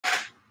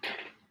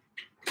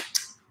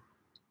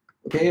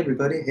Hey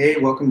everybody, hey,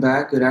 welcome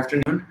back, good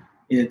afternoon.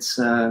 It's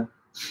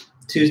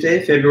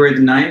Tuesday, February the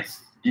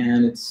 9th,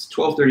 and it's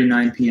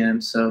 12:39 p.m.,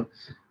 so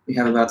we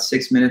have about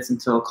 6 minutes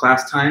until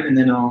class time, and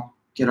then I'll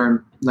get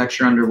our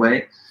lecture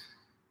underway.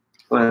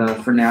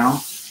 But for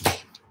now,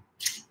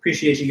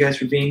 appreciate you guys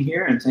for being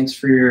here, and thanks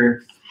for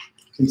your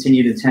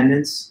continued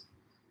attendance.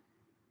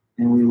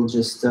 And we will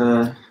just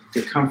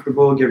get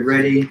comfortable, get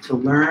ready to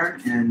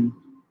learn, and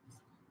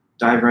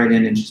dive right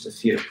in just a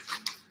few.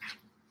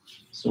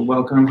 So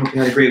welcome, hope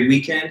you had a great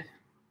weekend.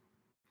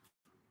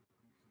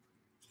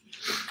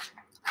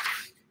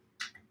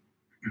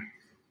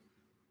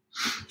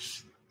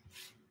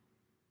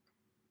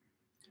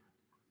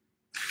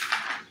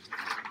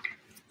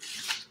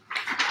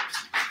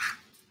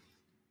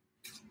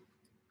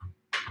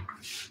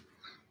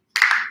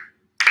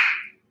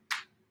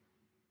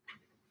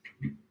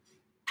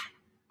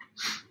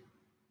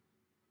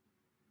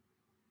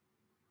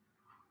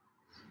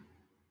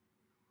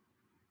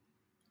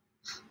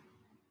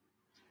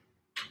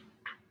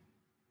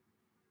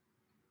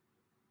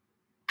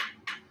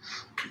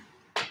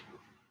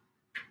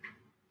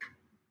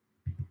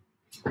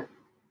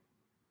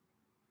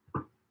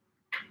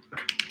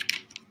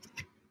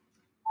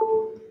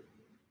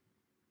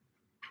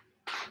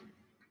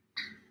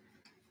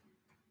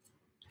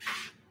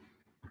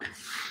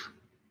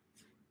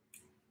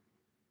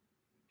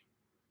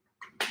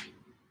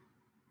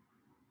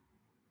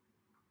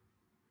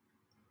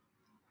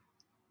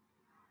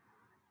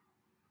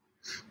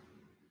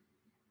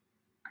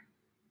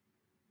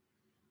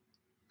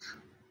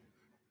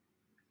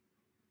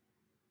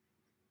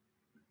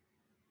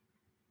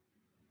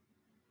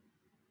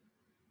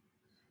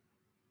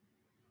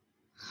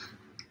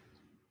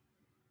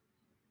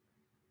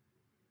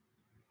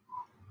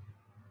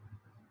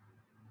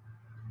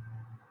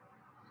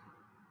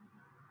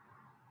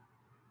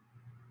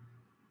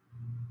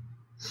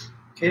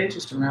 Okay,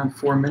 just around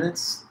 4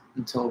 minutes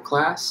until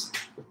class.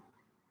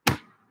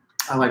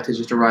 I like to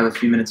just arrive a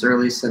few minutes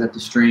early, set up the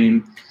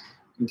stream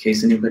in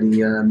case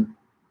anybody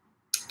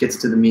gets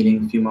to the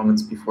meeting a few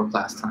moments before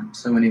class time.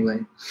 So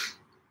anyway,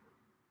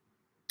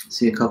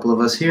 see a couple of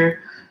us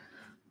here.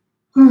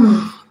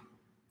 And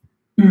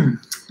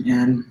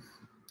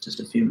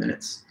just a few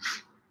minutes.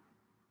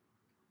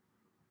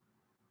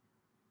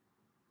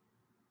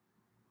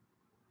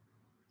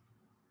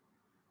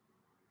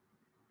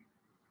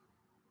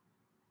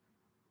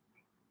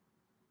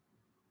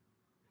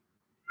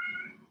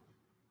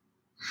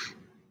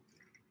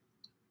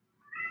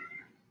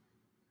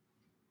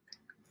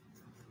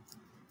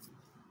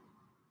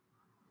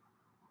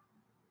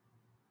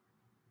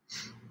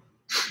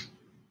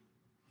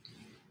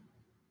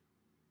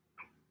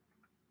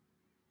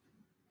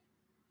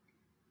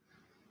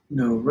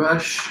 No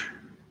rush,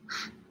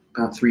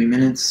 about 3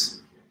 minutes.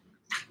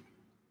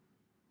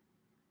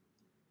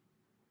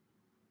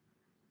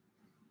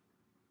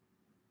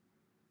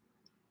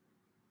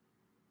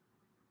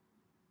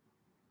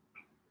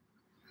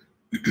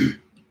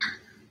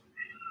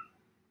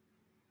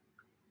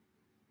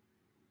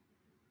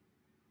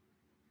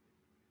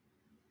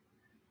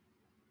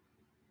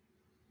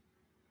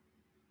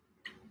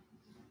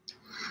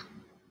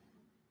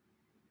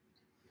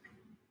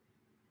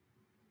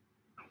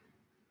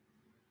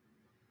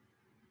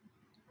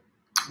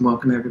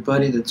 Welcome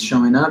everybody that's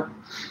showing up.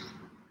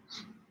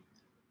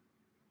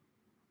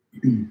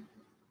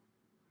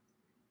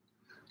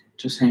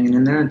 Just hanging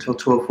in there until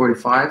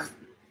 12:45.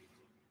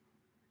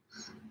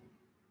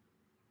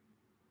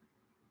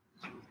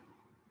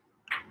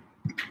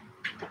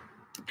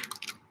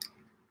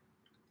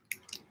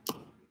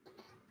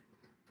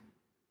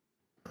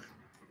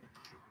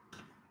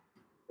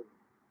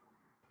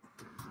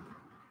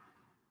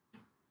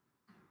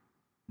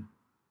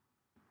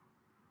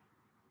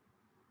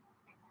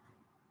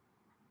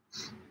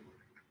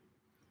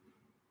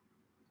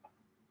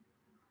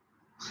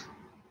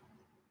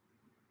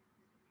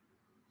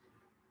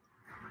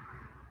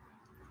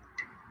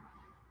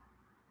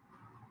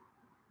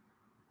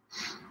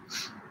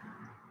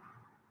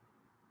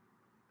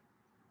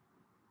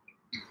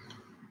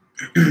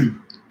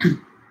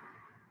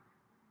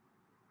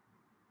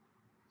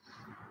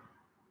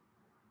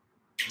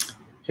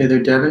 Hey there,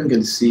 Devin.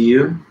 Good to see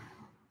you.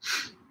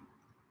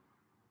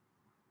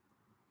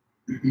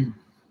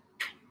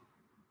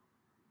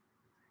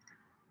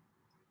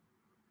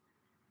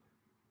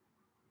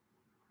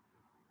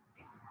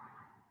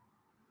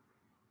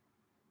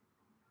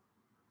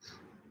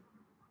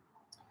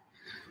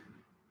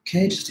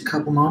 Okay, just a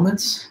couple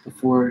moments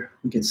before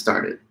we get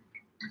started.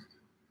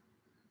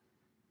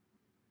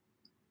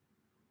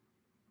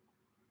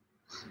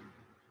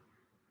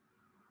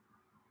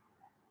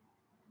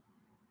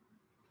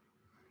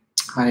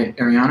 Hi,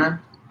 Ariana.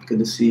 Good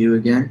to see you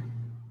again.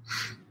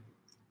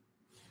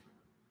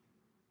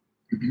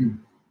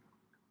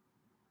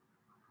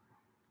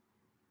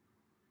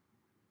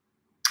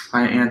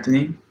 Hi,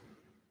 Anthony.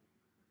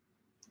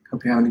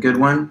 Hope you're having a good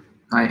one.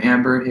 Hi,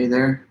 Amber. Hey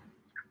there.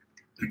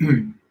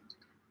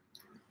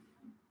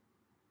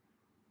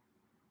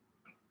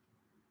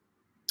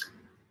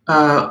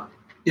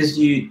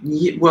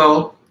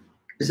 Well,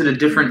 is it a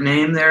different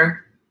name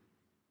there?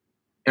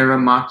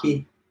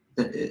 Aramaki?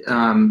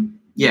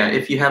 Yeah,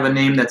 if you have a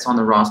name that's on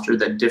the roster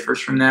that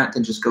differs from that,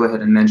 then just go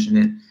ahead and mention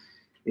it.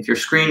 If your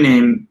screen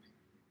name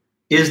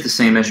is the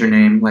same as your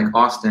name, like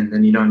Austin,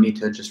 then you don't need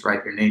to just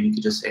write your name. You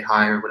could just say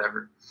hi or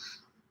whatever.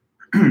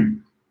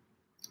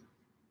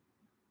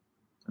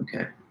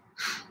 Okay.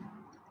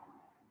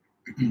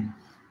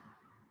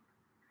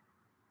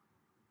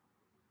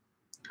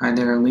 Hi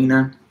there,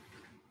 Alina,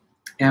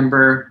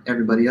 Amber,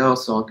 everybody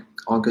else. All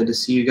good to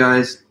see you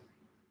guys.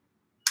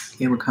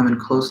 Okay, we're coming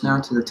close now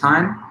to the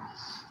time.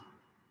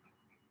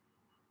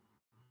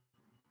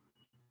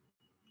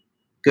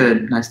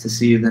 Good, nice to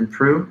see you then,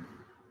 Prue.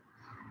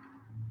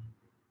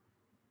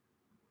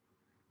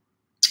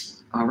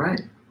 All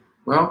right,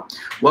 well,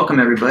 welcome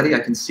everybody. I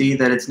can see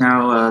that it's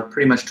now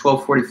pretty much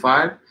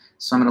 12:45,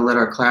 so I'm gonna let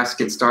our class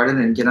get started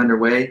and get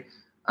underway.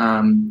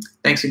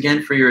 Thanks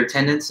again for your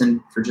attendance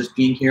and for just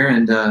being here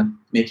and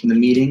making the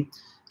meeting.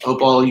 I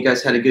hope all you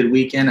guys had a good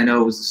weekend. I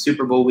know it was the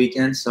Super Bowl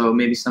weekend, so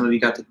maybe some of you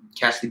got to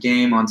catch the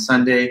game on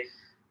Sunday.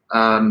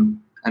 I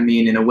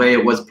mean, in a way,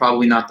 it was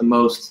probably not the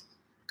most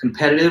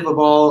competitive of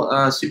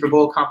all Super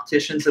Bowl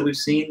competitions that we've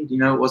seen. You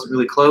know, it wasn't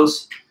really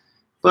close,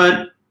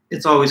 but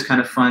it's always kind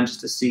of fun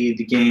just to see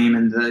the game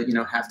and the, you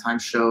know,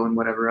 halftime show and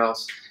whatever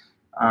else.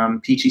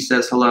 Peachy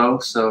says hello,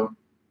 so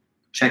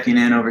checking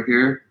in over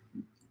here.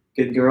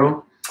 Good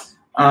girl.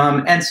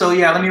 And so,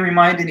 yeah, let me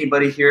remind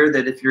anybody here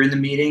that if you're in the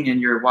meeting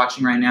and you're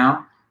watching right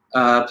now,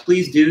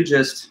 please do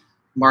just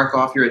mark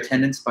off your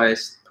attendance by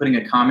putting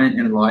a comment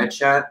in the live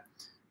chat.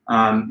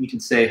 You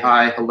can say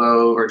hi,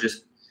 hello, or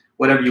just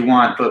whatever you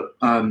want. But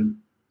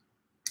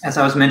as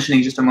I was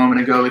mentioning just a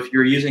moment ago, if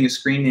you're using a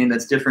screen name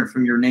that's different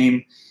from your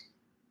name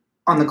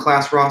on the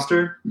class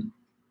roster,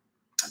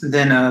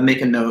 then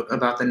make a note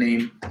about the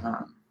name.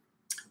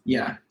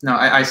 Yeah, no,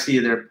 I see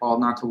you there, Paul,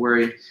 not to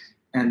worry.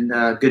 And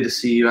good to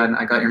see you. And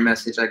I got your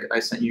message. I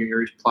sent you your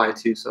reply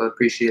too, so I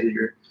appreciated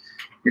your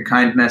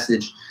kind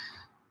message.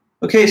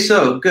 Okay,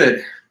 so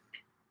good.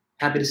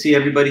 Happy to see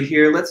everybody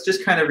here. Let's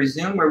just kind of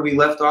resume where we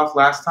left off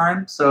last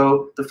time.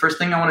 So the first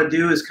thing I want to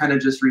do is kind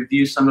of just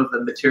review some of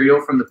the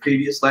material from the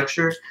previous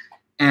lecture.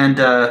 And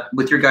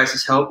with your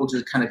guys' help, we'll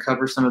just kind of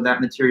cover some of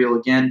that material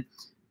again.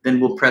 Then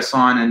we'll press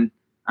on, and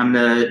I'm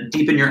going to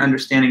deepen your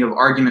understanding of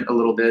argument a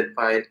little bit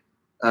by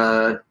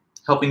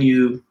helping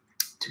you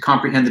to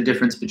comprehend the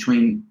difference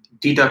between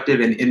deductive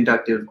and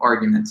inductive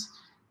arguments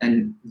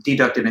and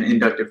deductive and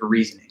inductive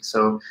reasoning.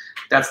 So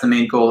that's the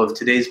main goal of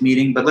today's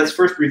meeting. But let's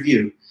first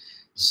review.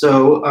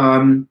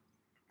 So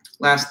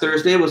last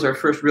Thursday was our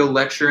first real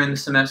lecture in the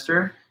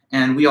semester,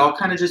 and we all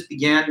kind of just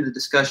began the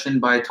discussion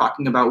by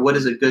talking about what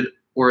is a good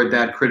or a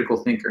bad critical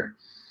thinker.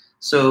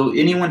 So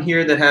anyone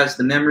here that has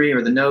the memory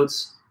or the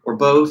notes or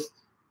both,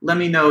 let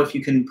me know if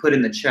you can put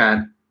in the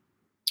chat,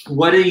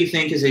 what do you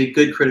think is a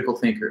good critical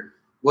thinker?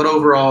 What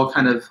overall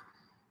kind of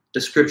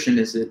description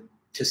is it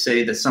to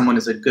say that someone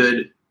is a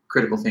good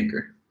critical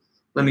thinker?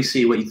 Let me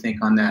see what you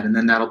think on that, and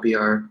then that'll be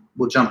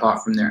we'll jump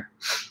off from there.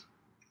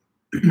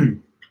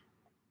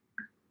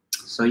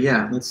 So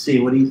yeah, let's see,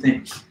 what do you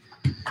think?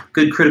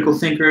 Good critical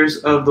thinkers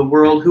of the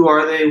world, who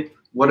are they?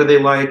 What are they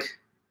like?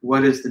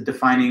 What is the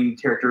defining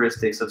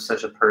characteristics of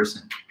such a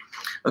person?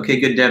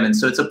 Okay, good, Devin.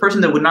 So it's a person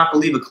that would not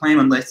believe a claim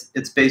unless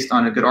it's based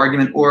on a good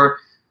argument or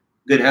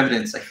good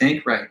evidence, I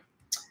think, right?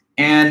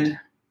 And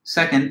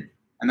second,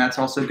 and that's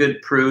also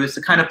good, Prue, is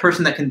the kind of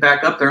person that can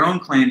back up their own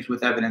claims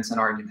with evidence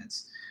and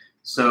arguments.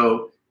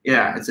 So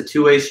yeah, it's a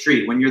two-way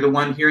street. When you're the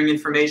one hearing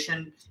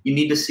information, you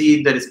need to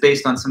see that it's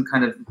based on some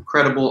kind of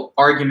credible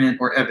argument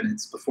or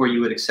evidence before you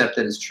would accept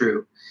it as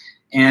true.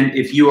 And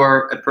if you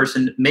are a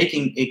person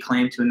making a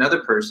claim to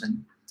another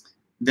person,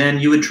 then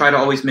you would try to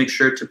always make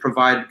sure to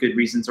provide good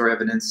reasons or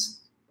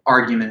evidence,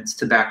 arguments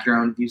to back your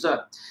own views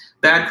up.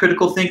 Bad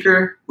critical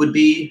thinker would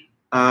be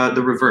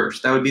the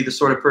reverse. That would be the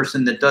sort of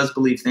person that does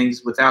believe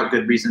things without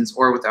good reasons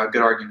or without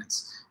good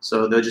arguments.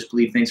 So they'll just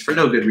believe things for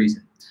no good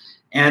reason.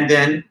 And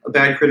then a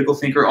bad critical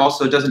thinker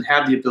also doesn't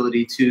have the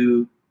ability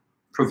to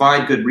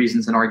provide good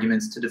reasons and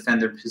arguments to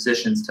defend their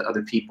positions to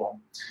other people.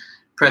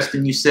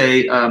 Preston, you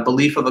say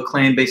belief of a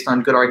claim based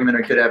on good argument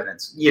or good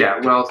evidence. Yeah,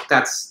 well,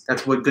 that's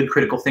what good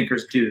critical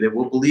thinkers do. They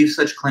will believe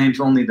such claims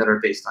only that are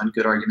based on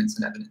good arguments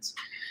and evidence.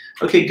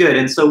 Okay, good.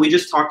 And so we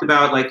just talked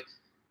about like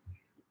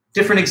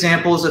different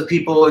examples of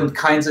people and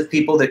kinds of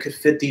people that could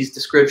fit these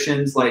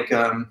descriptions, like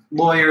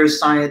lawyers,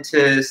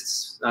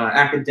 scientists,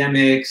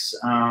 academics,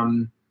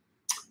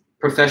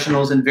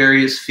 professionals in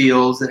various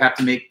fields that have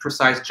to make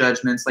precise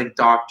judgments, like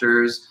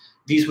doctors.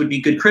 These would be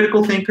good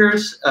critical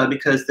thinkers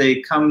because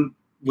they come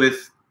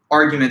with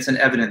arguments and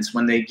evidence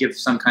when they give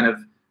some kind of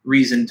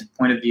reasoned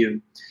point of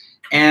view.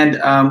 And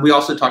we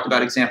also talked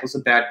about examples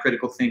of bad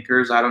critical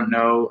thinkers. I don't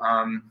know,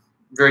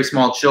 very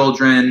small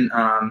children,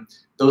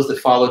 those that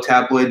follow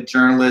tabloid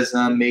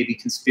journalism, maybe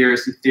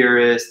conspiracy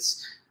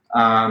theorists,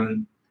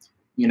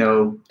 you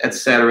know, et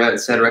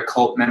cetera,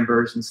 cult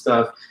members and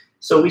stuff.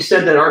 So we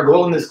said that our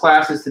goal in this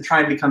class is to try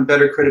and become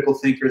better critical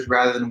thinkers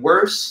rather than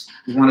worse.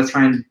 We want to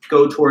try and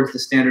go towards the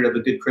standard of a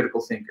good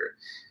critical thinker.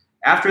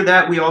 After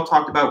that, we all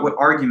talked about what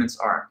arguments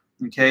are.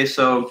 Okay,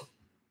 so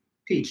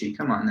Peachy,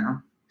 come on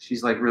now.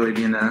 She's like really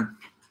being a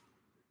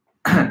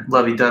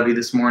lovey-dovey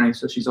this morning,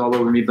 so she's all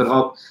over me, but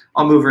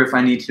I'll move her if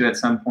I need to at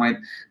some point.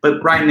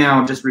 But right now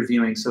I'm just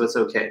reviewing, so it's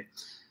okay.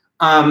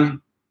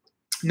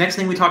 Next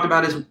thing we talked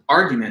about is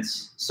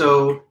arguments.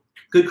 So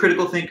good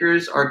critical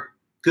thinkers are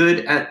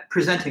good at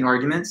presenting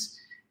arguments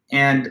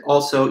and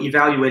also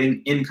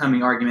evaluating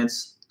incoming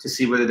arguments to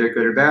see whether they're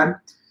good or bad.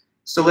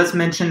 So let's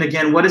mention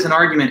again, what is an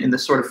argument in the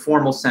sort of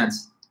formal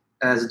sense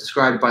as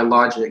described by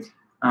logic?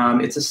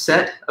 It's a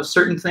set of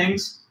certain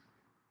things,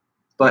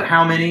 but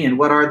how many and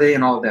what are they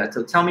and all of that.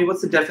 So tell me,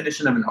 what's the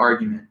definition of an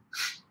argument?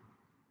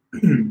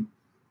 An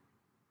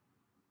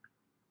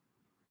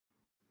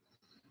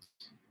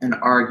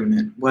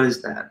argument, what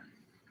is that?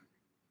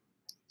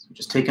 So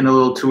just taking a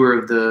little tour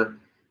of the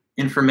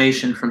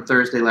information from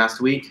Thursday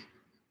last week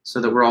so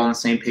that we're all on the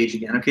same page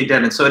again. Okay,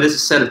 Devin, so it is a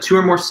set of 2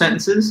 or more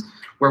sentences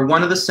where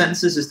one of the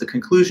sentences is the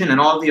conclusion and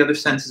all of the other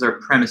sentences are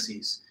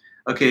premises.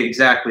 Okay,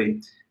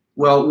 exactly.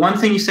 Well, one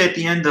thing you say at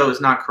the end, though,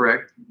 is not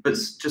correct, but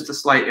it's just a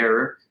slight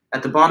error.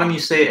 At the bottom, you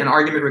say an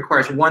argument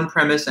requires 1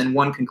 premise and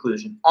 1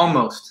 conclusion.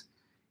 Almost.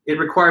 It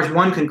requires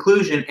 1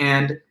 conclusion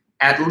and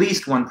at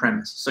least 1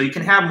 premise. So you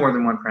can have more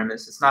than 1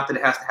 premise. It's not that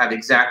it has to have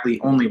exactly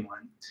only 1.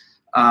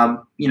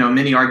 You know,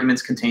 many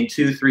arguments contain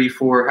 2, 3,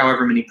 4,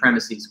 however many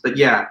premises. But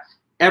yeah,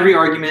 every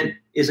argument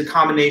is a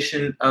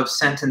combination of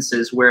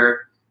sentences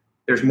where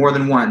there's more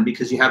than 1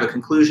 because you have a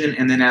conclusion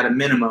and then at a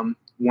minimum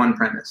 1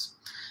 premise.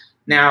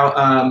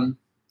 Now,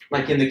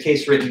 like in the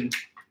case written,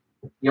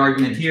 the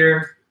argument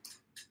here,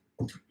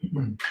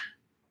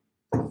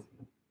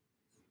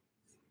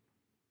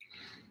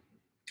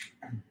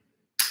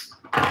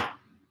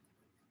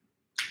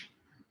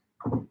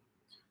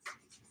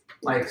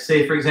 like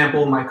say, for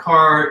example, my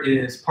car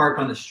is parked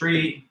on the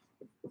street.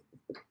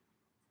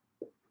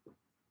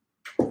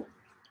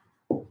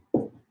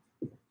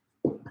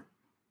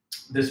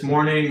 This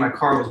morning, my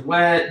car was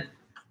wet.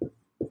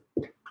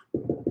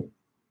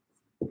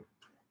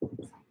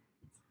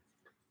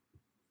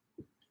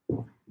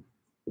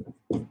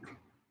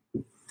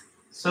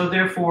 So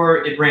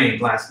therefore, it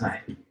rained last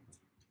night.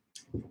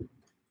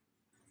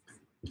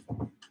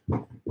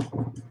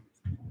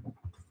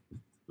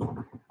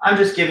 I'm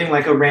just giving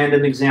like a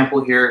random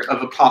example here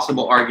of a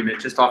possible argument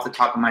just off the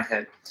top of my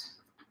head.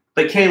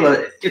 But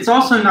Kayla, it's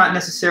also not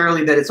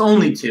necessarily that it's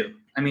only 2.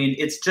 I mean,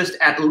 it's just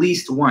at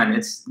least 1.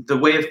 It's the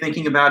way of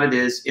thinking about it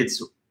is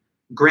it's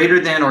greater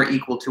than or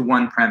equal to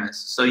 1 premise.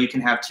 So you can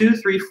have 2,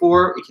 3,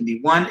 4. It can be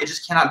 1. It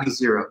just cannot be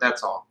 0.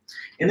 That's all.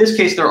 In this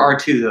case, there are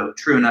 2, though.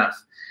 True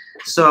enough.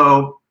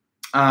 So,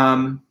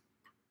 and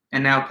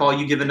now, Paul,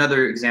 you give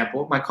another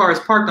example. My car is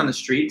parked on the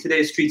street. Today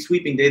is street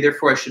sweeping day.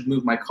 Therefore, I should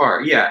move my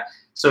car. Yeah.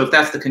 So if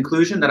that's the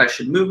conclusion that I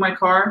should move my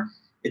car,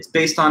 it's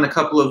based on a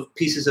couple of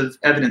pieces of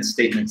evidence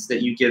statements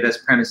that you give as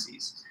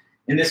premises.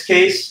 In this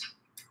case,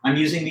 I'm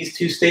using these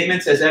 2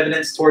 statements as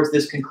evidence towards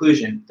this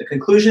conclusion. The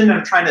conclusion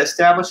I'm trying to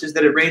establish is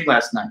that it rained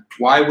last night.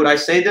 Why would I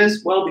say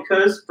this? Well,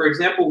 because, for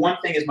example, one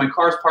thing is my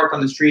car is parked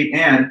on the street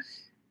and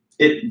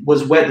it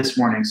was wet this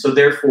morning. So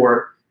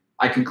therefore,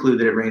 I conclude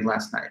that it rained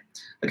last night.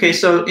 Okay,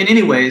 so in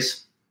any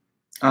ways,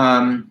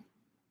 it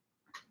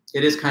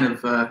is kind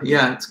of,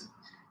 yeah,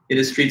 it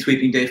is street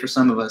sweeping day for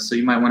some of us, so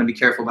you might want to be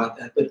careful about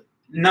that. But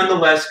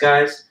nonetheless,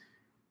 guys,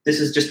 this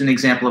is just an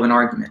example of an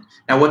argument.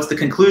 Now, what's the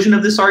conclusion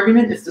of this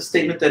argument? It's the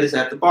statement that is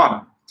at the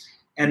bottom.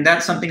 And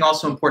that's something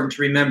also important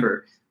to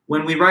remember.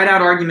 When we write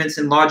out arguments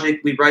in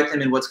logic, we write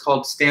them in what's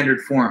called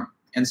standard form.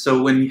 And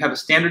so when you have a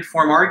standard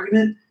form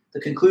argument, the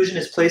conclusion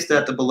is placed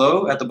at the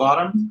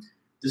bottom.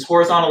 This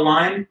horizontal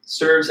line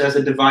serves as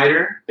a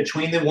divider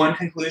between the 1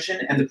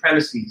 conclusion and the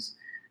premises.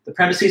 The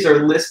premises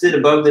are listed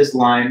above this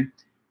line,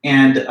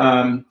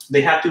 and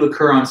they have to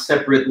occur on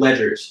separate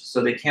ledgers.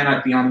 So they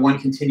cannot be on 1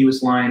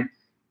 continuous line.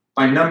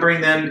 By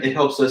numbering them, it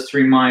helps us to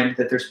remind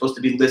that they're supposed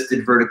to be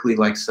listed vertically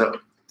like so.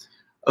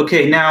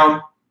 Okay,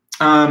 now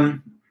I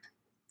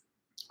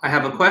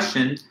have a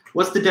question.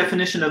 What's the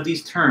definition of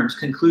these terms,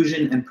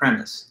 conclusion and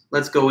premise?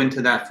 Let's go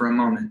into that for a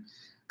moment.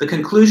 The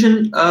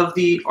conclusion of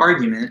the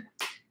argument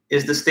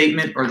is the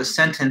statement or the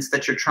sentence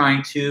that you're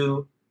trying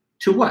to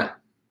what?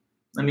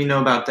 Let me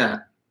know about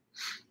that.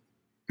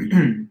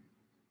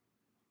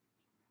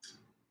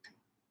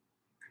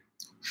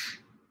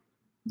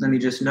 Let me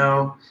just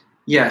know.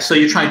 Yeah, so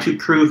you're trying to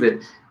prove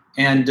it.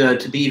 And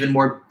to be even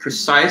more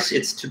precise,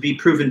 it's to be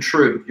proven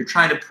true. You're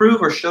trying to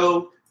prove or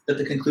show that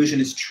the conclusion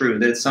is true,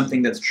 that it's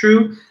something that's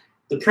true.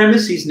 The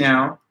premises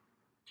now,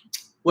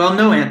 well,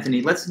 no,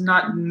 Anthony, let's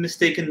not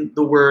mistaken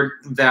the word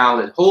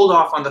valid. Hold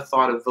off on the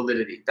thought of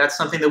validity. That's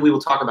something that we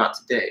will talk about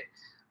today.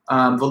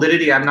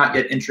 Validity I've not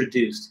yet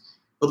introduced.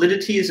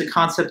 Validity is a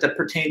concept that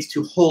pertains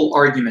to whole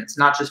arguments,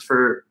 not just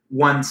for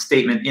one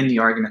statement in the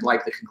argument,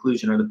 like the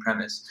conclusion or the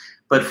premise.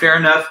 But fair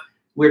enough,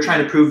 we're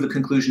trying to prove the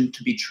conclusion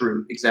to be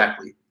true,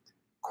 exactly.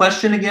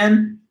 Question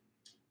again?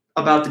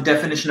 about the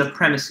definition of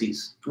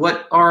premises.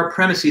 What are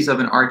premises of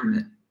an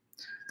argument?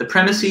 The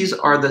premises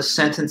are the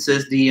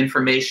sentences, the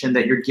information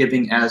that you're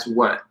giving as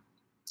what?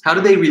 How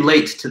do they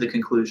relate to the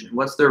conclusion?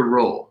 What's their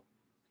role?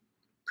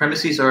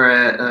 Premises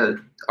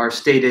are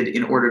stated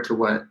in order to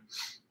what?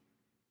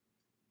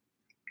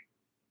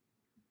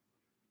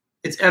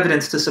 It's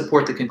evidence to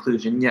support the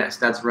conclusion. Yes,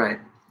 that's right.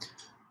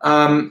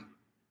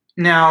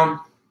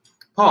 Now,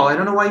 Paul, I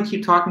don't know why you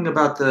keep talking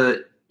about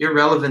the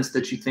irrelevance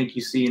that you think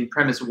you see in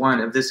premise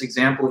 1 of this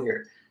example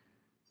here.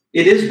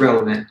 It is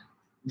relevant.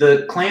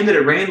 The claim that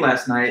it rained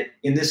last night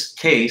in this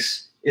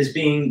case is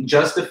being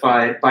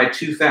justified by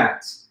 2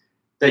 facts.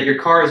 That your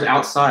car is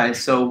outside,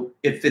 so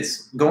if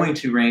it's going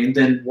to rain,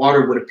 then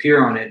water would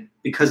appear on it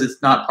because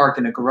it's not parked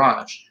in a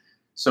garage.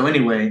 So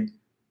anyway,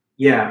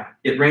 yeah,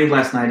 it rained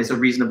last night is a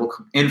reasonable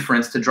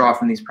inference to draw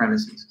from these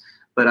premises,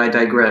 but I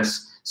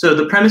digress. So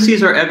the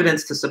premises are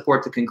evidence to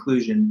support the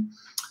conclusion.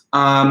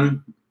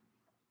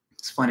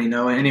 It's funny,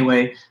 no?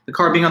 Anyway, the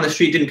car being on the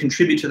street didn't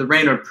contribute to the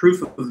rain or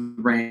proof of the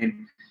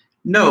rain.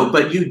 No,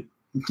 but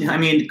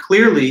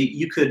clearly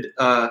you could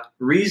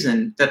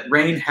reason that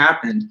rain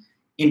happened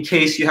in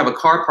case you have a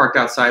car parked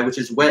outside, which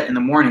is wet in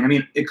the morning. I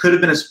mean, it could have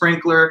been a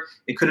sprinkler.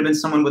 It could have been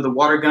someone with a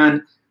water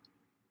gun,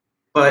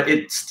 but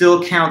it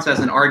still counts as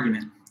an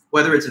argument.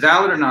 Whether it's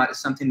valid or not is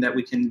something that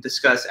we can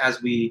discuss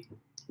as we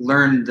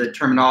learn the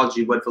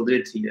terminology, what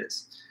validity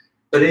is.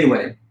 But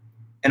anyway,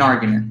 an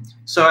argument.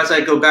 So as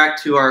I go back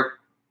to our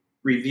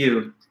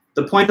review,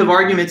 the point of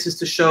arguments is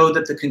to show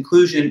that the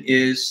conclusion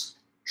is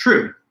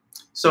true.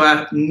 So I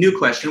have a new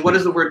question. What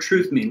does the word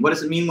truth mean? What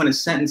does it mean when a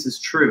sentence is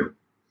true?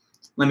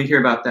 Let me hear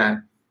about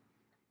that.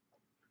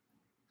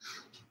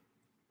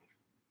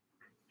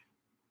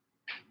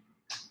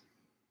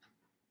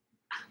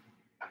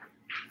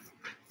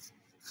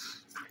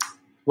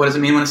 What does it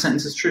mean when a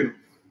sentence is true?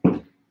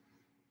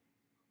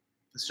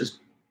 Let's just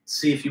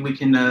see if we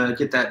can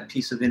get that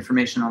piece of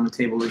information on the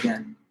table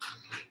again.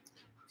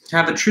 To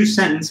have a true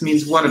sentence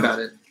means what about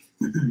it?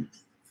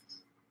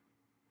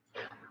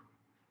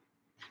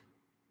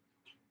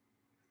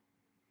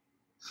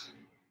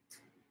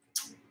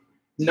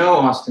 No,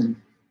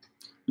 Austin.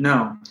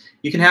 No.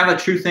 You can have a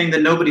true thing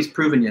that nobody's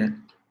proven yet.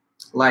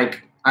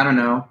 Like, I don't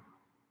know,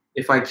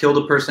 if I killed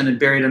a person and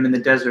buried him in the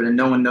desert and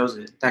no one knows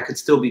it, that could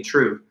still be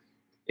true.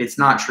 It's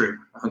not true,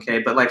 okay?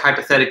 But like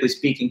hypothetically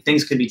speaking,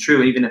 things could be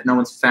true even if no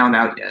one's found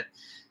out yet.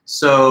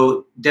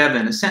 So,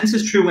 Devin, a sentence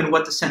is true when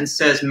what the sentence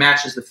says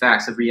matches the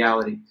facts of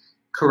reality.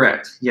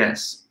 Correct,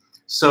 yes.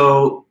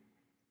 So,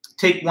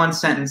 take one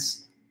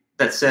sentence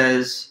that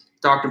says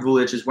Dr.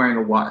 Vulich is wearing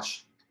a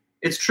watch.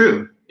 It's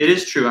true. It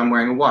is true I'm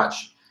wearing a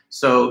watch.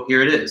 So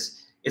here it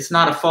is. It's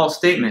not a false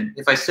statement.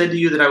 If I said to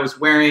you that I was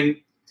wearing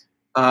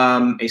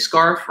a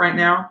scarf right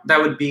now, that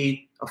would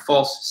be a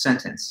false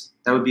sentence.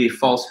 That would be a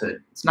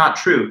falsehood. It's not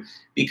true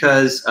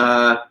because,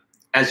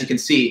 as you can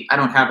see, I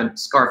don't have a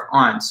scarf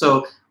on.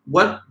 So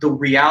what the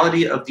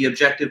reality of the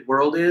objective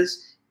world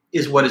is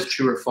what is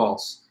true or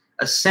false.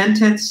 A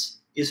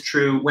sentence is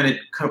true when it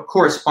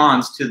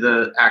corresponds to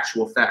the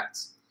actual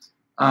facts.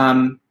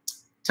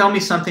 Tell me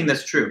something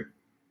that's true.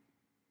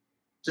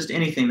 Just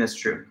anything that's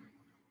true.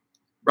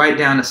 Write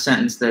down a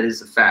sentence that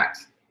is a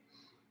fact.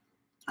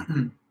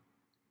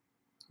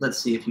 Let's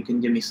see if you can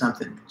give me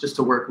something just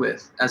to work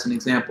with as an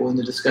example in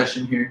the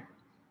discussion here.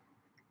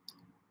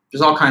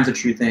 There's all kinds of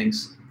true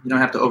things. You don't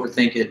have to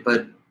overthink it,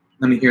 but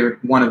let me hear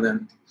one of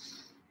them.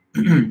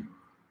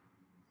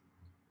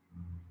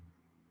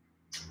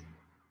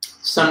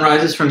 Sun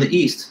rises from the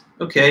east.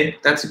 Okay,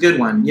 that's a good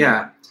one.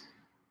 Yeah.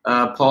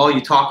 Paul,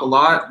 you talk a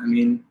lot. I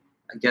mean,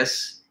 I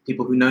guess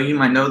people who know you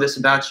might know this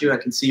about you. I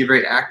can see you're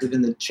very active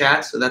in the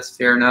chat, so that's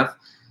fair enough.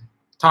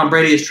 Tom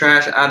Brady is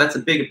trash. That's a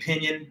big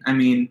opinion. I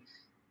mean,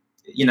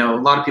 you know,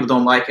 a lot of people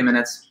don't like him, and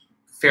that's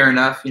fair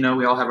enough. You know,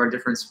 we all have our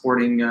different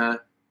sporting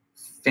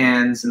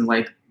fans and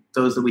like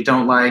those that we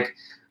don't like.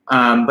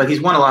 But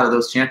he's won a lot of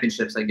those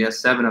championships, I guess,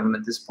 7 of them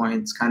at this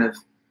point. It's kind of,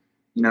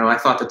 you know, I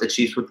thought that the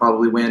Chiefs would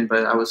probably win,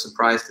 but I was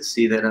surprised to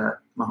see that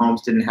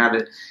Mahomes didn't have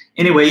it.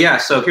 Anyway, yeah,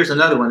 so here's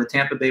another one. The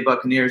Tampa Bay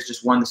Buccaneers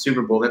just won the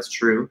Super Bowl. That's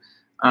true.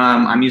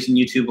 I'm using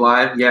YouTube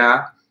Live.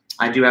 Yeah,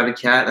 I do have a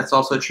cat. That's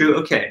also true.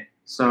 Okay.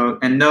 So,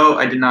 and no,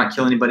 I did not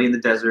kill anybody in the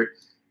desert.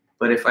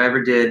 But if I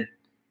ever did,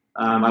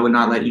 I would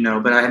not let you know.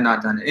 But I have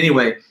not done it.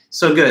 Anyway,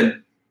 so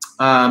good.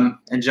 And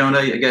Jonah,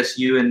 I guess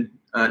you and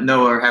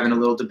Noah are having a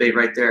little debate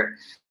right there.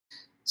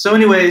 So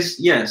anyways,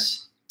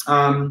 yes.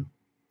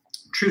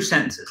 True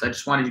sentences. I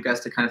just wanted you guys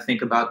to kind of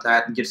think about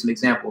that and give some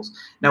examples.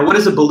 Now, what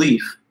is a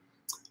belief?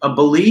 A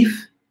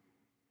belief,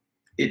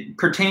 it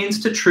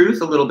pertains to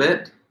truth a little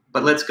bit.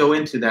 But let's go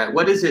into that.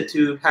 What is it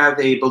to have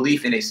a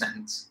belief in a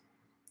sentence?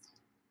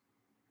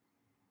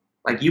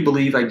 Like you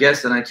believe, I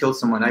guess, that I killed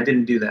someone. I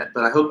didn't do that.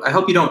 But I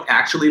hope you don't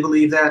actually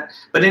believe that.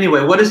 But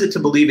anyway, what is it to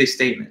believe a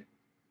statement?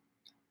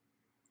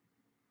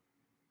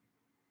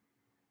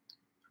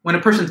 When a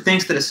person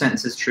thinks that a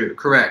sentence is true.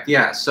 Correct.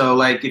 Yeah. So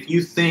like if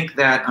you think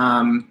that,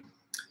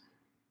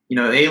 you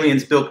know,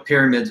 aliens built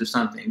pyramids or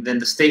something, then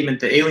the statement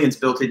that aliens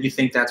built it, you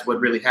think that's what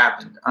really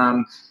happened.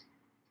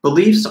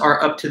 Beliefs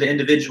are up to the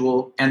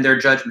individual and their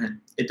judgment.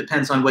 It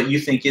depends on what you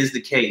think is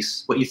the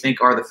case, what you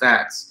think are the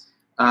facts.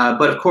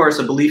 But of course,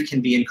 a belief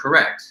can be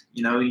incorrect.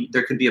 You know,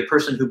 there could be a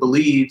person who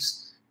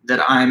believes that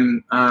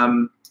I'm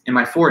in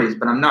my 40s,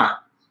 but I'm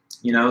not.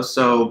 You know,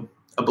 so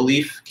a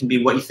belief can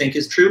be what you think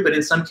is true, but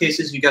in some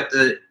cases you got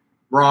the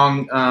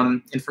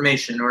wrong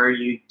information, or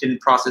you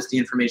didn't process the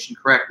information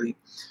correctly.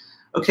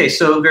 Okay,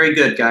 so very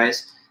good,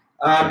 guys.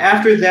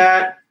 After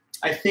that,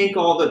 I think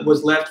all that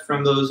was left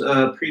from those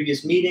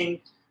previous meeting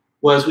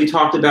was we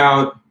talked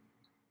about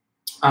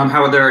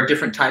how there are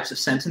different types of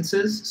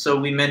sentences. So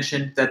we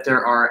mentioned that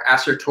there are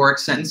assertoric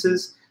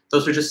sentences.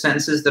 Those are just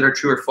sentences that are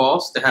true or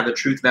false, that have a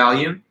truth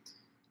value.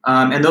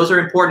 And those are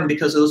important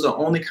because those are the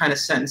only kind of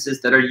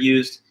sentences that are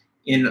used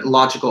in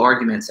logical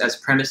arguments as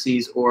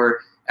premises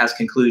or as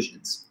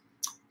conclusions.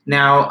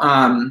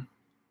 Now,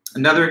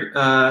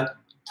 another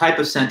type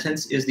of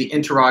sentence is the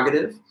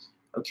interrogative.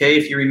 Okay,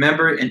 if you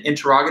remember, an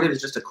interrogative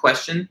is just a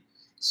question.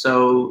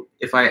 So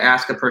if I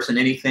ask a person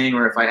anything,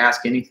 or if I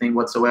ask anything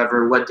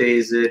whatsoever, what day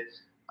is it?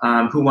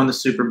 Who won the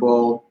Super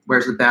Bowl?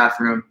 Where's the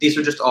bathroom? These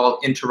are just all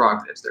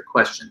interrogatives. They're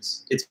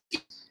questions. If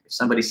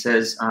somebody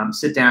says,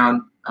 sit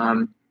down,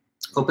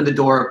 open the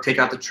door, take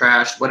out the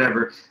trash,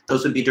 whatever,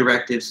 those would be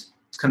directives,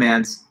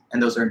 commands,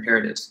 and those are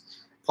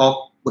imperatives.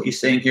 Paul, what you're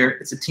saying here,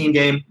 it's a team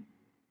game.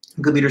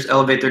 Good leaders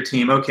elevate their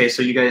team. Okay,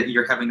 so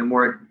you're having a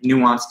more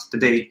nuanced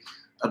debate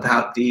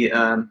about the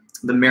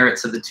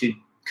merits of the two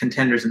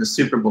contenders in the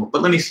Super Bowl.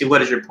 But let me see,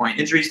 what is your point?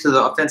 Injuries to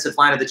the offensive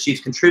line of the Chiefs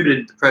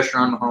contributed to the pressure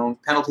on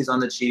Mahomes. Penalties on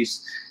the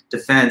Chiefs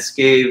defense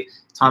gave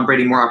Tom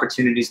Brady more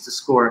opportunities to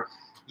score.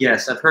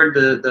 Yes, I've heard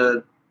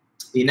the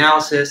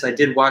analysis. I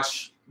did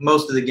watch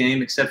most of the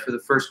game except for the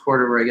first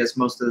quarter where I guess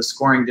most of the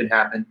scoring did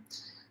happen.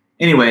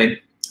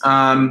 Anyway,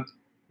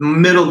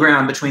 middle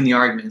ground between the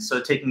arguments.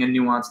 So taking a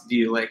nuanced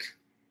view, like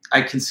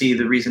I can see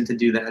the reason to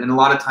do that. And a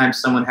lot of times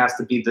someone has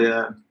to be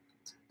the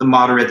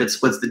moderate that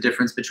splits the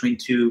difference between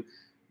two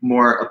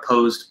more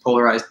opposed,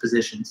 polarized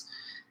positions.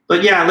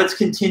 But yeah, let's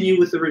continue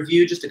with the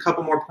review. Just a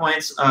couple more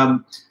points.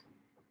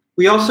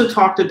 We also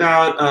talked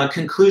about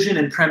conclusion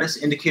and premise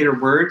indicator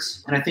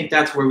words, and I think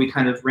that's where we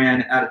kind of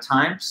ran out of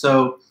time.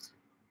 So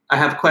I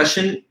have a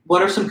question.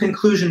 What are some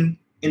conclusion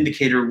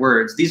indicator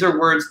words? These are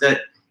words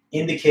that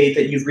indicate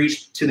that you've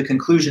reached to the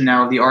conclusion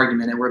now of the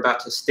argument, and we're about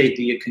to state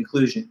the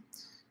conclusion.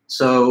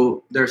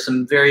 So there are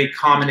some very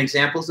common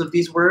examples of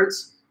these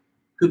words.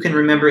 Who can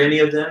remember any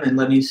of them? And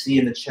let me see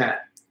in the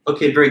chat.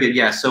 Okay, very good.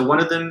 Yeah, so one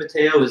of them,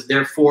 Mateo, is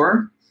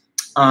therefore.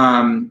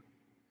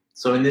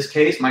 So in this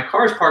case, my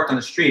car is parked on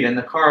the street, and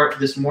the car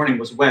this morning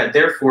was wet.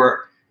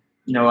 Therefore,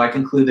 you know, I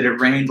conclude that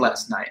it rained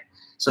last night.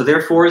 So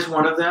therefore is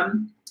one of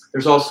them.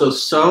 There's also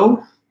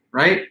so,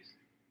 right?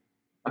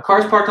 A car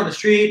is parked on the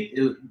street.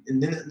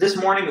 This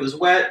morning it was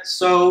wet,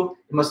 so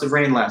it must have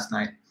rained last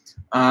night.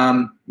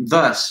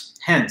 Thus,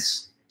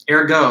 hence,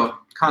 ergo,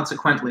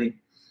 consequently.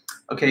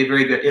 Okay,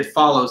 very good. It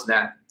follows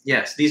that.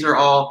 Yes, these are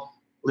all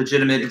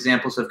legitimate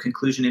examples of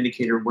conclusion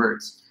indicator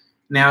words.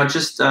 Now,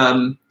 just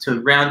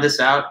to round this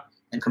out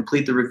and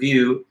complete the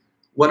review,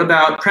 what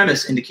about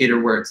premise indicator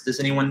words? Does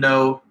anyone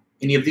know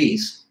any of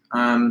these?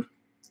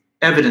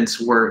 Evidence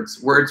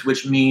words, words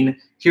which mean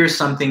here's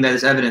something that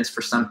is evidence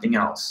for something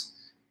else.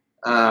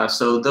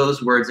 So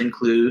those words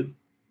include,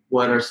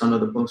 what are some of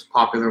the most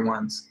popular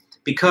ones?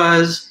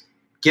 Because,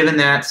 given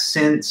that,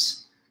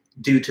 since,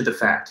 due to the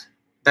fact.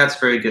 That's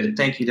very good.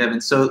 Thank you, Devin.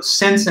 So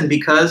since and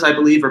because, I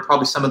believe, are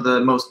probably some of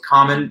the most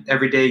common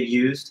everyday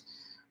used.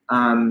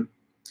 You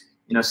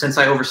know, since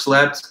I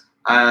overslept,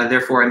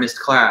 therefore I missed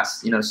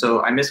class. You know,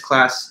 so I missed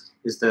class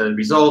is the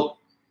result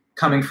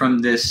coming from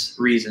this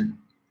reason.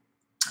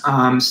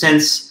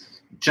 Since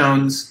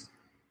Jones'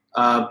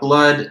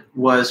 blood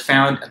was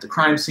found at the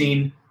crime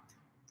scene,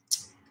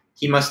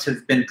 he must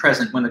have been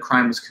present when the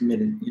crime was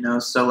committed. You know,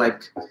 so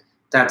like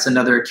that's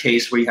another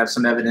case where you have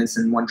some evidence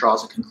and one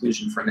draws a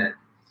conclusion from it.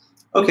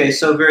 Okay,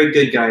 so very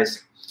good,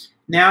 guys.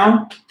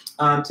 Now,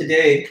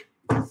 today,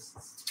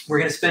 we're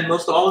going to spend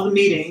most all of the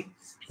meeting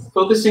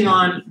focusing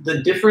on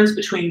the difference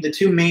between the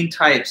two main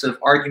types of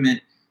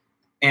argument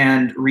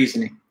and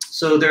reasoning.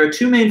 So there are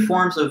two main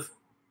forms of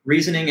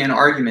reasoning and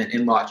argument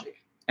in logic,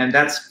 and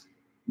that's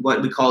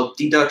what we call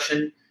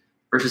deduction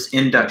versus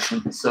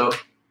induction. So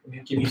let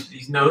me give you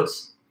these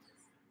notes.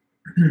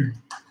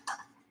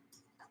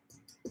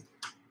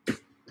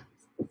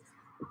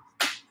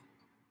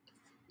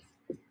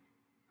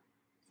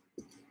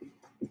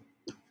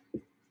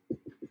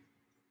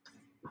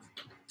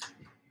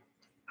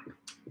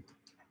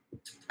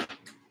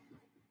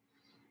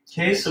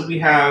 Okay, so we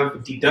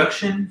have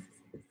deduction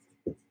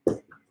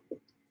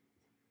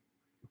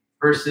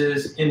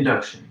versus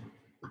induction.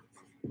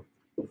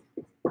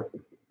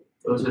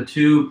 Those are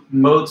two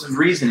modes of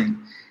reasoning.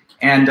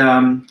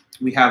 And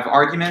we have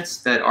arguments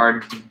that are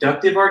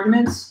deductive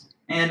arguments,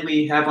 and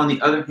we have, on the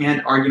other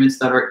hand, arguments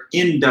that are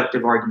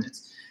inductive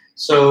arguments.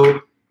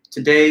 So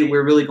today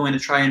we're really going to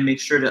try and make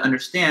sure to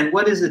understand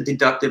what is a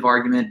deductive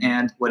argument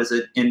and what is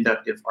an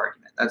inductive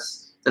argument.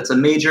 That's a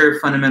major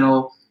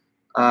fundamental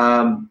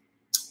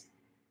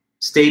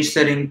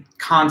stage-setting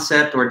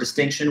concept or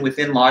distinction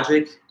within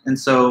logic, and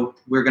so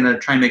we're going to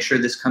try and make sure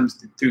this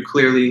comes through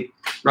clearly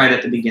right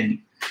at the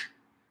beginning.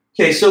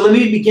 Okay, so let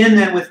me begin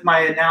then with my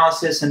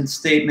analysis and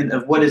statement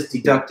of what is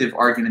deductive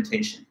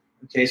argumentation.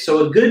 Okay,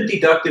 so a good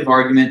deductive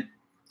argument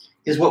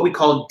is what we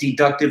call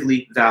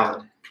deductively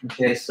valid.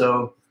 Okay,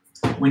 so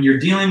when you're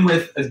dealing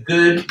with a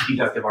good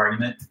deductive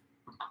argument,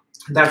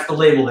 that's the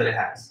label that it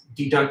has,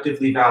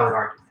 deductively valid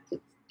argument.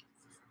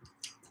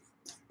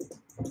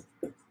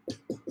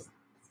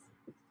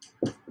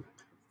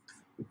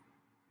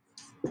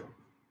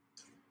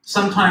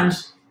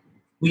 Sometimes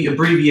we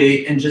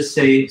abbreviate and just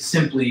say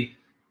simply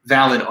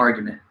valid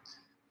argument,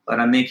 but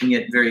I'm making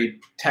it very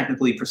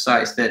technically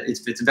precise that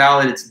if it's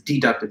valid, it's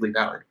deductively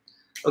valid.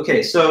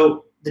 Okay,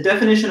 so the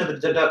definition of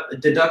a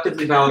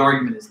deductively valid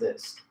argument is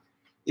this.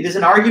 It is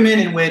an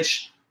argument in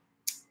which,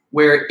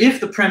 where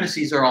if the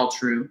premises are all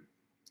true,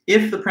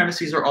 then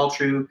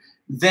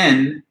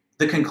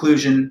the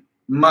conclusion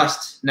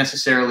must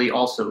necessarily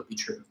also be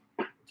true.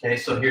 Okay,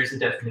 so here's the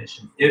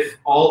definition. If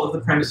all of the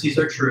premises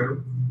are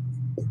true,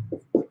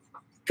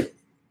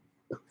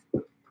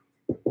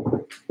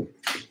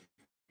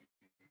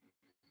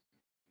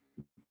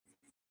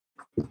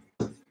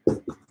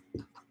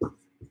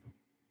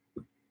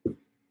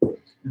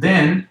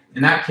 then,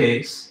 in that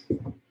case,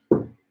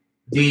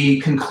 the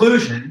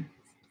conclusion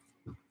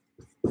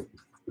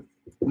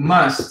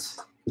must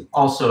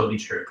also be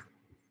true.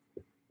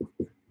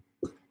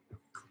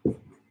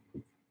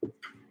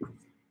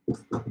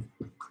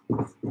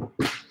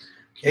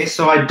 Okay,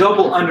 so I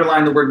double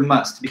underline the word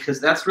must because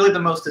that's really the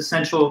most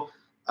essential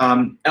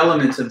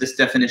elements of this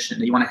definition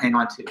that you want to hang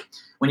on to.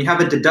 When you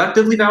have a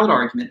deductively valid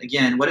argument,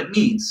 again, what it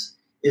means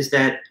is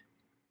that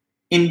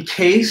in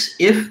case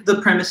if the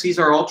premises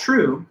are all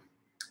true,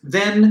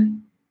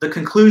 then the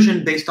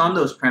conclusion based on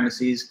those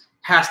premises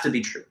has to be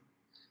true.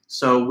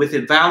 So with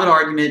a valid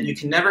argument, you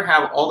can never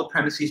have all the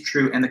premises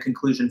true and the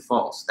conclusion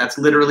false. That's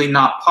literally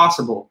not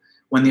possible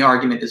when the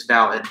argument is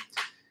valid.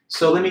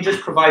 So let me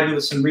just provide you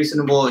with some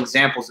reasonable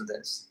examples of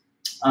this.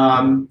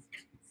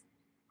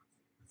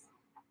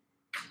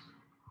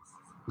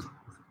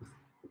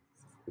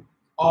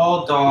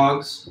 All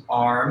dogs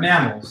are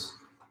mammals.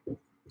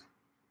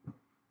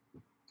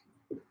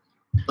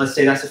 Let's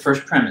say that's the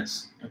first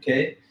premise,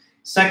 okay?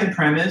 Second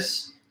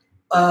premise,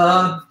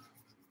 the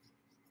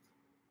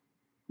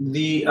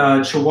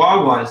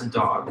Chihuahua is a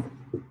dog.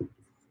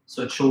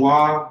 So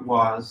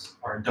Chihuahuas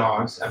are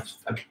dogs. I've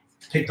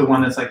picked the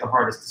one that's like the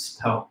hardest to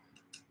spell.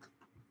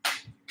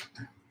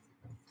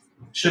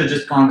 Should have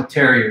just gone with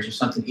terriers or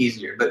something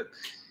easier, but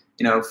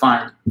you know,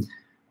 fine.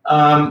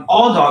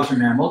 All dogs are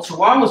mammals.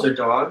 Chihuahuas are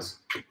dogs.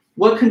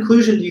 What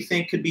conclusion do you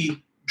think could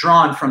be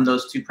drawn from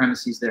those two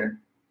premises there?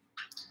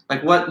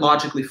 Like what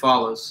logically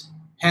follows?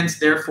 Hence,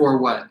 therefore,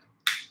 what?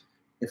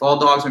 If all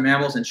dogs are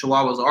mammals and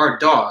Chihuahuas are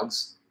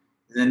dogs,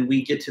 then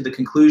we get to the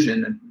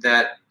conclusion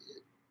that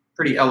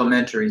pretty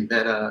elementary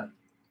that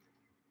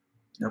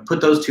you know,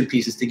 put those two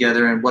pieces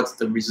together and what's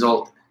the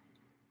result?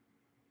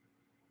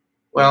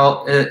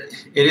 Well,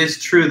 it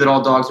is true that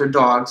all dogs are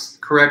dogs,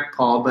 correct,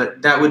 Paul,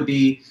 but that would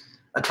be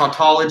a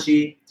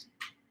tautology.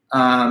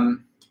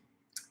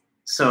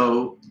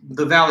 So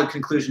the valid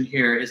conclusion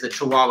here is that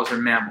Chihuahuas are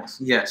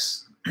mammals,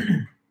 yes.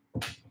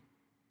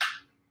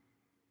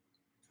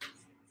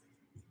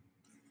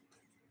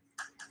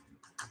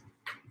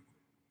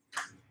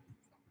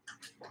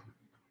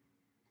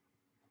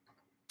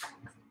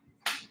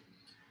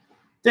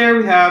 There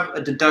we have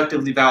a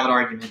deductively valid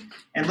argument.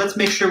 And let's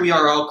make sure we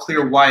are all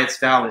clear why it's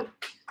valid.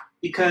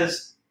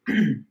 Because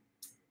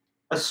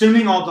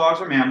assuming all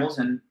dogs are mammals,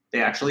 and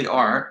they actually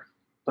are,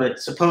 but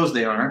suppose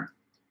they are,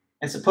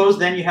 and suppose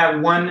then you have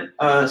one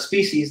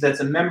species that's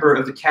a member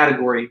of the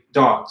category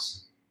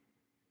dogs,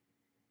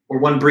 or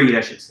one breed,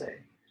 I should say.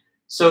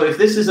 So if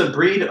this is a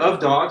breed of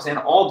dogs and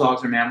all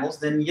dogs are mammals,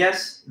 then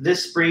yes,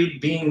 this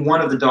breed being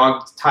one of the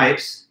dog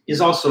types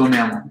is also a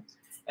mammal.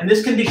 And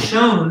this can be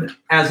shown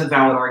as a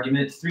valid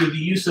argument through the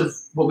use of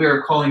what we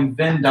are calling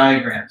Venn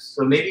diagrams.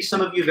 So maybe some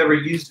of you have ever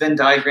used Venn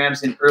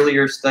diagrams in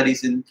earlier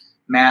studies in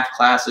math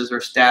classes or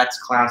stats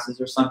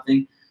classes or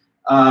something.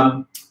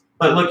 But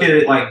look at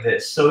it like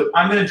this. So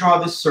I'm going to draw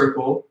this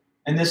circle,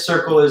 and this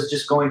circle is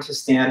just going to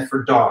stand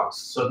for dogs.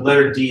 So the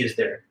letter D is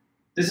there.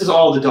 This is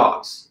all the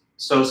dogs.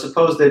 So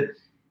suppose that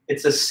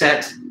it's a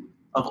set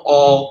of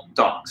all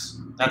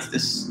dogs. That's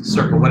this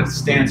circle, what it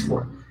stands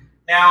for.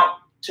 Now,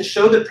 to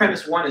show that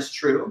premise one is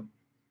true,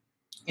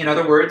 in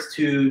other words,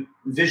 to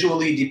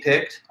visually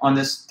depict on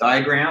this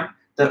diagram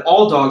that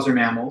all dogs are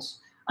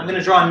mammals, I'm going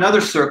to draw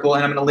another circle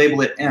and I'm going to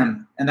label it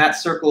M. And that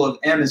circle of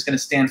M is going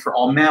to stand for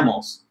all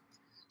mammals.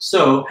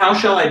 So how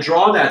shall I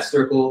draw that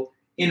circle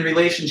in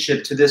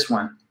relationship to this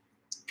one?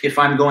 If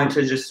I'm going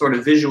to just sort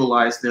of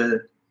visualize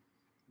the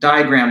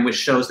diagram which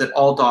shows that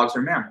all dogs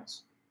are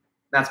mammals.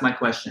 That's my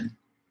question.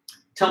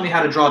 Tell me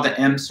how to draw the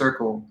M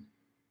circle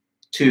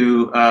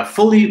to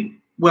fully...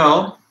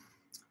 Well,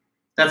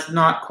 that's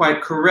not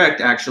quite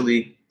correct,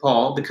 actually,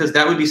 Paul, because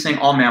that would be saying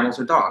all mammals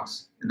are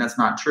dogs, and that's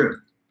not true.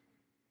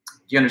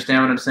 Do you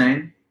understand what I'm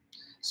saying?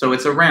 So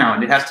it's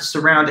around. It has to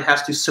surround. It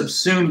has to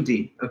subsume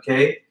D,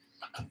 okay?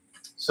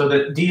 So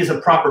that D is a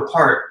proper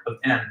part of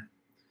M.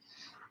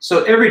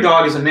 So every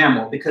dog is a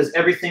mammal because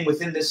everything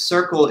within this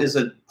circle is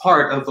a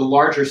part of the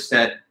larger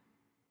set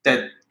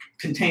that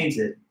contains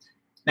it.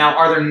 Now,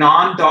 are there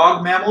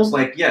non-dog mammals?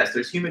 Like, yes,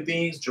 there's human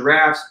beings,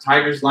 giraffes,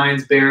 tigers,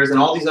 lions, bears, and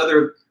all these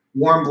other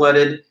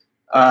warm-blooded,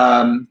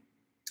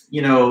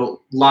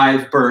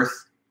 live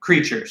birth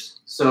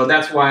creatures. So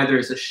that's why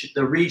there's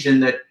the region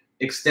that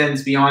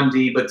extends beyond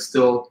D but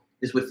still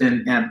is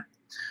within M.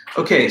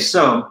 Okay,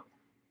 so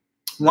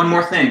one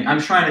more thing.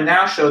 I'm trying to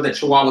now show that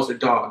Chihuahuas are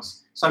dogs.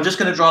 So I'm just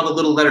going to draw the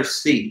little letter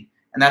C,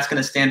 and that's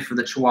going to stand for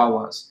the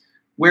Chihuahuas.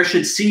 Where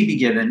should C be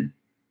given?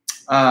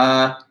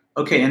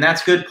 Okay, and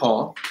that's good,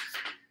 Paul.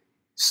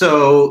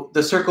 So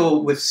the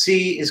circle with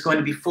C is going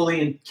to be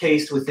fully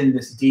encased within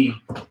this D.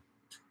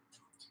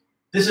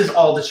 This is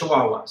all the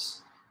Chihuahuas.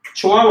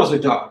 Chihuahuas are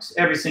dogs,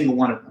 every single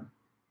one of them.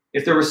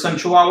 If there were some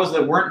Chihuahuas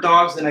that weren't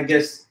dogs, then I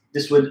guess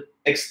this would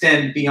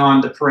extend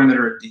beyond the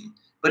perimeter of D.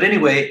 But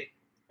anyway,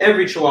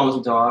 every Chihuahua is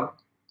a dog.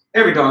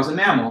 Every dog is a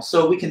mammal.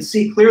 So we can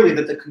see clearly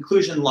that the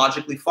conclusion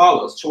logically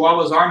follows.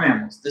 Chihuahuas are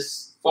mammals.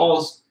 This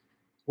falls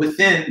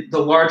within the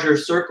larger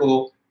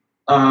circle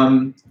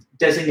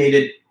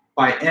designated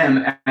by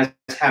M as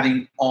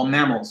having all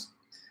mammals.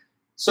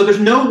 So there's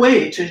no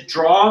way to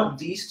draw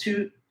these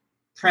two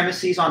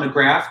premises on a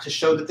graph to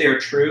show that they are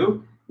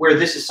true where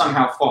this is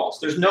somehow false.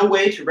 There's no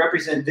way to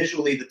represent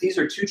visually that these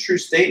are two true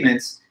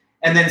statements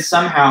and then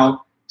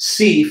somehow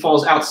C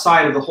falls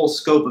outside of the whole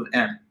scope of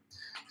M.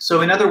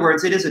 So in other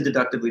words, it is a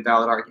deductively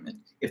valid argument.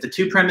 If the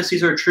two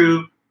premises are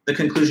true, the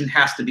conclusion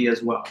has to be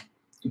as well.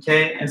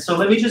 Okay, and so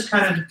let me just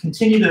kind of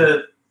continue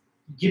to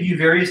give you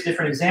various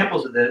different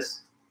examples of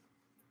this,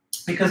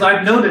 because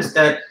I've noticed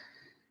that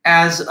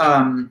as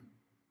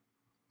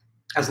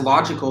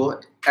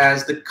logical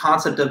as the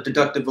concept of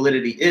deductive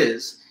validity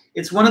is,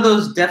 it's one of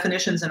those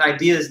definitions and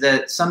ideas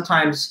that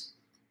sometimes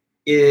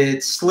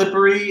it's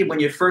slippery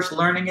when you're first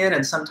learning it,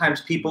 and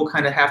sometimes people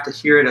kind of have to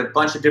hear it a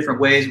bunch of different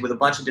ways with a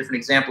bunch of different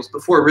examples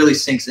before it really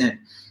sinks in.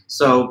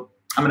 So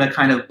I'm going to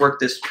kind of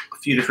work this a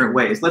few different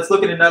ways. Let's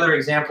look at another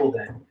example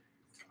then.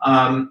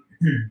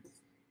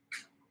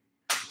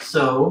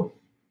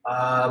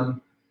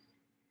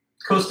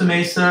 Costa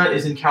Mesa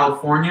is in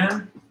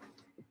California.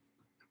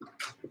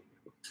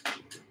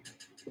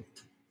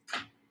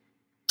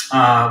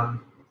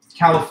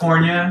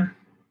 California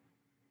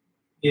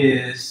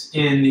is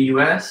in the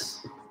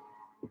US.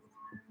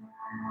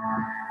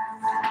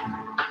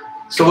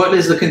 So what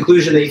is the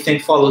conclusion that you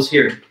think follows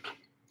here?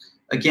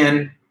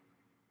 Again,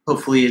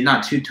 hopefully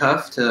not too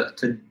tough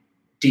to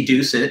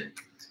deduce it.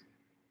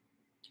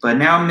 But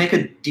now make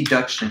a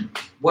deduction.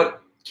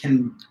 What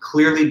can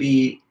clearly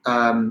be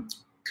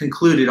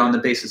concluded on the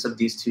basis of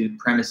these two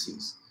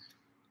premises?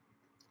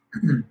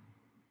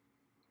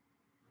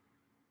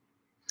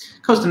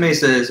 Costa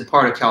Mesa is a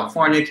part of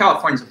California.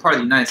 California is a part of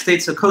the United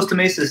States, so Costa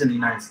Mesa is in the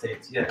United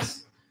States,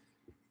 yes.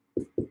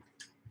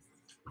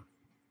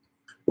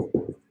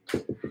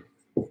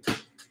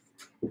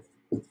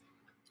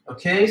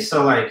 Okay,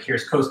 so like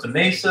here's Costa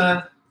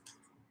Mesa.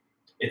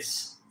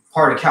 It's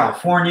part of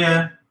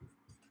California.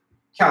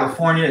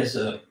 California is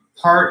a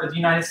part of the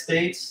United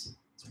States.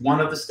 It's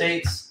one of the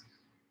states.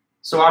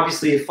 So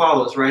obviously it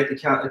follows, right?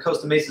 The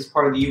Costa Mesa is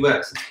part of the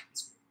U.S.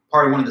 It's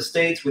part of one of the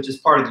states, which is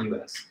part of the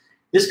U.S.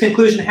 This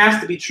conclusion has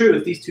to be true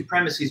if these two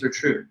premises are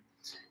true.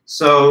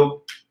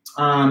 So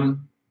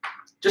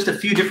just a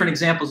few different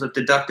examples of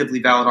deductively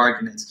valid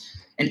arguments.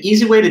 An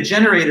easy way to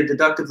generate a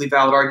deductively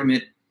valid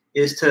argument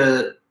is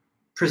to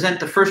present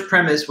the first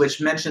premise,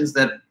 which mentions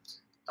that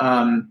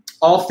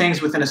all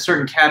things within a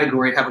certain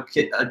category have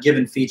a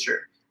given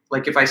feature.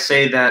 Like if I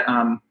say that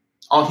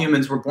all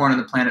humans were born on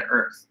the planet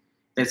Earth.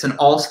 It's an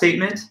all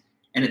statement,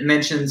 and it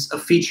mentions a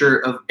feature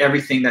of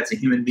everything that's a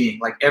human being,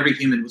 like every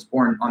human was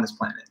born on this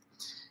planet.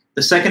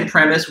 The second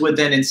premise would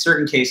then, in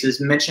certain cases,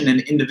 mention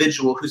an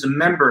individual who's a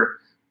member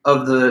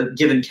of the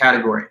given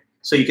category.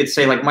 So you could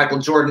say, like, Michael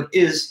Jordan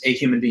is a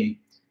human being.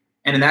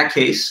 And in that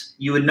case,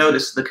 you would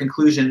notice the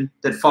conclusion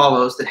that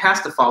follows, that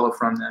has to follow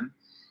from them,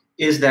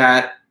 is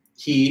that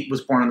he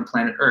was born on the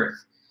planet Earth.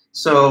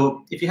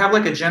 So if you have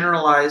like a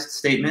generalized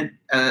statement,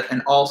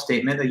 an all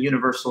statement, a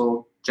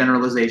universal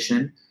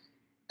generalization,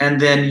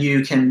 and then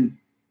you can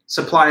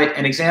supply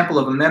an example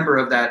of a member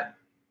of that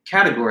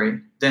category,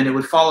 then it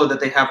would follow that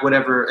they have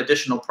whatever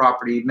additional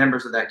property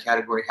members of that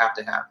category have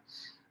to have.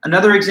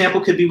 Another example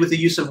could be with the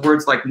use of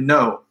words like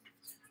no,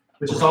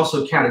 which is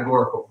also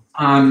categorical.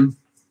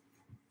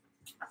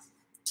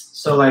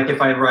 So like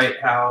if I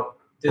write out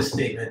this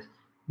statement,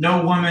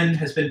 no woman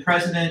has been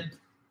president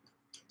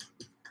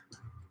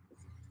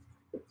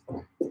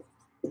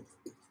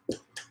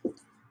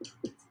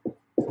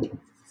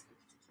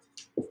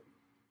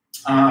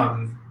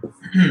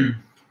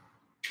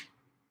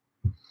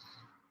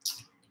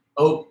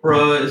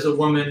Oprah is a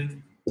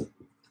woman.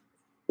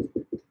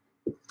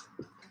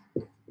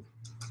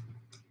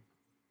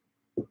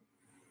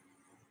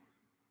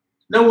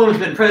 No woman's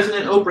been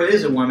president. Oprah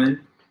is a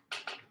woman.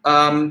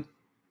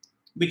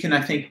 We can,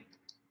 I think,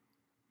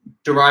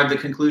 derive the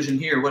conclusion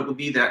here, what would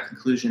be that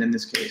conclusion in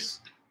this case?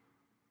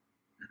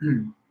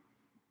 There's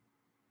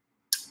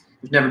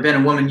never been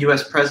a woman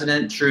U.S.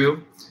 president,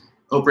 true.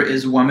 Oprah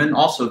is a woman,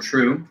 also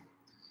true.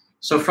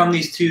 So from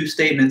these two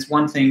statements,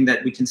 one thing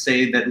that we can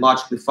say that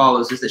logically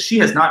follows is that she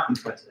has not been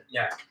president.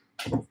 Yeah.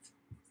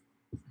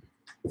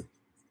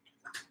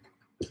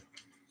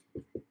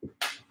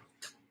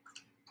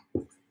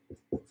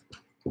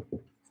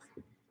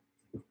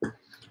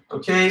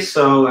 Okay,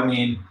 so I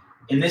mean,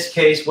 in this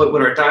case, what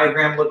would our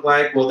diagram look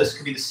like? Well, this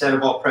could be the set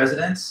of all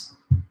presidents.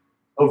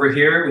 Over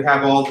here, we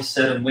have all the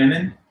set of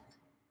women.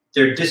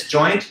 They're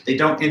disjoint, they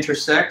don't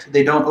intersect,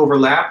 they don't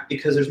overlap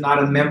because there's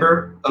not a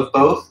member of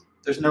both.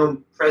 There's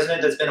no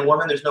president that's been a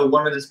woman, there's no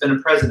woman that's been a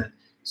president.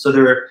 So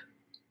they're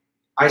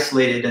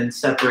isolated and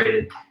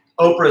separated.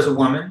 Oprah is a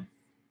woman,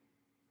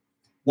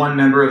 one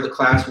member of the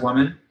class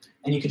woman.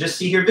 And you can just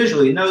see here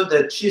visually, know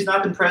that she's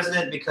not been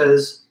president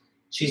because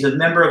she's a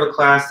member of a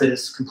class that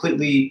is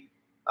completely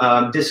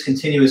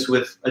discontinuous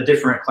with a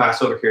different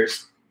class over here,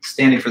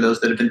 standing for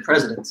those that have been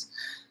presidents.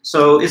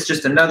 So it's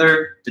just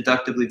another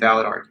deductively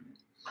valid argument.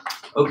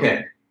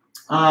 Okay,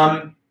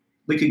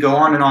 we could go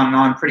on and on and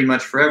on pretty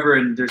much forever,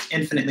 and there's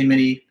infinitely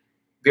many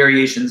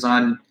variations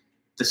on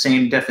the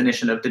same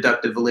definition of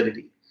deductive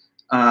validity.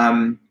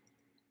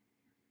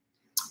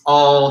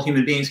 All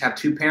human beings have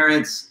two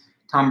parents.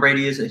 Tom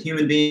Brady is a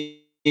human being,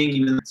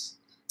 even it's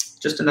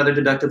just another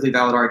deductively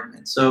valid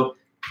argument. So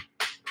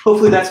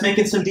hopefully that's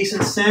making some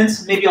decent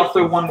sense. Maybe I'll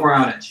throw one more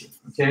out at you,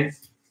 okay?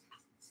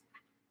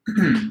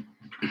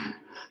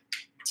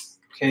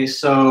 Okay,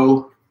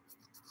 so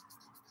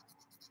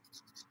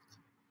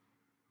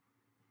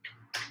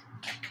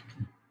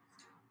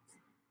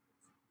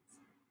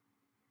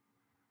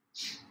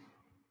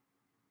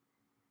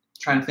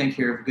trying to think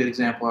here of a good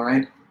example, all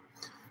right?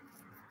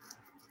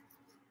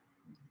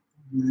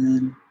 And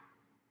then,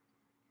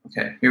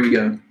 okay, here we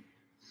go.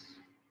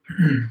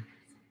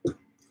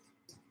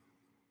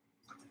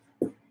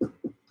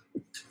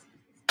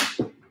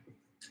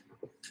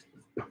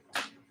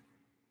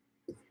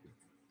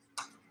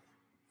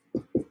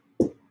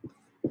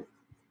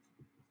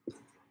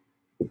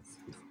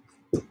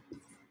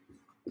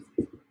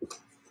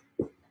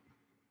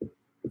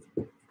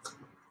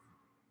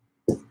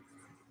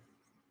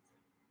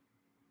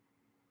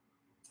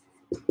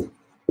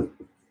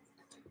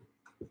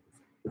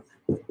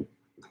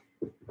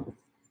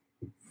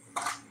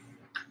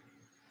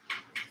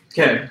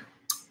 Okay,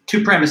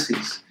 two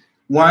premises.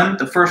 One,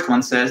 the first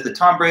one says that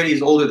Tom Brady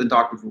is older than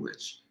Dr.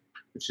 Vulich,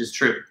 which is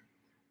true.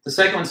 The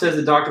second one says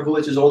that Dr.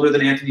 Vulich is older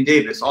than Anthony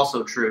Davis,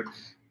 also true.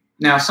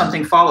 Now,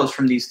 something follows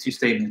from these two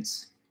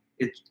statements.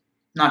 It's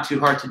not too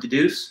hard to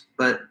deduce,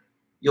 but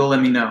you'll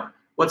let me know.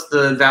 What's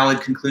the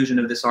valid conclusion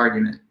of this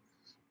argument?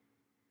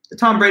 That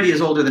Tom Brady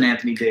is older than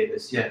Anthony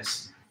Davis,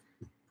 yes.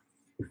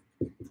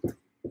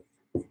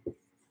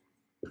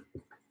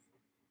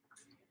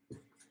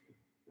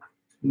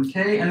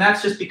 Okay, and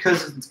that's just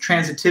because of the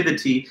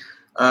transitivity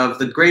of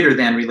the greater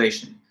than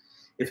relation.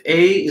 If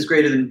A is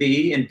greater than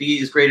B and B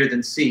is greater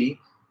than C,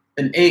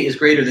 then A is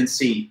greater than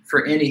C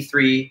for any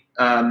three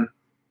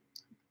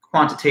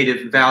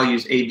quantitative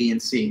values A, B, and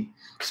C.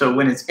 So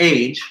when it's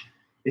age,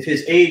 if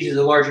his age is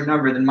a larger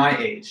number than my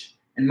age,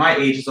 and my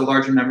age is a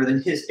larger number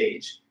than his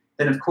age,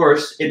 then of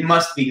course it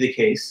must be the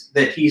case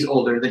that he's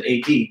older than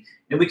AD.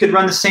 And we could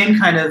run the same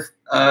kind of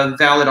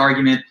valid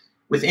argument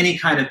with any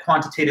kind of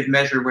quantitative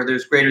measure where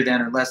there's greater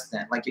than or less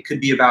than. Like it could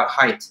be about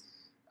height.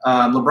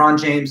 LeBron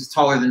James is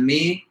taller than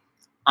me.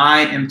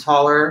 I am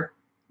taller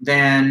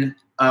than,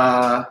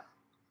 I'm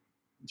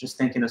just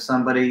thinking of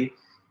somebody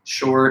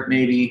short,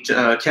 maybe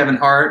Kevin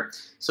Hart.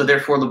 So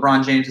therefore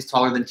LeBron James is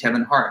taller than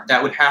Kevin Hart.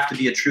 That would have to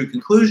be a true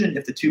conclusion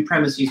if the two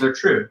premises are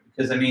true.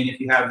 Because I mean, if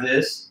you have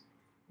this,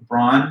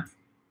 LeBron,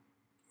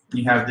 and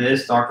you have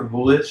this, Dr.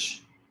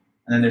 Vulich,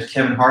 and then there's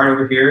Kevin Hart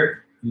over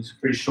here, who's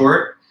pretty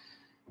short,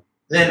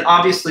 then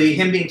obviously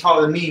him being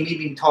taller than me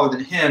being taller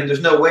than him, there's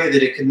no way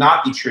that it could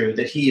not be true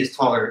that he is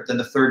taller than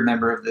the third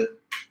member of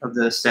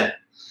the set.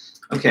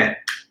 Okay,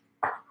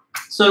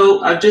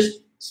 so I've just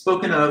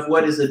spoken of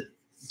what is a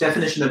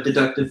definition of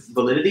deductive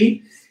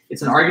validity.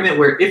 It's an argument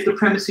where if the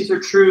premises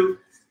are true,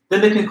 then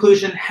the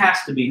conclusion has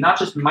to be, not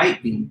just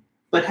might be,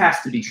 but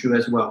has to be true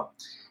as well.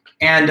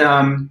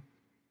 And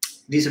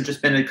these have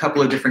just been a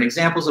couple of different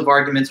examples of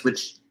arguments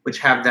which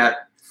have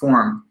that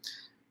form.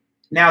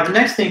 Now, the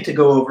next thing to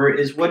go over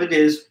is what it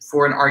is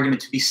for an argument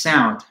to be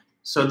sound.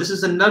 So this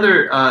is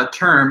another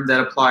term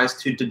that applies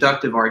to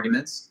deductive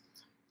arguments.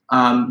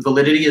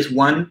 Validity is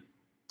one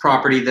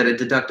property that a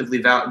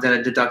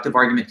deductive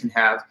argument can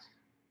have,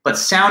 but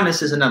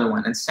soundness is another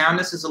one, and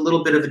soundness is a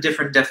little bit of a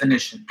different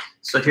definition.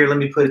 So here, let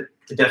me put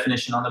the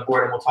definition on the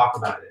board and we'll talk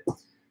about it.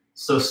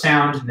 So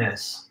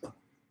soundness.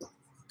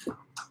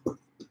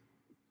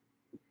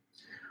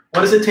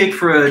 What does it take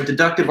for a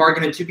deductive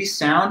argument to be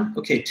sound?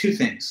 Okay, two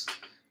things.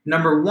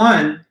 Number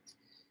one,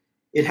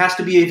 it has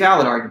to be a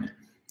valid argument,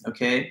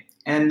 okay?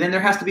 And then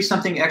there has to be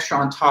something extra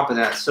on top of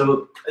that.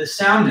 So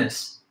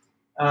soundness,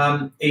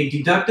 a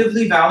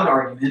deductively valid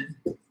argument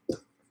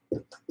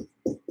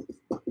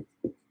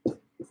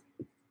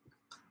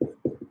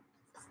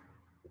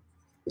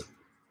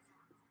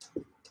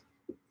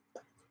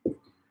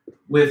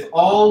with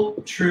all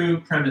true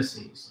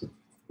premises.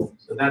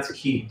 So that's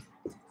key.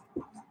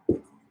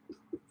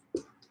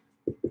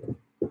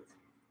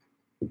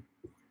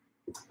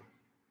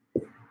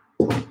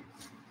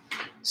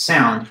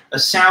 Sound. A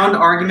sound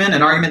argument,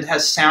 an argument that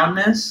has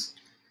soundness,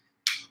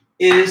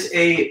 is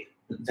a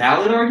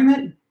valid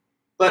argument,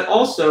 but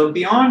also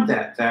beyond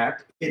that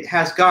fact, it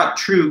has got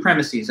true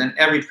premises, and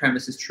every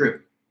premise is true.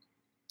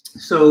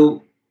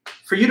 So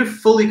for you to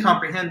fully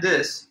comprehend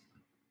this,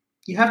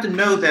 you have to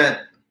know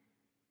that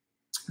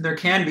there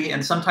can be,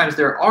 and sometimes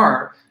there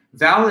are,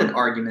 valid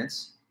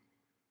arguments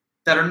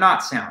that are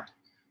not sound.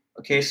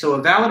 Okay, so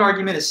a valid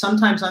argument is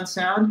sometimes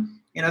unsound.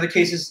 In other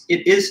cases,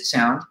 it is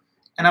sound.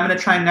 And I'm going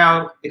to try and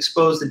now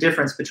expose the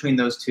difference between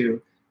those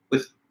two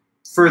with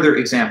further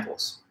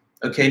examples.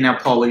 Okay, now,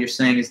 Paul, what you're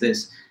saying is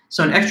this.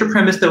 So an extra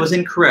premise that was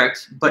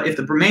incorrect, but if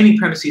the remaining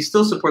premises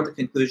still support the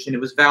conclusion, it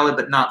was valid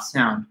but not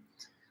sound.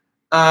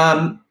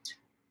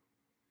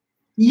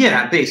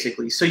 Yeah,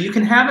 basically. So you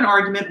can have an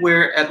argument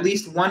where at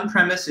least one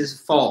premise is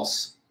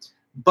false,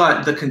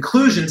 but the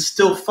conclusion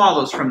still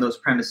follows from those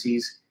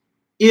premises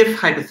if,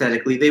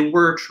 hypothetically, they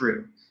were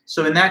true.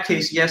 So in that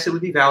case, yes, it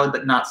would be valid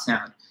but not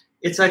sound.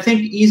 It's, I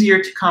think,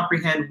 easier to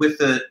comprehend with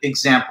an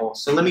example.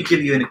 So let me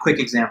give you a quick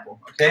example,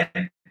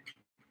 okay?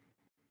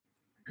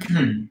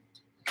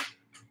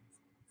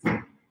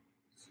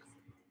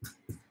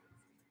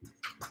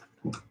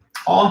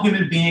 All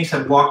human beings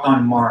have walked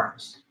on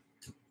Mars.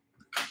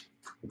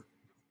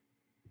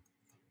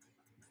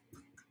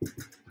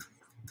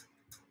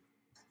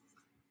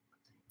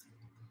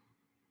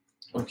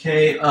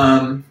 Okay,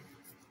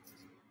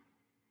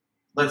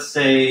 let's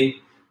say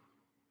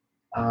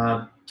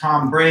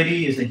Tom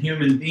Brady is a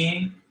human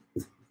being.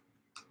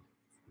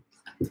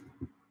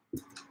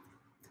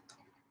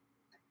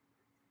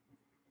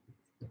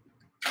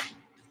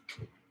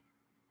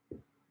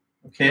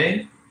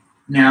 Okay,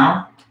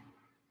 now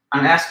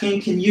I'm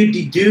asking, can you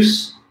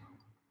deduce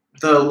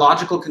the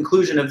logical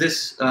conclusion of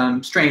this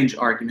strange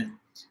argument,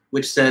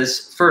 which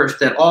says first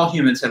that all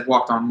humans have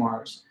walked on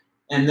Mars,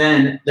 and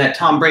then that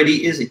Tom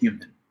Brady is a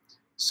human.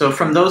 So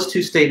from those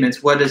two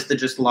statements, what is the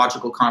just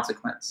logical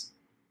consequence?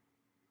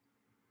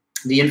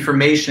 The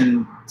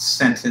information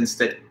sentence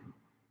that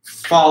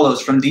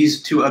follows from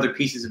these two other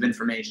pieces of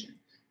information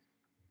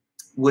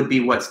would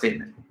be what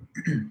statement?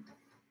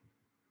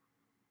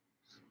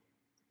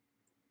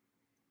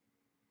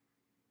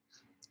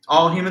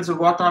 All humans have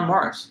walked on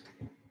Mars.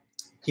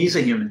 He's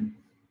a human.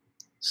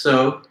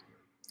 So,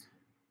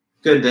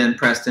 good then,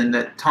 Preston,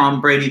 that Tom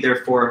Brady,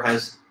 therefore,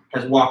 has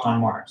walked on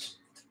Mars.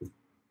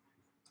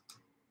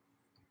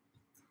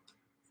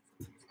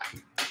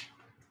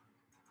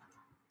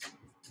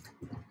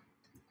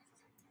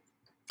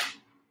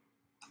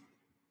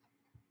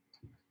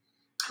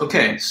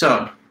 Okay,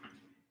 so,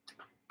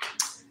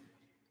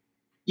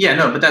 yeah,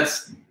 no, but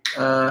that's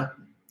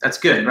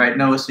good, right,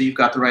 Noah? So you've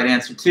got the right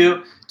answer,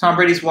 too. Tom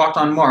Brady's walked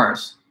on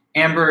Mars.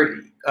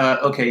 Amber,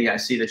 okay, yeah, I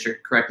see that you're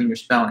correcting your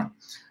spelling.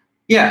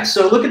 Yeah,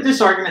 so look at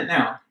this argument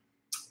now.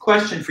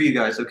 Question for you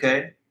guys,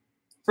 okay?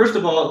 First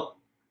of all,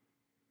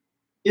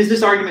 is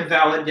this argument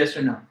valid, yes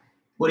or no?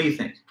 What do you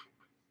think?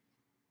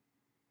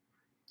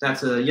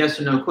 That's a yes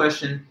or no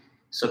question.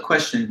 So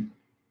question,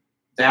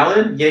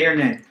 valid, yay or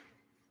nay?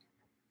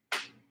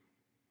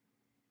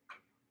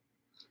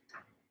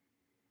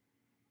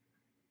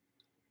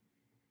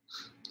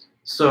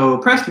 So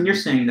Preston, you're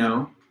saying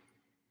no.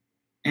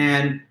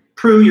 And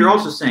Prue, you're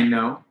also saying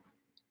no.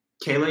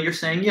 Kayla, you're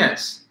saying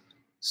yes.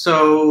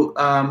 So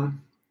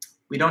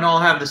we don't all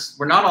have this,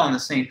 we're not all on the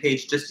same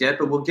page just yet,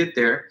 but we'll get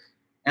there.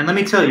 And let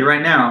me tell you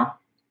right now,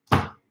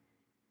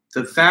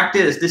 the fact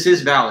is this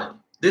is valid.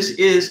 This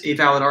is a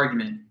valid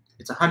argument.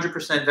 It's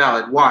 100%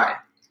 valid. Why?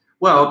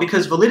 Well,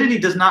 because validity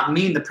does not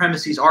mean the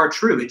premises are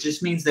true. It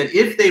just means that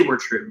if they were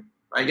true,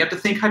 right? You have to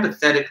think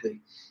hypothetically.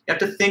 You have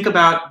to think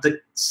about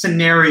the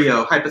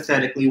scenario,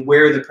 hypothetically,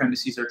 where the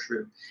premises are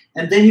true.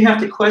 And then you have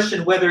to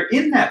question whether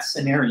in that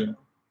scenario,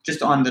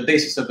 just on the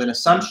basis of an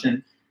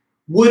assumption,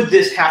 would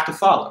this have to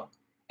follow?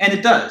 And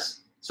it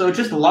does. So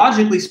just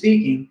logically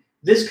speaking,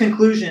 this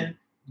conclusion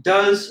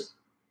does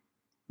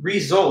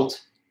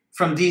result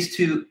from these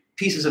two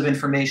pieces of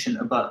information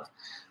above.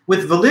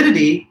 With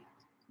validity,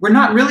 we're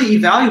not really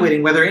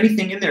evaluating whether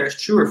anything in there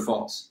is true or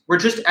false. We're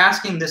just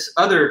asking this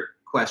other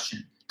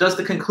question. Does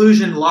the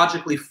conclusion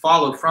logically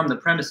follow from the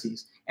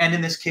premises? And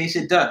in this case,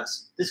 it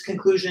does. This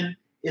conclusion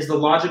is the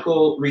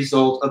logical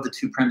result of the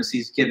two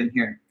premises given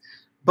here.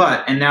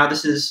 But, and now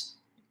this is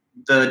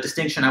the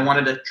distinction I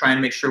wanted to try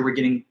and make sure we're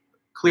getting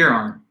clear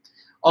on.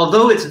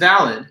 Although it's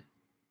valid,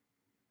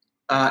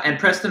 and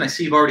Preston, I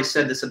see you've already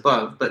said this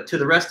above, but to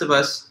the rest of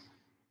us,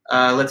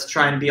 let's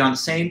try and be on the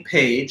same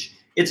page.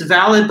 It's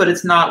valid, but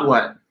it's not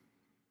what?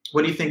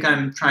 What do you think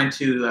I'm trying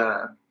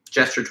to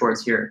gesture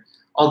towards here?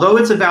 Although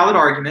it's a valid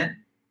argument,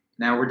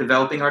 now we're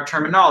developing our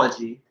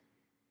terminology,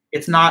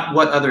 it's not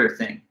what other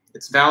thing.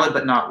 It's valid,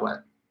 but not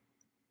what?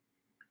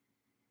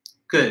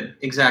 Good,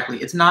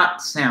 exactly. It's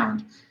not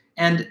sound.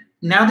 And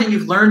now that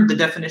you've learned the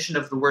definition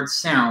of the word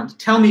sound,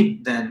 tell me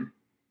then,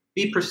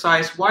 be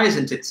precise, why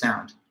isn't it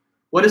sound?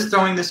 What is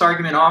throwing this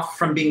argument off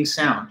from being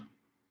sound?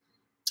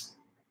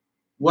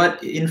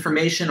 What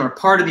information or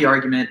part of the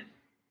argument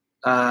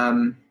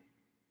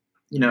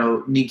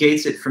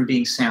negates it from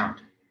being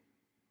sound?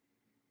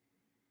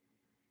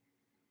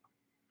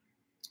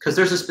 Because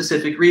there's a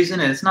specific reason,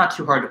 and it's not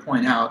too hard to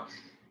point out.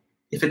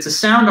 If it's a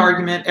sound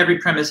argument, every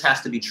premise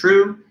has to be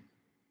true.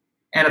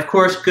 And of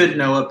course, good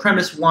Noah,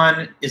 premise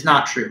 1 is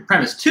not true.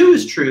 Premise 2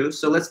 is true,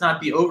 so let's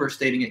not be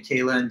overstating it,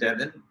 Kayla and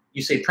Devin.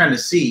 You say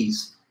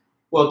premises.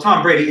 Well,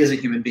 Tom Brady is a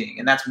human being,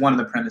 and that's one of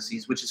the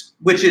premises, which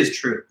is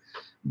true.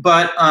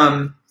 But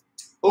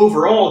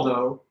overall,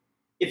 though,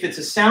 if it's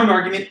a sound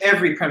argument,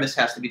 every premise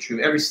has to be true,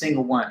 every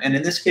single one. And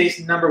in this case,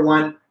 number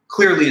 1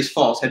 clearly is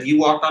false. Have you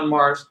walked on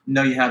Mars?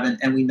 No, you haven't.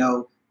 And we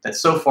know that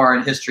so far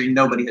in history,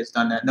 nobody has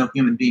done that. No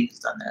human being has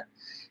done that.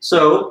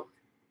 So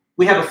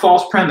we have a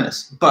false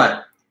premise.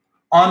 But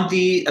on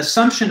the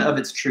assumption of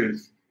its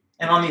truth,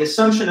 and on the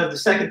assumption of the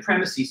second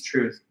premise's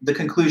truth, the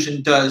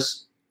conclusion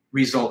does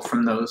result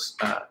from those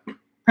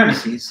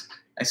premises.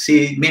 I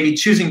see maybe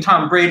choosing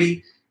Tom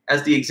Brady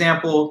as the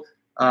example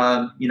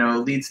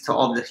leads to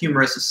all the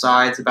humorous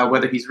asides about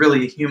whether he's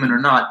really a human or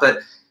not. But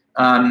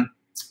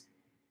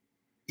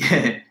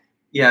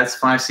yeah, it's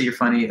fine. I see your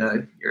funny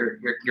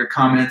your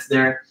comments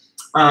there.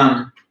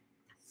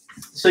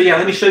 So yeah,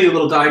 let me show you a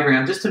little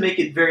diagram just to make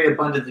it very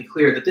abundantly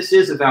clear that this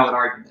is a valid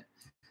argument.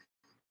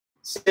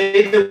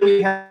 Say that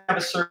we have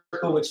a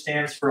circle which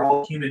stands for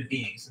all human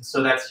beings, and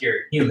so that's your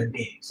human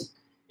beings.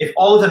 If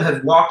all of them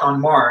have walked on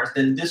Mars,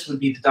 then this would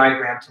be the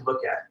diagram to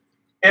look at.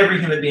 Every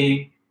human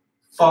being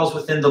falls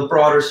within the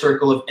broader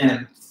circle of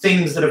M,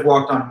 things that have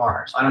walked on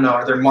Mars. I don't know,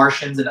 are there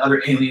Martians and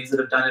other aliens that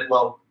have done it?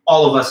 Well,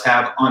 all of us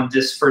have on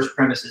this first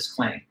premises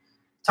claim.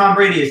 Tom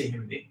Brady is a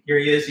human being. Here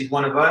he is, he's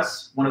one of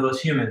us, one of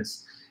those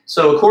humans.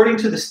 So according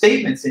to the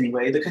statements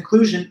anyway, the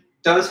conclusion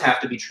does have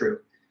to be true.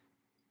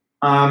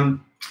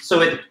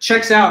 So it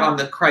checks out on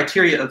the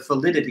criteria of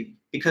validity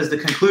because the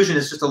conclusion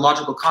is just a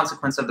logical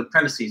consequence of the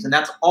premises, and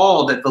that's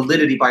all that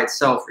validity by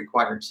itself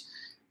requires.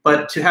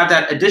 But to have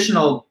that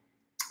additional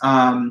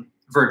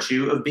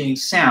virtue of being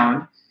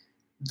sound,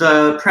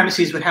 the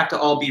premises would have to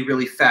all be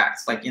really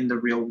facts, like in the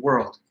real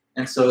world.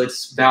 And so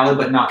it's valid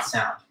but not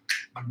sound.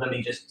 Let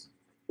me just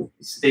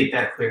state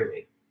that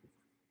clearly.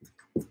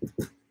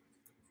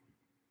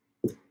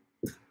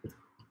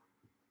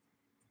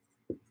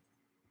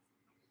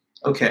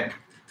 Okay,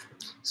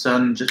 so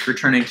I'm just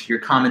returning to your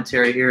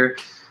commentary here.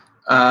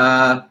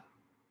 Tom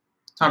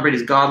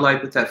Brady's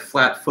godlike with that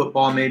flat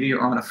football maybe,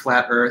 or on a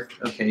flat earth.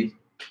 Okay,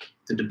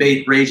 the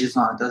debate rages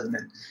on, doesn't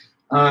it?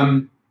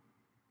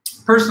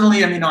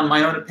 Personally, I mean, on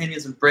my own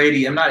opinions of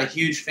Brady, I'm not a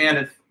huge fan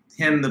of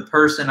him, the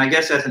person. I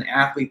guess as an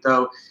athlete,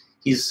 though,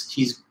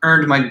 he's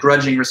earned my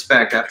grudging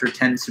respect after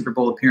 10 Super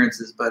Bowl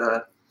appearances.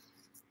 But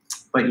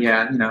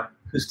yeah,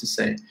 who's to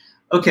say?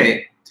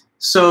 Okay,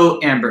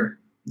 so Amber,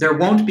 there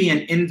won't be an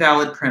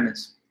invalid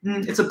premise.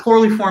 It's a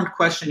poorly formed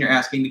question you're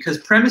asking because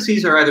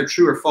premises are either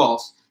true or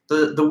false.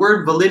 The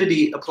word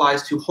validity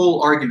applies to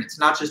whole arguments,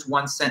 not just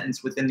one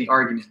sentence within the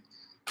argument.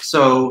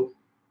 So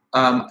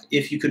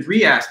if you could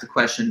re-ask the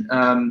question,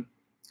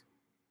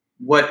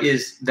 what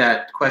is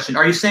that question?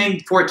 Are you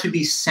saying for it to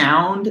be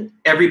sound,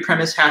 every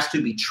premise has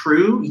to be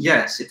true?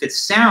 Yes. If it's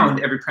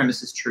sound, every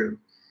premise is true.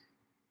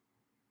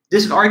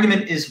 This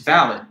argument is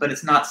valid, but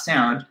it's not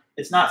sound.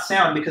 It's not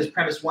sound because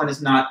premise 1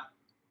 is not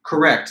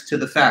correct to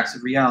the facts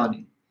of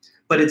reality.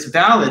 But it's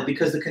valid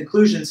because the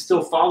conclusion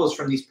still follows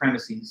from these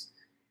premises.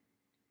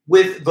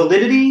 With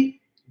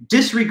validity,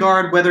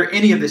 disregard whether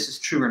any of this is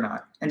true or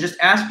not. And just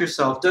ask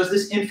yourself, does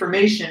this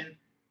information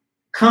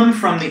come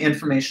from the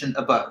information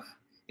above?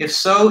 If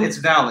so, it's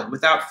valid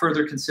without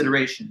further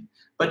consideration.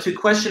 But to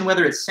question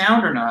whether it's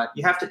sound or not,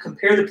 you have to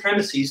compare the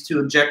premises to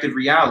objective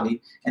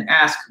reality and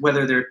ask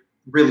whether they're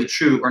really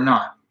true or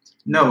not.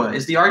 Noah,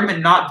 is the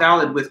argument not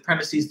valid with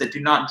premises that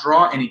do not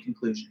draw any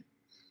conclusion?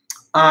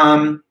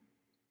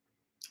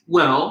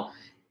 Well,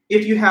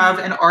 if you have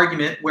an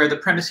argument where the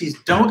premises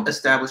don't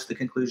establish the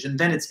conclusion,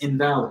 then it's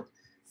invalid.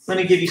 Let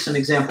me give you some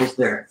examples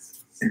there.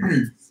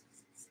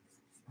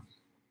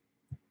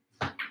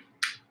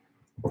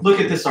 Look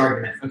at this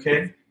argument,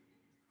 okay?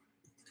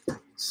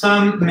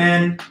 Some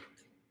men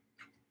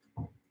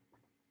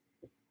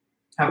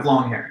have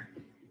long hair.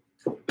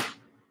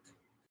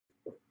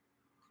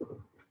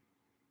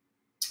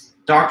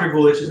 Dr.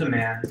 Gulich is a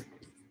man.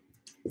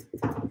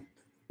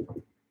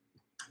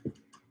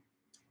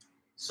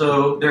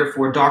 So,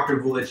 therefore, Dr.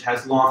 Gulich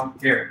has long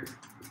hair.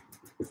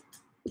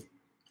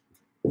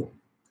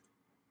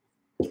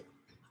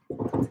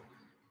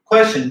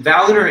 Question,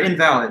 valid or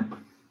invalid?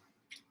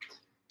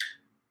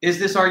 Is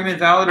this argument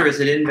valid or is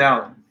it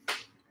invalid?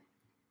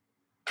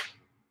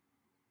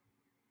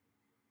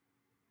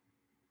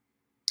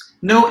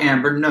 No,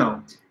 Amber,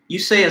 no. You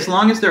say as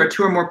long as there are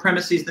 2 or more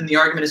premises, then the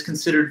argument is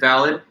considered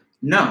valid?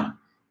 No.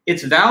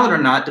 It's valid or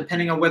not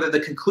depending on whether the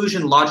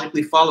conclusion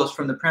logically follows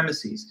from the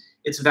premises.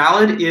 It's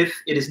valid if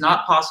it is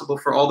not possible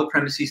for all the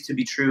premises to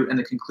be true and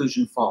the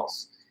conclusion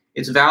false.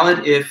 It's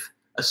valid if,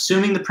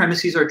 assuming the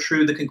premises are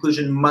true, the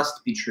conclusion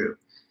must be true.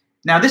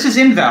 Now, this is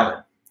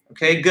invalid,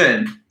 Okay,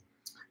 good.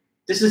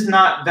 This is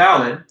not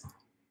valid.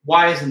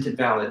 Why isn't it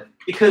valid?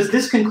 Because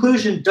this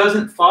conclusion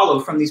doesn't follow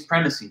from these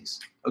premises.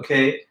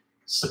 Okay,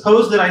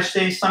 suppose that I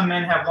say some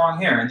men have long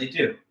hair, and they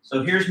do.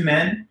 So here's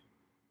men,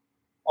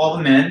 all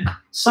the men.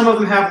 Some of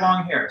them have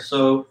long hair.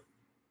 So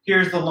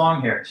here's the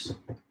long hairs.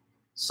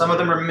 Some of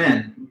them are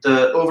men,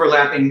 the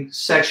overlapping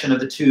section of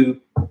the two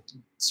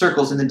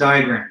circles in the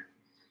diagram.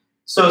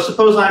 So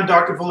suppose I'm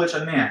Dr. Vulich,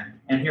 a man,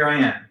 and here I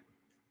am.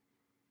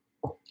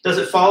 Does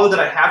it follow that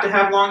I have to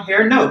have long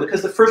hair? No,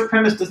 because the first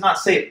premise does not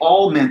say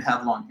all men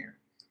have long hair.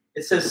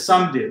 It says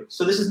some do.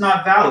 So this is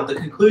not valid. The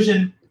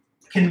conclusion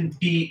can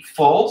be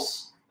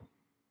false,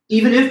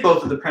 even if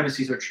both of the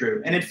premises are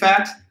true. And in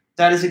fact,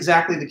 that is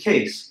exactly the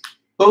case.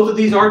 Both of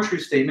these are true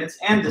statements,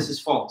 and this is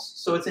false.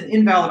 So it's an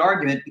invalid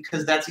argument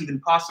because that's even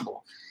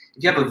possible.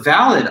 If you have a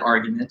valid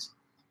argument,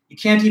 you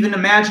can't even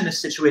imagine a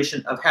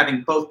situation of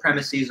having both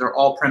premises or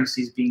all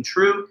premises being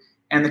true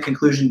and the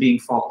conclusion being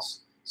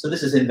false. So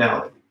this is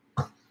invalid.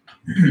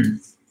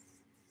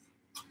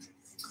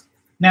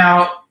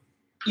 Now,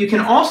 you can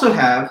also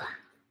have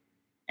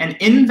an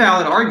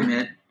invalid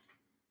argument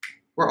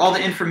where all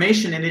the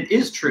information in it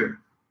is true.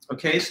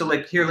 Okay, so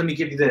like here, let me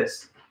give you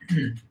this.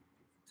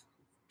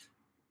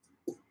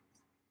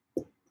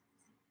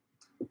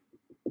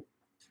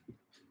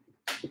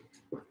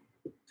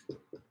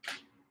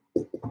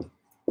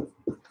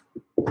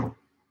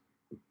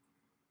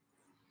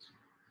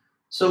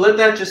 So let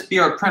that just be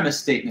our premise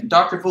statement.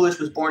 Dr. Vulich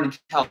was born in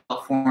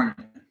California.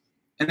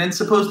 And then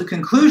suppose the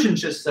conclusion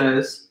just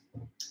says,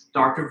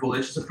 Dr.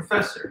 Vulich is a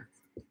professor.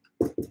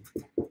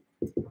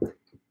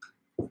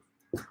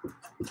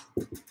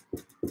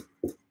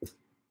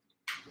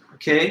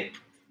 Okay,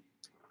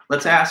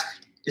 let's ask,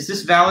 is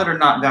this valid or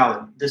not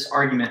valid, this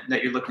argument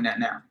that you're looking at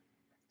now?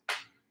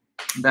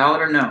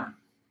 Valid or no?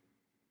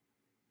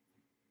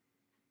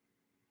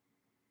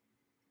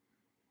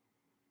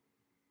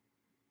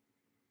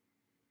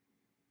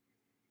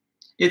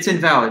 It's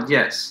invalid,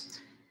 yes.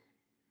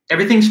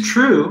 Everything's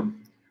true,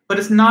 but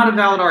it's not a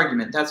valid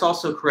argument. That's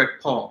also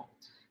correct, Paul.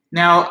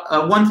 Now,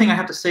 one thing I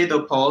have to say,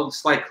 though, Paul, a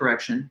slight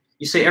correction.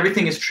 You say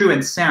everything is true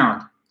and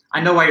sound.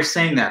 I know why you're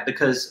saying that,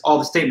 because all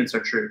the statements are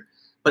true.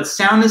 But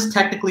soundness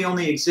technically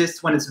only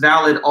exists when it's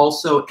valid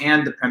also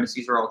and the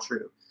premises are all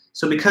true.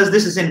 So because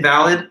this is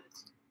invalid,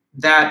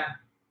 that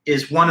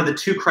is one of the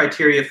two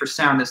criteria for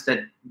soundness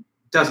that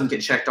doesn't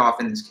get checked off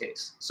in this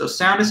case. So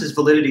soundness is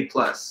validity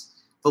plus.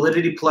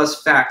 Validity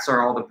plus facts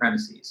are all the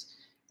premises.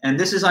 And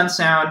this is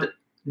unsound,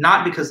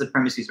 not because the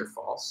premises are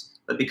false,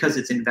 but because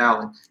it's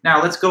invalid.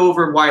 Now, let's go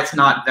over why it's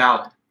not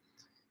valid.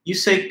 You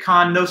say,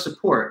 Khan, no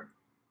support.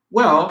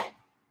 Well,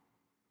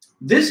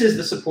 this is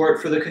the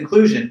support for the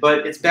conclusion,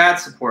 but it's bad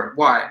support.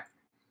 Why?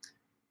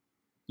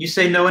 You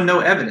say no and no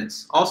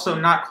evidence. Also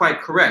not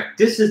quite correct.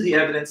 This is the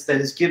evidence that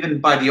is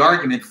given by the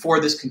argument for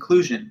this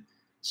conclusion.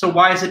 So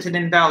why is it an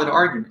invalid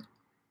argument?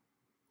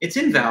 It's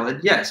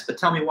invalid, yes, but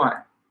tell me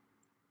why.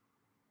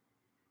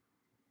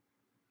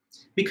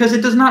 Because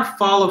it does not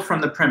follow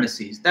from the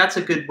premises. That's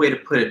a good way to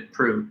put it,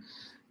 Prue.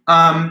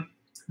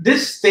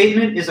 This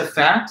statement is a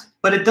fact,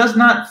 but it does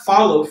not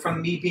follow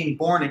from me being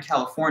born in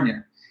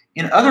California.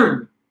 In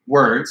other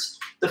words,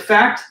 the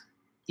fact,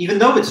 even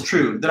though it's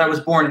true that I was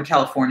born in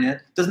California,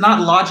 does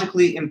not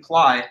logically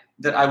imply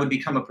that I would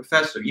become a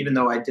professor, even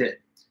though I did.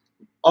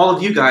 All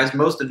of you guys,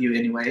 most of you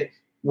anyway,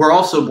 were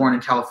also born in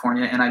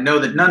California, and I know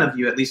that none of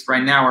you, at least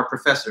right now, are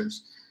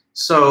professors.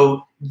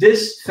 So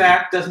this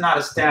fact does not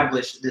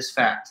establish this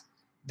fact.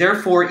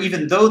 Therefore,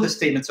 even though the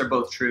statements are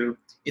both true,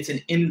 it's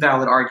an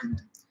invalid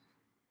argument.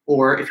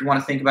 Or if you want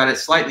to think about it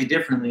slightly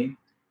differently,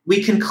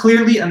 we can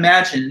clearly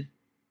imagine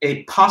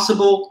a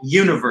possible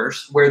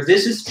universe where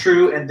this is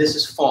true and this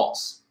is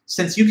false.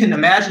 Since you can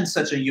imagine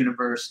such a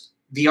universe,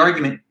 the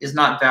argument is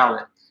not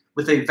valid.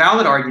 With a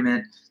valid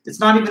argument, it's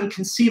not even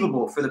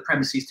conceivable for the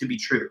premises to be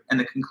true and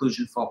the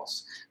conclusion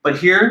false. But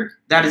here,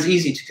 that is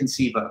easy to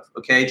conceive of,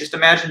 okay? Just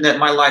imagine that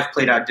my life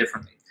played out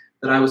differently,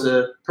 that I was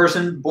a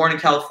person born in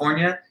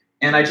California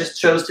and I just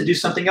chose to do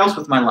something else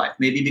with my life,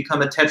 maybe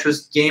become a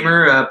Tetris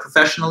gamer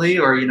professionally,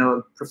 or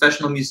a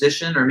professional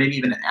musician, or maybe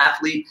even an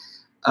athlete,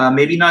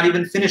 maybe not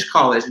even finish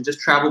college and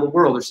just travel the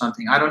world or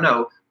something. I don't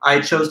know.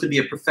 I chose to be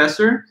a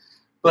professor,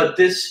 but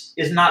this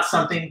is not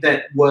something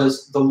that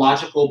was the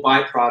logical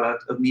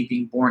byproduct of me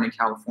being born in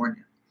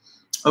California.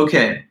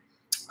 Okay.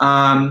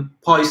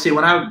 Paul, you say,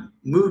 when I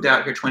moved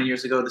out here 20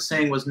 years ago, the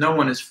saying was, no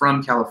one is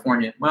from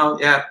California. Well,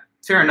 yeah,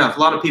 fair enough. A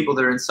lot of people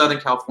that are in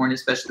Southern California,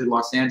 especially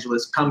Los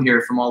Angeles, come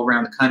here from all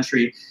around the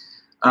country.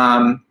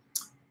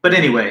 But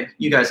anyway,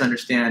 you guys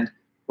understand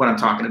what I'm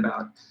talking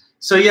about.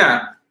 So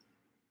yeah,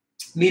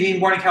 me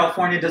being born in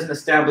California doesn't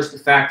establish the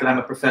fact that I'm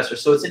a professor.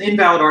 So it's an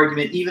invalid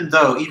argument, even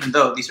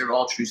though these are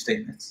all true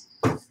statements.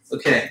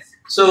 Okay,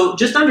 so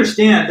just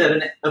understand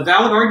that a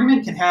valid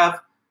argument can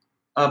have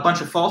a bunch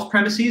of false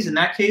premises. In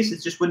that case,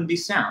 it just wouldn't be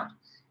sound.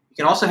 You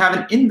can also have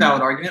an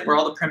invalid argument where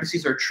all the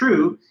premises are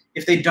true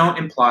if they don't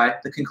imply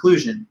the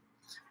conclusion.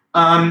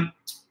 I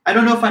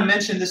don't know if I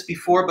mentioned this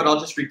before, but I'll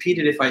just repeat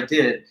it if I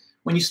did.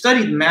 When you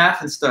studied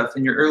math and stuff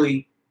in your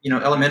early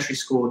elementary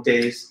school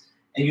days,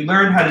 and you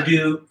learn how to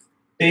do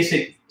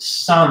basic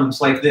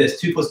sums like this: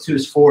 2 + 2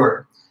 is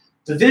 4.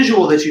 The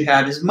visual that you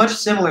have is much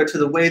similar to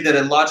the way that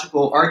a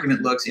logical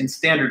argument looks in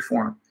standard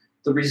form.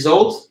 The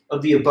result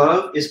of the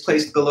above is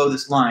placed below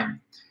this line.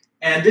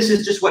 And this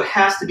is just what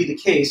has to be the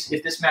case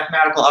if this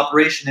mathematical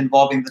operation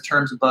involving the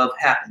terms above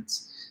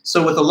happens.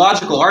 So with a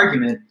logical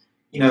argument,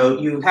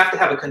 you have to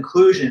have a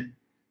conclusion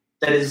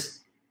that is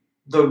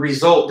the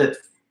result that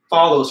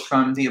follows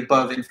from the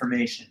above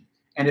information.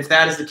 And if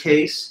that is the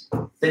case,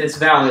 then it's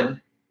valid,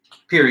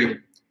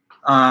 period.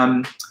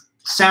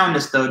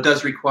 Soundness, though,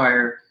 does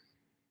require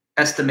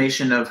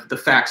estimation of the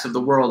facts of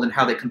the world and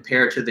how they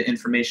compare to the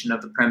information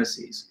of the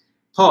premises.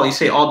 Paul, you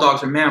say all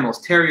dogs are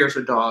mammals, terriers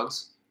are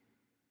dogs,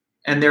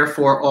 and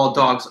therefore all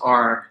dogs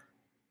are,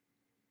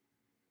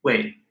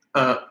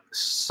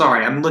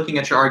 sorry, I'm looking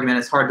at your argument.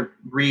 It's hard to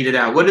read it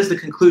out. What is the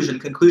conclusion?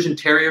 Conclusion,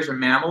 terriers are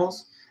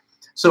mammals?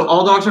 So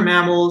all dogs are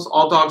mammals,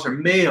 all dogs are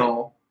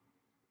male.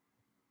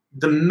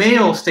 The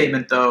male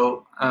statement,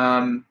 though,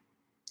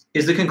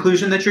 is the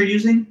conclusion that you're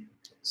using.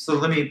 So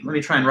let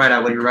me try and write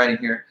out what you're writing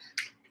here.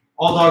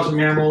 All dogs are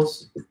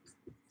mammals.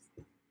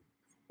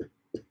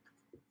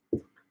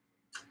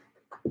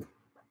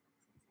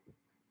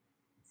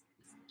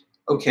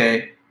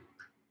 Okay.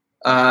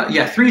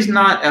 Yeah, 3 is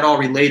not at all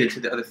related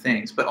to the other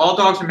things, but all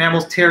dogs are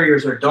mammals,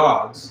 terriers are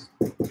dogs.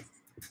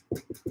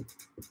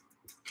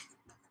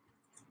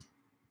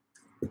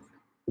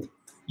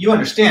 You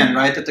understand,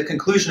 right, that the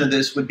conclusion of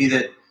this would be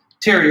that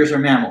terriers are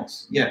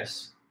mammals.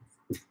 Yes.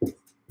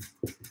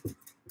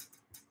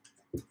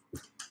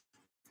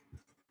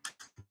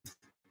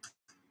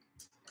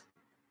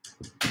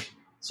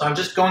 So I'm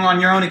just going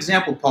on your own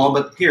example, Paul,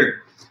 but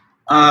here.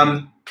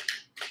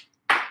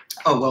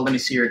 Oh, well, let me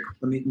see here.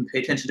 Let me pay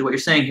attention to what you're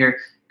saying here.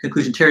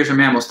 Conclusion, terriers are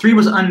mammals. 3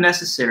 was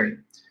unnecessary.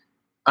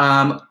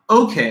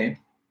 Okay.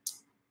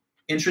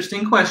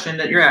 Interesting question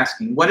that you're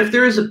asking. What if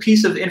there is a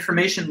piece of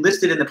information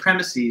listed in the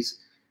premises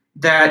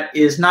that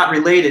is not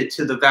related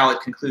to the valid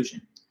conclusion?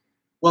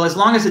 Well, as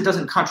long as it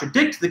doesn't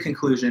contradict the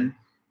conclusion,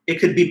 it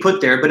could be put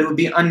there, but it would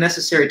be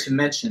unnecessary to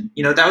mention.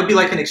 That would be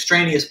like an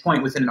extraneous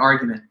point within an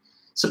argument.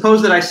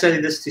 Suppose that I say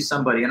this to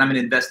somebody, and I'm an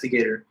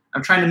investigator.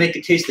 I'm trying to make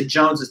the case that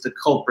Jones is the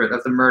culprit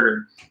of the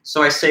murder.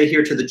 So I say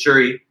here to the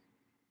jury,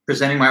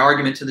 presenting my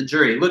argument to the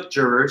jury, look,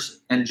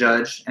 jurors and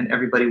judge and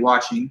everybody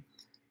watching,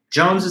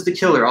 Jones is the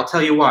killer. I'll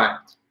tell you why.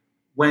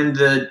 When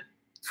the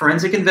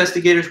forensic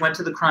investigators went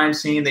to the crime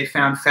scene, they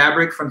found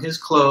fabric from his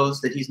clothes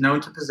that he's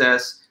known to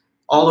possess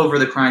all over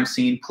the crime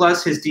scene,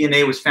 plus his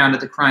DNA was found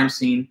at the crime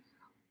scene.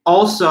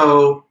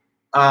 Also,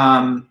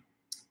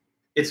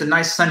 it's a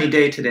nice sunny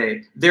day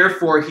today.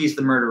 Therefore, he's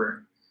the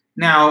murderer.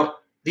 Now,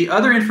 the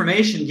other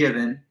information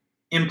given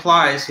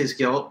implies his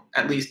guilt,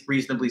 at least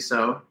reasonably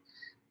so.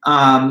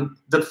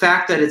 The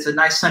fact that it's a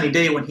nice sunny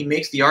day when he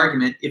makes the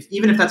argument,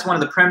 even if that's one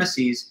of the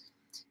premises,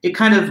 it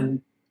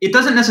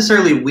doesn't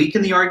necessarily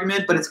weaken the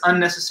argument, but it's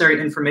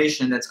unnecessary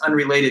information that's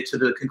unrelated to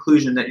the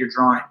conclusion that you're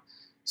drawing.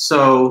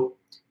 So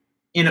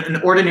in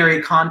an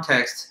ordinary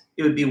context,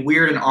 it would be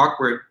weird and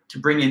awkward to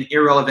bring in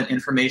irrelevant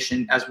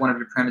information as one of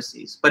your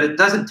premises. But it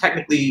doesn't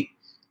technically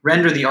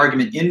render the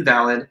argument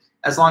invalid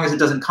as long as it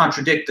doesn't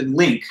contradict the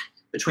link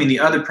between the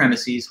other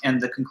premises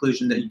and the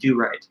conclusion that you do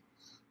write.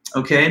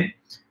 Okay?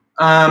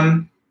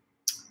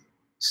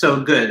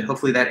 So good.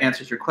 Hopefully that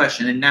answers your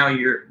question. And now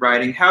you're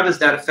writing, how does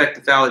that affect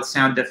the valid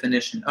sound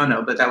definition? Oh,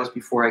 no, but that was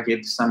before I gave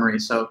the summary.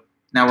 So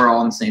now we're all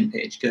on the same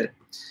page. Good.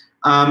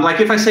 Like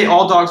if I say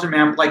all dogs are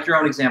mammals, like your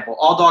own example,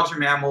 all dogs are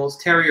mammals,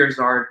 terriers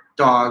are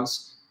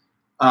dogs.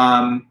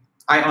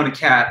 I own a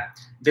cat,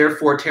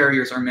 therefore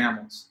terriers are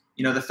mammals.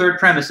 The third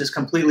premise is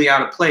completely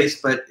out of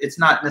place, but it's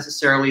not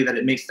necessarily that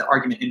it makes the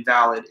argument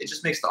invalid. It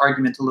just makes the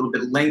argument a little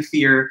bit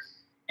lengthier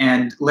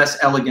and less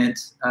elegant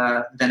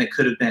than it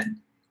could have been.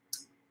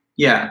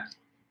 Yeah,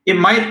 it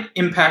might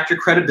impact your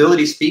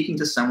credibility speaking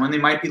to someone. They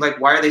might be like,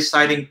 why are they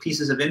citing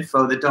pieces of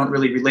info that don't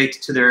really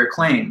relate to their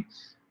claim?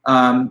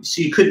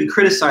 So you could be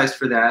criticized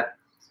for that,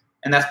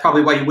 and that's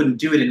probably why you wouldn't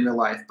do it in real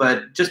life.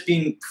 But just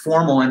being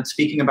formal and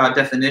speaking about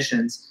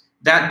definitions,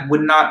 that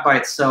would not by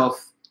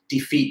itself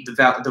defeat the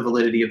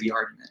validity of the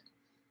argument.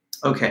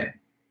 Okay,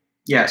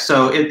 yeah,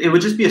 so it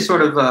would just be a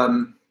sort of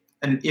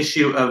an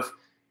issue of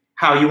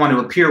how you want to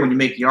appear when you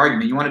make the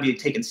argument. You want to be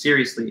taken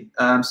seriously.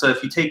 So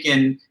if you take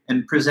in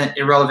and present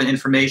irrelevant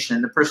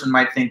information, the person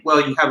might think,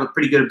 well, you have a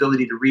pretty good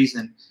ability to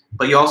reason,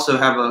 but you also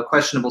have a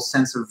questionable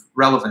sense of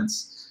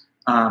relevance.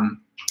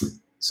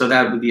 So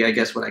that would be, I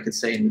guess, what I could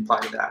say in reply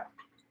to that.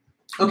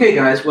 Okay,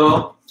 guys,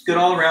 well, good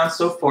all around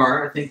so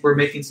far. I think we're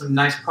making some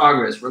nice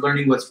progress. We're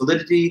learning what's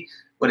validity,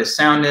 what is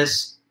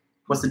soundness,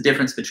 what's the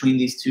difference between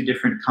these two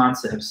different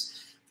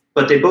concepts.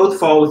 But they both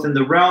fall within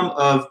the realm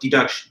of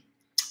deduction.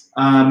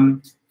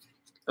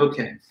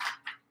 Okay.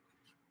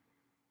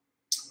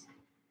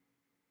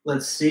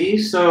 Let's see.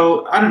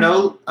 So, I don't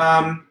know.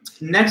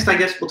 Next, I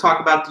guess we'll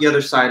talk about the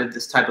other side of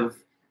this type of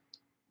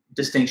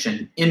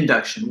distinction,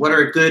 induction. What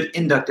are good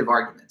inductive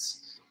arguments?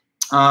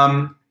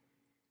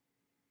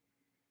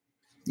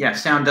 Yeah,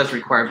 sound does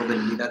require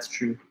validity. That's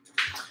true.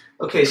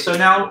 Okay, so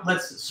now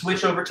let's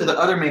switch over to the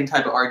other main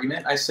type of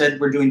argument. I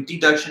said we're doing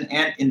deduction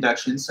and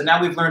induction. So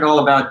now we've learned all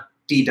about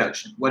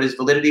deduction. What is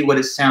validity? What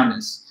is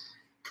soundness?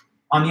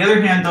 On the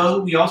other hand, though,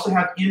 we also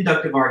have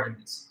inductive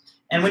arguments.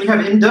 And when you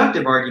have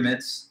inductive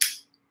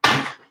arguments,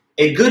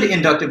 a good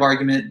inductive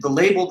argument, the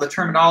label, the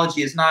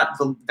terminology is not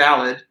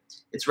valid.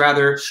 It's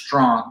rather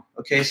strong.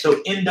 Okay,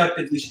 so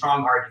inductively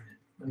strong argument.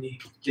 Let me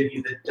give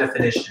you the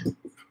definition.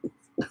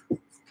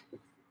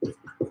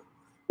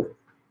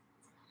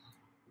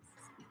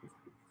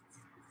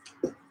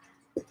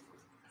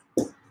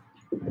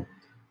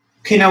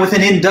 Okay, now with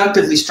an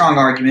inductively strong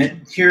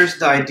argument, here's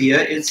the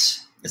idea.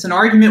 It's an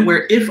argument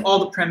where if all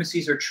the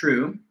premises are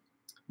true,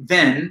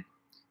 then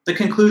the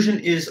conclusion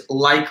is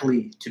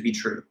likely to be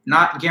true.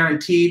 Not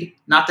guaranteed,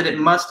 not that it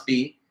must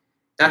be.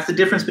 That's the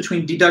difference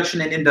between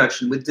deduction and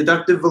induction. With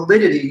deductive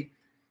validity,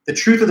 the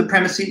truth of the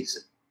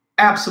premises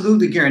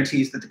absolutely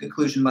guarantees that the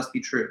conclusion must be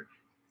true.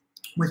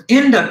 With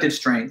inductive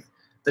strength,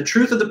 the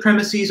truth of the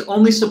premises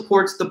only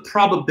supports the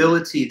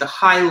probability, the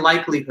high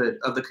likelihood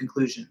of the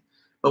conclusion.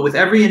 But with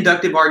every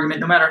inductive argument,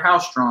 no matter how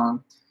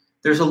strong,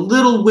 there's a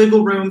little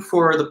wiggle room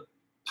for the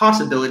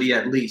possibility,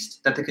 at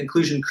least, that the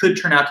conclusion could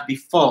turn out to be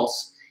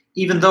false,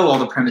 even though all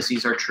the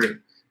premises are true.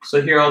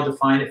 So here I'll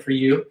define it for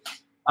you.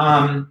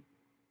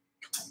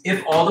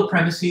 If all the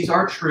premises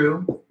are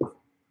true,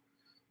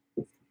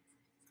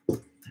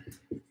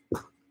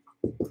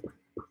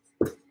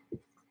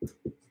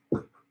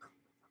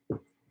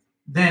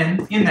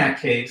 then in that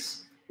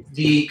case,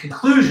 the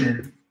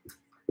conclusion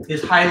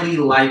is highly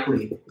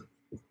likely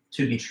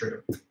to be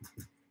true.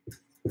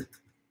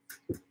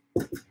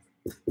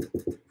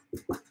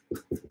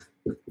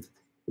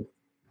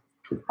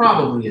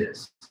 Probably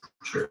is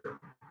true,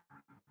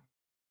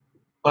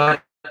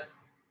 but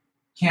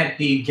can't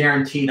be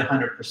guaranteed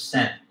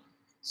 100%.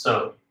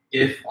 So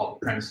if all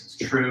the premises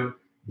are true,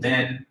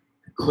 then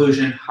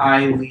conclusion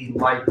highly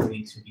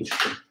likely to be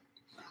true.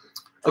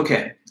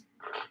 Okay,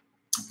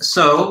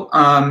 so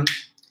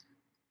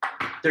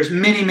there's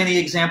many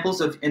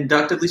examples of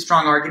inductively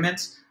strong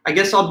arguments. I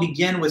guess I'll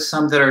begin with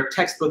some that are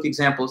textbook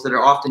examples that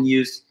are often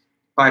used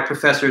by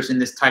professors in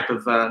this type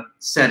of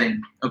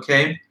setting,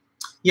 okay?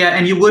 Yeah,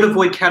 and you would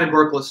avoid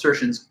categorical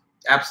assertions,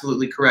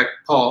 absolutely correct,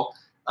 Paul,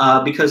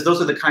 because those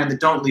are the kind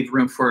that don't leave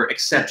room for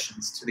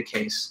exceptions to the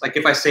case. Like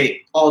if I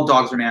say all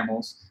dogs are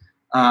mammals,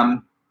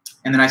 and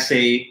then I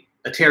say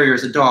a terrier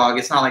is a dog,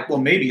 it's not like, well,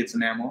 maybe it's a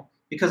mammal,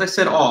 because I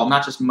said all,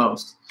 not just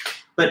most.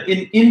 But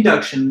in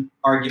induction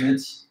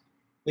arguments,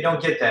 we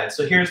don't get that.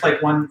 So here's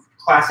like one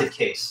classic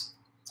case.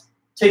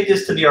 Take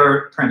this to be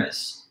our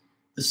premise.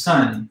 The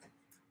sun,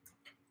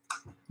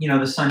 you know,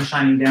 the sun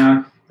shining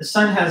down. The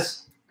sun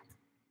has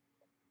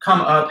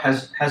come up,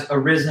 has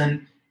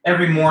arisen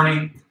every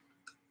morning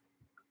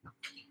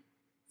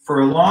for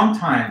a long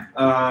time.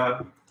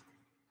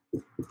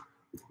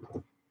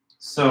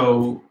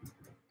 So,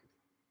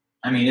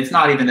 I mean, it's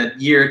not even a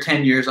year,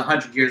 10 years,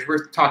 100 years.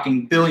 We're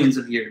talking billions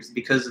of years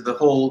because of the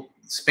whole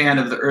span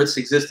of the Earth's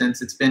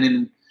existence. It's been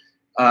in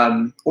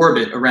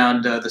orbit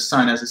around the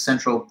sun as a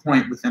central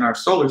point within our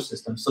solar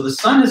system. So the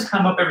sun has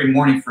come up every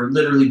morning for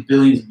literally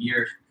billions of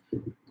years.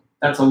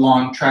 That's a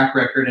long track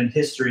record in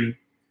history.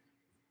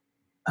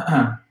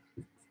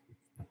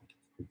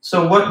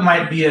 So what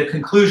might be a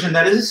conclusion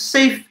that is a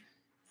safe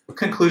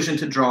conclusion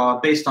to draw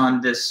based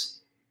on this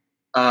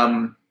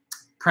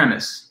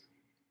premise?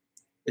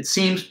 It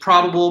seems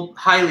probable,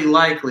 highly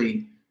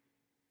likely,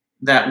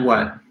 that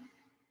what?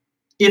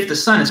 If the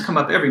sun has come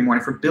up every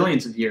morning for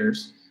billions of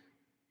years,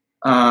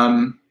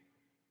 Paul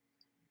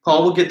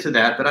will get to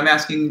that, but I'm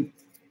asking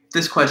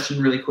this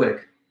question really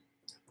quick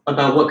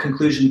about what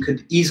conclusion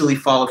could easily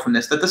follow from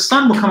this. That the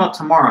sun will come up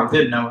tomorrow.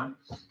 Good, Noah.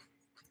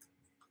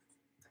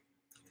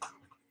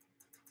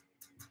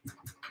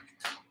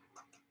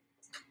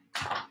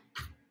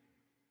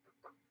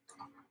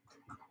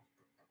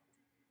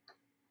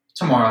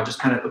 Tomorrow, just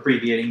kind of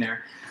abbreviating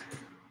there.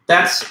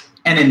 That's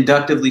an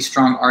inductively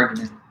strong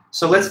argument.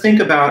 So let's think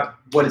about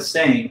what it's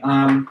saying.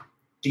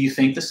 Do you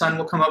think the sun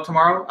will come up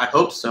tomorrow? I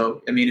hope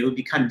so. I mean, it would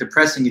be kind of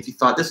depressing if you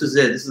thought this was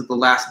it. This is the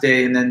last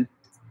day, and then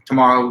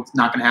tomorrow it's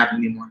not going to happen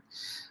anymore.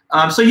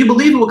 So you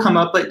believe it will come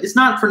up, but it's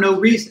not for no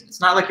reason.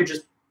 It's not like you're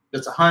just,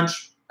 it's a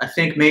hunch, I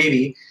think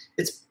maybe.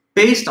 It's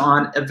based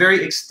on a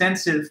very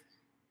extensive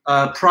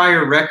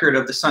prior record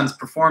of the sun's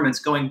performance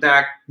going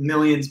back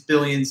millions,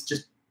 billions,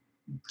 just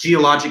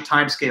geologic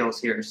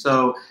timescales here.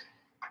 So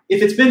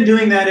if it's been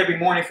doing that every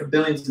morning for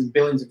billions and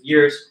billions of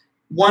years,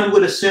 one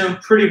would assume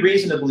pretty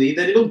reasonably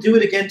that it'll do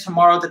it again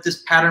tomorrow, that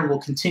this pattern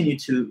will continue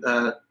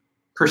to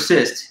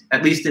persist,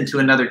 at least into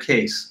another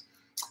case.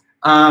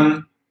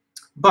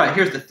 But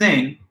here's the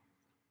thing.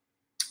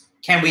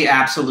 Can we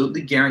absolutely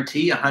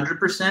guarantee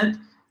 100%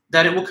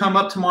 that it will come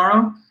up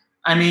tomorrow?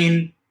 I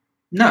mean,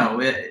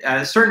 no.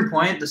 At a certain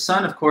point, the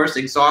sun, of course,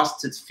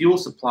 exhausts its fuel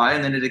supply,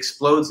 and then it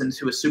explodes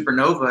into a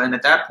supernova, and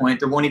at that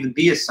point, there won't even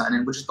be a sun,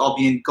 and we'll just all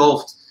be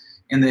engulfed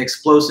in the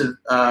explosive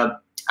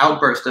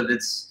outburst of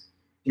its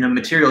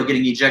material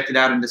getting ejected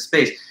out into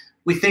space.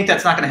 We think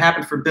that's not going to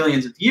happen for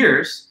billions of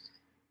years,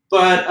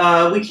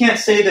 But we can't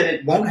say that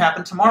it won't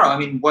happen tomorrow. I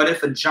mean, what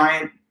if a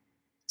giant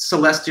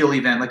celestial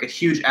event, like a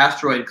huge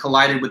asteroid,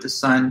 collided with the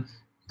sun,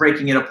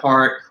 breaking it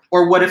apart?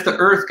 Or what if the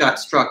Earth got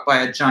struck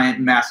by a giant,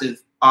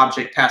 massive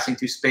object passing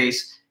through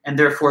space, and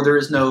therefore there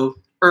is no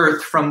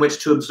Earth from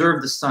which to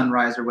observe the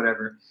sunrise or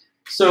whatever?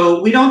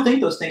 So we don't think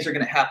those things are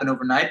going to happen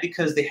overnight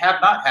because they have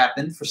not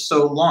happened for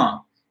so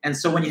long. And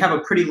so when you have a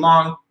pretty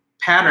long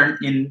pattern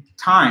in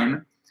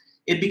time,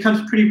 it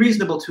becomes pretty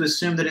reasonable to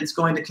assume that it's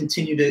going to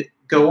continue to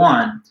go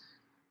on.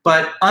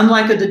 But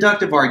unlike a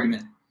deductive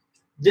argument,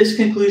 this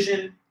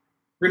conclusion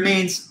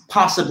remains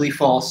possibly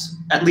false,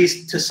 at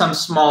least to some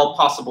small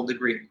possible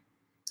degree.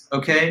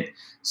 Okay,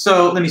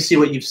 so let me see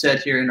what you've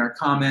said here in our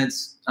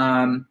comments.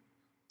 The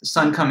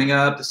sun coming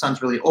up, the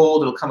sun's really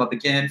old, it'll come up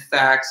again,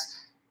 facts.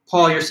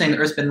 Paul, you're saying the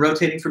Earth's been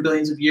rotating for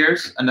billions of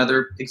years,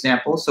 another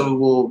example, so it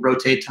will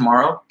rotate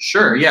tomorrow.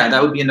 Sure, yeah,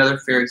 that would be another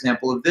fair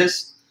example of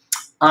this.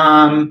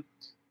 And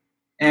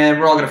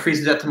we're all going to freeze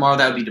to death tomorrow,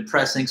 that would be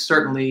depressing,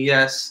 certainly,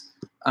 yes.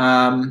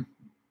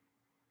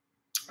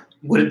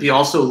 Would it be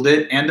also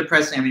lit and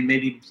depressing? I mean,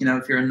 maybe, you know,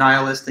 if you're a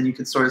nihilist, then you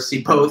could sort of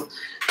see both.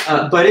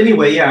 But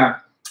anyway, yeah,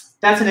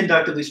 that's an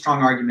inductively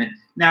strong argument.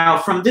 Now,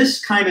 from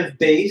this kind of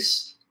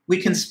base,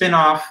 we can spin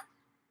off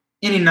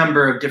any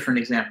number of different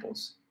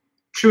examples.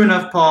 True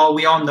enough, Paul,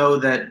 we all know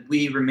that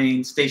we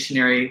remain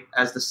stationary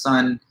as the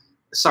sun.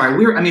 Sorry,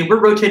 we're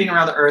rotating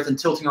around the Earth and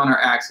tilting on our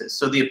axis.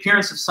 So the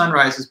appearance of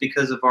sunrise is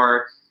because of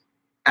our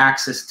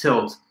axis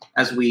tilt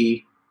as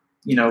we,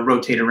 you know,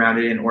 rotate around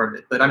it in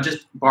orbit. But I'm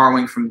just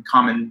borrowing from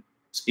common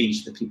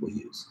speech that people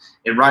use.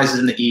 It rises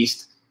in the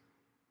east,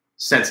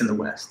 sets in the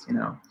west, you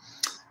know.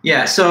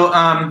 Yeah,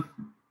 so,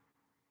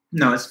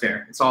 no, it's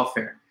fair. It's all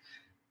fair.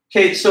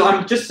 Okay, so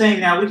I'm just saying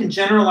now we can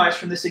generalize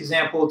from this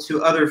example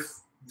to other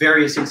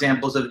various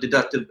examples of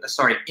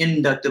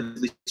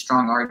inductively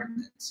strong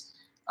arguments.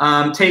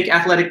 Take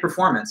athletic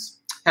performance.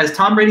 Has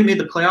Tom Brady made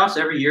the playoffs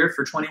every year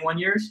for 21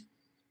 years?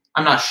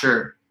 I'm not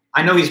sure.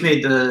 I know he's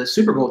made the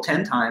Super Bowl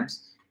 10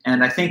 times,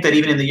 and I think that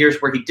even in the years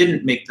where he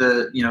didn't make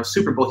the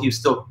Super Bowl, he was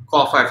still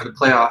qualified for the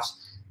playoffs.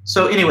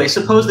 So anyway,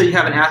 suppose that you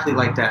have an athlete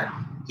like that.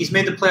 He's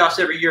made the playoffs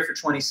every year for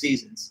 20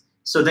 seasons.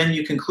 So then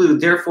you conclude,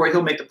 therefore,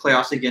 he'll make the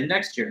playoffs again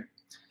next year.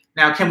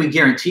 Now, can we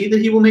guarantee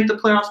that he will make the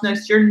playoffs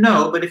next year?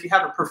 No, but if you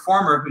have a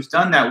performer who's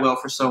done that well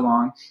for so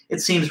long, it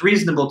seems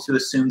reasonable to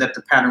assume that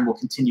the pattern will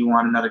continue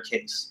on another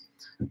case.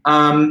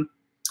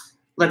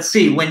 Let's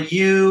see, when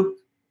you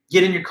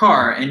get in your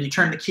car and you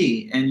turn the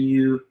key and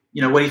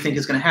what do you think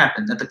is going to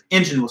happen? That the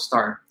engine will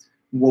start.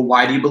 Well,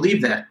 why do you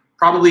believe that?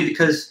 Probably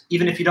because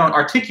even if you don't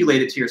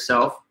articulate it to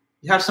yourself,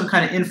 you have some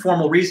kind of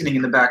informal reasoning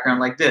in the background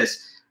like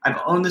this. I've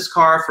owned this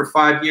car for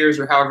 5 years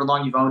or however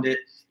long you've owned it.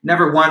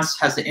 Never once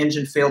has the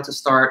engine failed to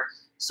start.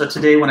 So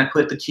today when I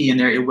put the key in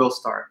there, it will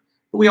start.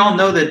 But we all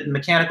know that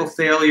mechanical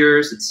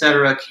failures,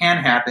 etc., can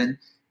happen,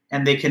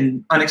 and they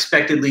can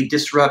unexpectedly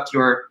disrupt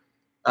your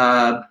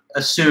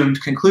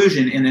assumed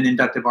conclusion in an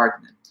inductive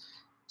argument.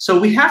 So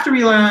we have to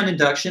rely on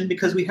induction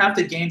because we have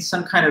to gain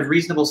some kind of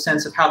reasonable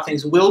sense of how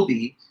things will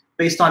be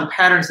based on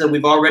patterns that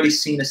we've already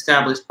seen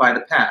established by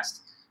the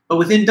past. But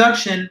with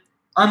induction,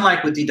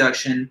 unlike with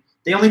deduction,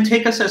 they only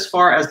take us as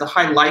far as the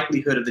high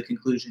likelihood of the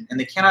conclusion, and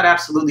they cannot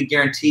absolutely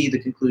guarantee the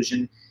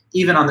conclusion,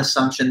 even on the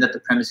assumption that the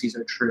premises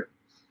are true.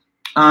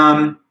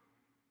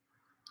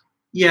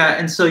 Yeah,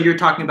 and so you're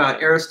talking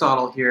about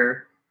Aristotle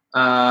here.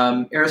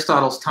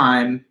 Aristotle's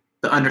time,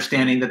 the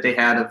understanding that they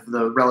had of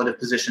the relative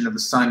position of the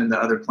sun and the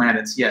other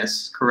planets.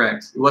 Yes,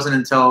 correct. It wasn't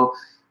until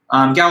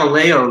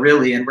Galileo,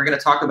 really, and we're going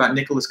to talk about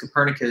Nicholas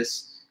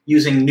Copernicus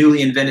using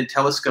newly invented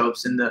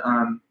telescopes in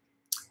the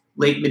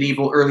late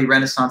medieval, early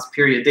Renaissance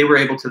period. They were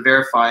able to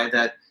verify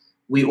that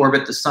we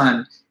orbit the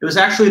sun. It was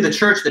actually the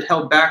church that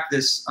held back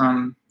this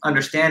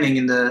understanding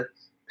in the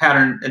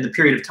pattern in the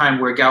period of time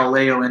where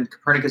Galileo and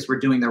Copernicus were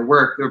doing their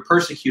work. They were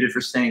persecuted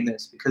for saying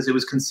this because it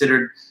was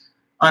considered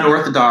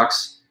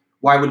unorthodox.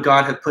 Why would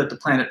God have put the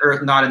planet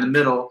Earth not in the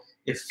middle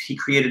if he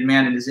created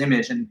man in his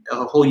image and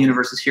the whole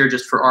universe is here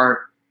just for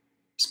our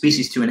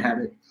species to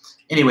inhabit?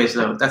 Anyways,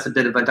 though, that's a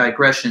bit of a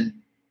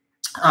digression.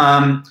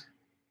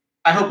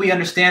 I hope we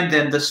understand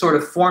then the sort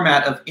of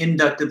format of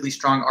inductively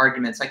strong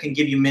arguments. I can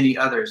give you many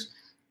others.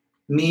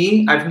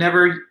 Me, I've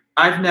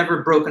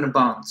never broken a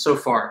bone so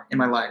far in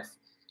my life.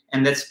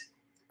 And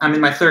I'm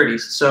in my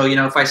 30s. So,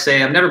 if I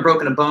say I've never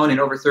broken a bone in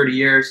over 30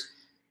 years,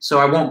 so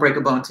I won't break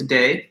a bone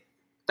today,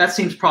 that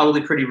seems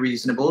probably pretty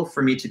reasonable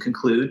for me to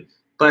conclude.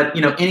 But,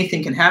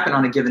 anything can happen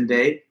on a given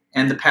day,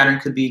 and the pattern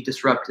could be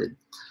disrupted.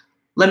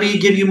 Let me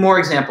give you more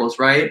examples,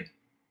 right?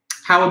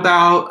 How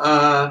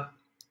about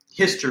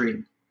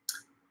history?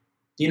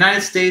 The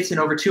United States in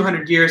over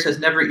 200 years has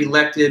never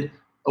elected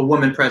a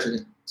woman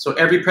president. So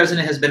every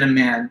president has been a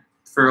man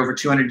for over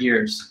 200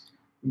 years.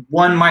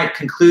 One might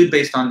conclude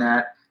based on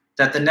that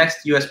the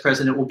next US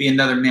president will be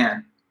another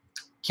man.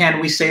 Can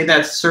we say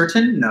that's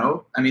certain?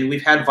 No. I mean,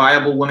 we've had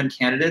viable women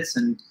candidates,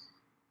 and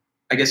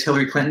I guess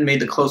Hillary Clinton made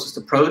the closest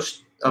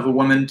approach of a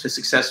woman to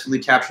successfully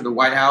capture the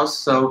White House.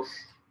 So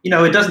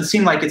it doesn't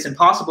seem like it's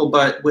impossible,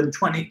 but when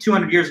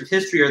 200 years of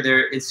history are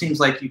there, it seems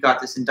like you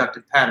got this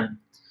inductive pattern.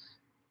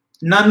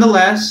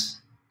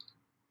 Nonetheless,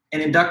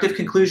 an inductive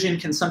conclusion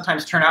can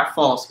sometimes turn out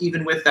false,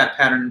 even with that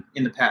pattern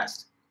in the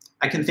past.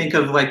 I can think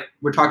of, like,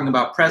 we're talking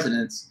about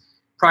presidents.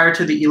 Prior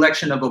to the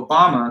election of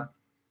Obama,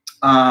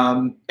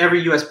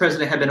 every U.S.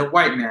 president had been a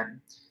white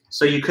man.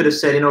 So you could have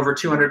said in over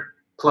 200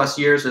 plus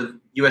years of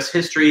U.S.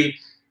 history,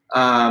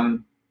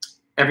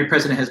 every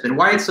president has been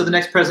white, so the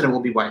next president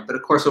will be white. But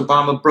of course,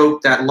 Obama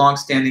broke that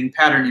long-standing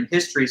pattern in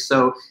history.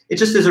 So it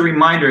just is a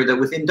reminder that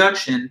with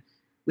induction,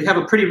 we have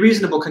a pretty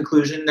reasonable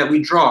conclusion that we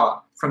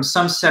draw from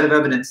some set of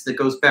evidence that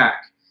goes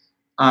back.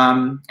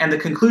 And the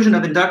conclusion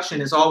of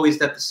induction is always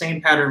that the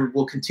same pattern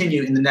will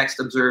continue in the next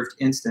observed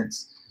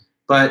instance.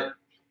 But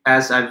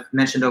as I've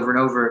mentioned over and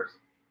over,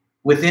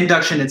 with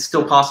induction, it's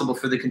still possible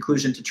for the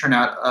conclusion to turn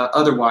out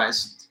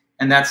otherwise.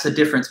 And that's the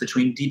difference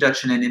between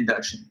deduction and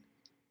induction.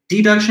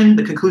 Deduction,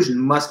 the conclusion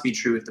must be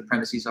true if the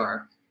premises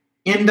are.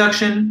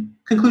 Induction,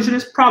 conclusion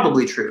is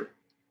probably true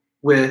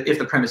if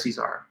the premises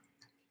are.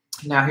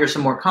 Now here's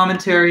some more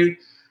commentary.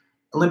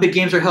 Olympic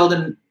Games are held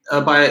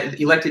by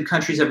elected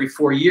countries every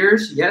 4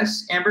 years.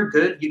 Yes, Amber,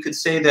 good. You could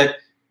say that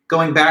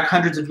going back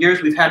hundreds of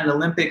years, we've had an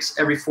Olympics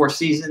every 4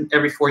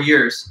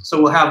 years.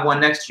 So we'll have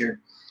one next year.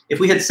 If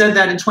we had said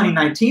that in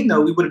 2019,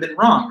 though, we would have been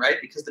wrong, right?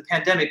 Because the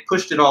pandemic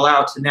pushed it all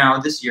out to now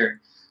this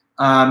year.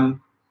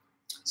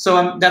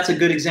 So that's a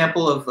good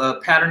example of a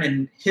pattern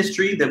in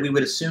history that we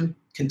would assume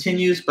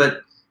continues,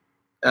 but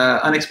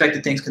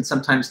unexpected things can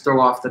sometimes throw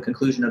off the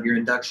conclusion of your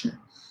induction.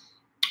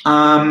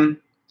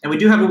 And we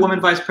do have a woman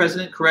vice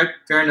president, correct?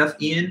 Fair enough,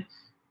 Ian.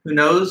 Who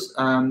knows?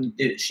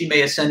 She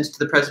may ascend to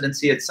the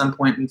presidency at some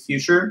point in the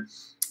future.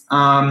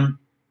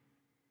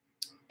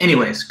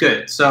 Anyways,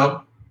 good.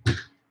 So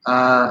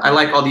I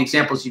like all the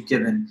examples you've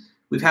given.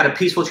 We've had a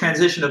peaceful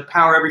transition of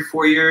power every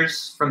 4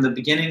 years from the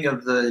beginning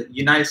of the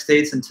United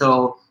States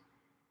until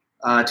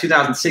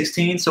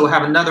 2016. So we'll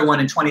have another one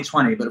in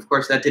 2020. But of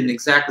course, that didn't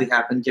exactly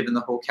happen given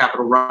the whole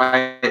Capitol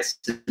rights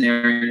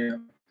scenario.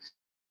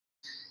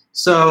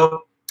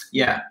 So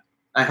yeah,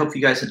 I hope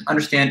you guys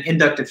understand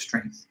inductive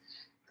strength.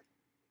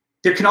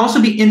 There can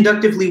also be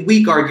inductively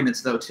weak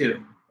arguments, though,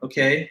 too.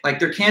 Okay, like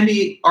there can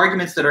be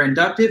arguments that are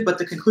inductive, but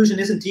the conclusion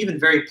isn't even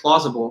very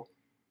plausible,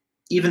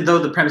 even though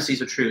the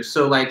premises are true.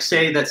 So, like,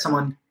 say that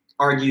someone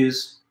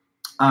argues,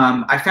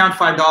 I found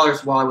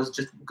 $5 while I was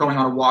just going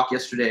on a walk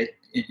yesterday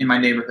in my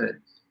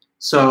neighborhood.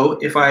 So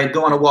if I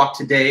go on a walk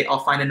today, I'll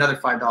find another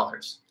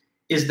 $5.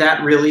 Is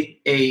that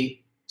really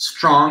a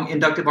strong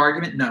inductive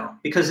argument? No,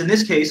 because in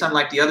this case,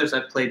 unlike the others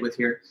I've played with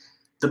here,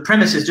 the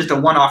premise is just a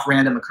one-off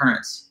random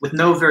occurrence with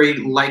no very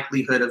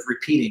likelihood of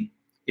repeating.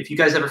 If you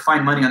guys ever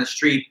find money on the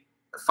street,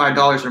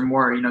 $5 or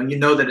more, you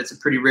know that it's a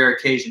pretty rare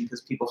occasion because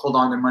people hold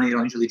on to their money, they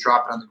don't usually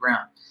drop it on the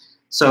ground.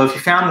 So if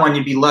you found one,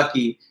 you'd be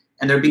lucky,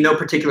 and there'd be no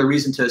particular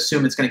reason to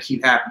assume it's going to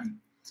keep happening.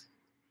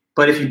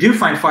 But if you do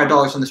find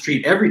 $5 on the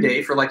street every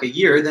day for like a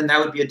year, then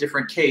that would be a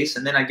different case,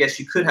 and then I guess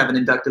you could have an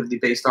inductively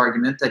based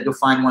argument that you'll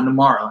find one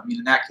tomorrow. I mean,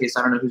 in that case,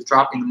 I don't know who's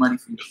dropping the money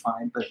for you to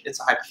find, but it's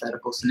a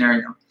hypothetical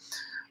scenario.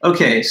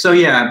 Okay, so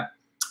yeah,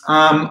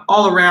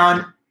 all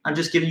around, I'm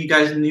just giving you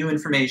guys new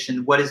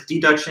information. What is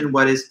deduction?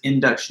 What is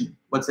induction?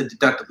 What's a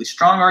deductively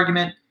strong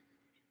argument?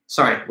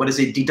 Sorry, what is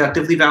a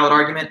deductively valid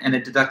argument and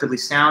a deductively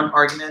sound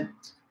argument?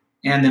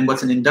 And then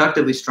what's an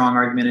inductively strong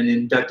argument and an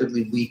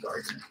inductively weak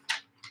argument?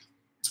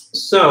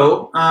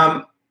 So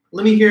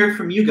let me hear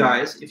from you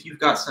guys if you've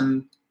got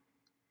some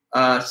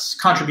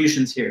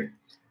contributions here.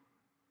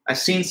 I've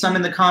seen some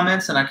in the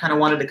comments, and I kind of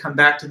wanted to come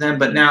back to them,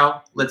 but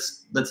now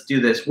let's do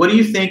this. What do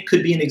you think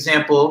could be an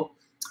example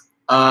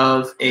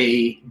of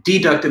a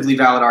deductively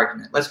valid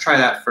argument? Let's try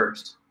that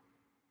first.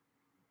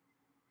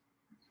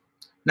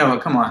 No,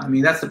 come on. I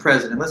mean, that's the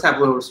president. Let's have a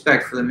little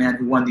respect for the man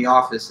who won the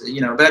office,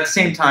 but at the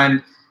same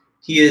time,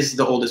 he is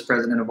the oldest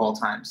president of all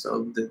time.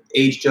 So the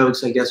age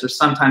jokes, I guess, are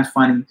sometimes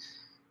funny,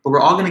 but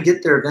we're all going to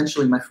get there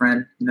eventually, my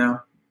friend.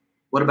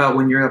 What about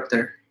when you're up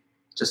there?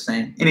 Just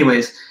saying.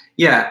 Anyways,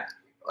 yeah.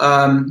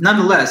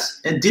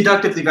 Nonetheless, a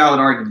deductively valid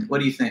argument. What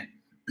do you think?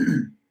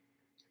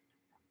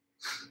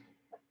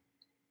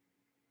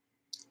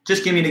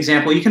 Just give me an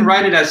example. You can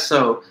write it as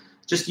so.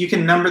 You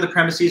can number the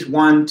premises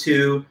 1,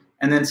 2,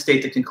 and then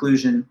state the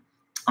conclusion.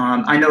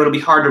 I know it'll be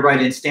hard to write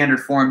it in standard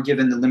form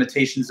given the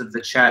limitations of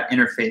the chat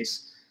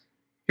interface.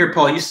 Here,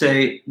 Paul, you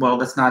say, well,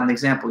 that's not an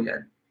example yet.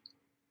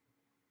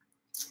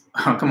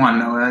 Oh, come on,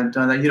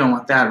 Noah. You don't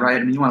want that, right?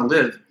 I mean, you want to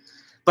live.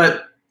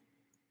 But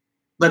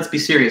let's be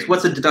serious.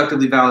 What's a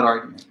deductively valid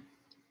argument?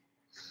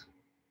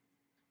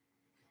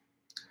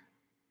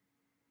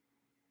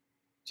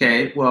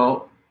 Okay,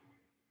 well,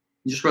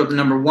 you just wrote the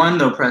number 1,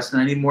 though, Preston.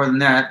 I need more than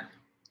that.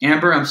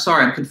 Amber, I'm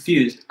sorry, I'm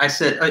confused. I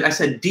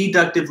said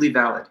deductively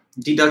valid.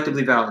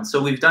 Deductively valid.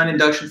 So we've done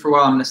induction for a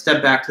while. I'm going to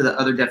step back to the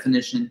other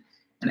definition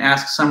and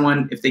ask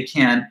someone if they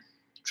can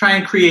try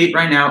and create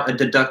right now a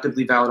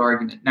deductively valid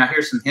argument. Now,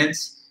 here's some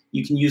hints.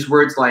 You can use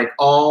words like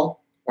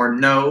all or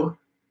no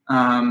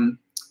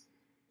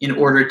in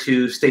order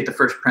to state the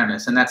first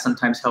premise, and that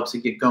sometimes helps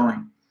you get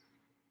going.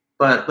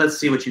 But let's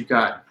see what you've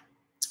got.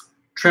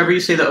 Trevor, you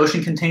say the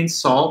ocean contains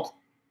salt.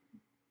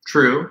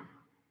 True.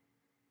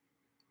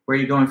 Where are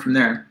you going from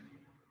there?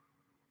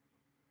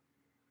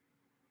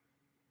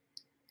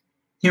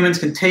 Humans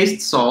can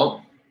taste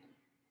salt.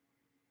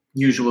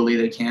 Usually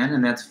they can,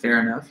 and that's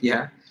fair enough,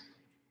 yeah.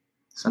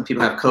 Some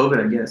people have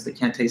COVID, I guess. They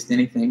can't taste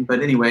anything.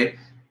 But anyway,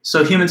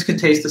 so humans can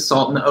taste the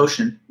salt in the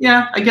ocean.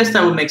 Yeah, I guess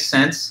that would make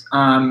sense.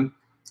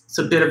 It's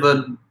a bit of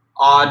an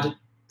odd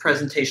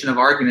presentation of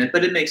argument,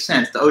 but it makes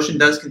sense. The ocean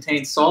does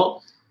contain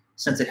salt.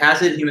 Since it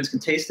has it, humans can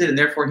taste it, and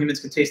therefore humans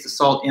can taste the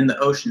salt in the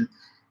ocean.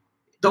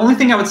 The only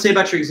thing I would say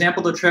about your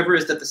example, though, Trevor,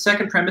 is that the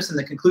second premise and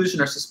the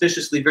conclusion are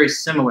suspiciously very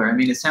similar. I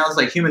mean, it sounds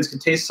like humans can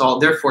taste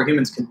salt, therefore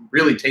humans can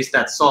really taste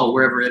that salt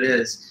wherever it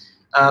is.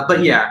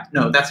 But yeah,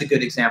 no, that's a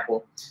good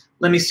example.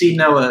 Let me see,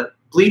 Noah.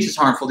 Bleach is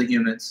harmful to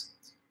humans.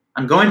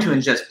 I'm going to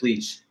ingest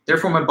bleach.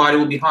 Therefore, my body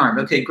will be harmed.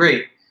 Okay,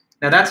 great.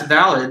 Now, that's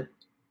valid,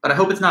 but I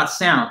hope it's not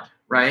sound,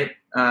 right?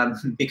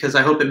 Because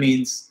I hope it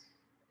means,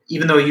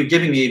 even though you're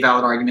giving me a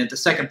valid argument, the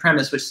second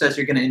premise, which says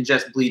you're going to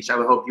ingest bleach, I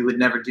would hope you would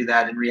never do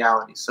that in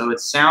reality. So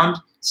it's sound.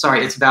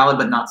 Sorry, it's valid,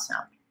 but not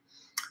sound.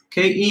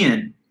 Okay,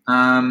 Ian.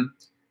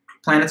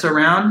 Planets are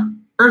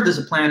round. Earth is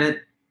a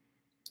planet.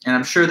 And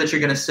I'm sure that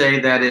you're going to say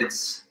that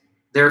it's,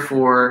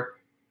 therefore,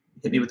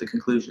 hit me with the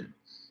conclusion.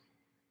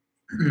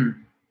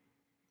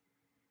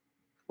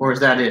 Or is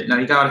that it? No,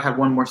 you got to have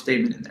one more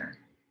statement in there.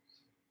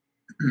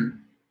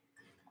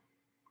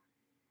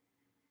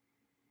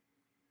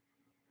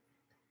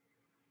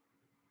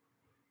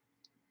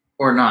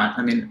 Or not.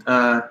 I mean,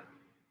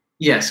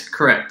 yes,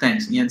 correct.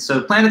 Thanks, Ian.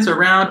 So planets are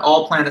round.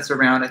 All planets are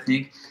round, I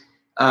think.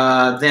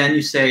 Then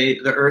you say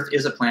the Earth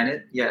is a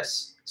planet.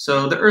 Yes.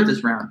 So the Earth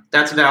is round.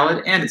 That's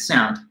valid, and it's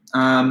sound.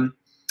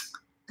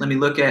 Let me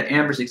look at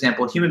Amber's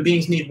example. Human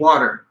beings need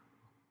water.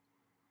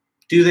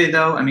 Do they,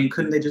 though? I mean,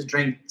 couldn't they just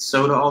drink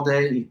soda all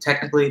day,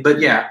 technically? But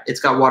yeah, it's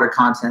got water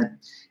content.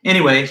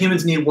 Anyway,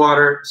 humans need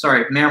water.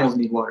 Sorry, mammals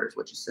need water is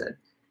what you said.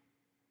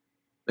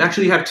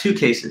 Actually, you have two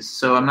cases,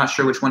 so I'm not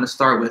sure which one to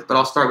start with, but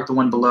I'll start with the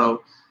one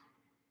below.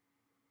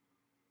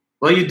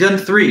 Well, you've done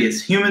three.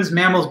 It's humans,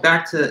 mammals,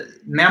 back to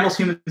mammals,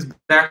 humans,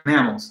 back to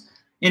mammals.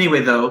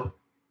 Anyway, though,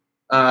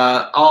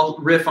 I'll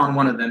riff on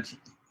one of them.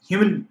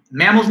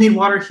 Mammals need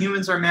water,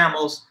 humans are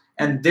mammals,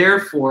 and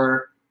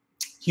therefore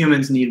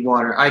humans need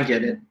water. I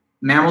get it.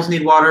 Mammals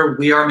need water,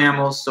 we are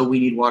mammals, so we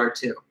need water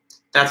too.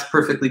 That's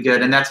perfectly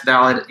good, and that's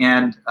valid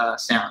and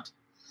sound.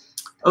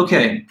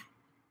 Okay.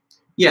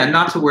 Yeah,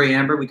 not to worry,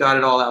 Amber. We got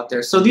it all out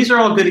there. So these are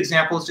all good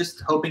examples,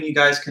 just hoping you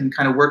guys can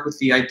kind of work with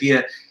the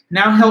idea.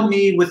 Now help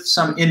me with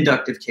some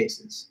inductive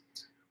cases.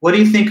 What do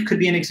you think could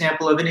be an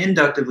example of an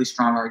inductively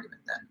strong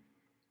argument then?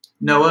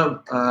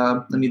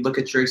 Noah, let me look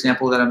at your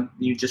example that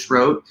you just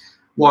wrote.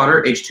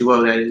 Water,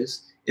 H2O that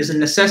is a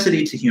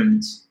necessity to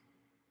humans.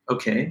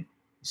 Okay,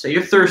 say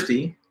you're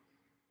thirsty,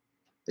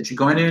 that you're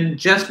going to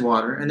ingest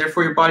water, and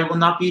therefore your body will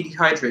not be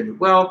dehydrated.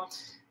 Well,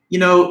 you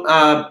know,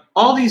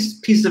 all these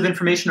pieces of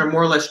information are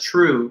more or less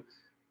true,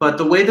 but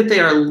the way that they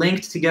are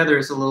linked together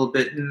is a little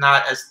bit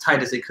not as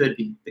tight as it could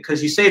be,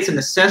 because you say it's a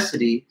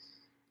necessity,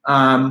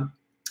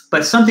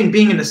 but something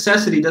being a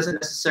necessity doesn't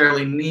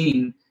necessarily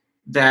mean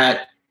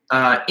that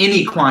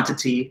any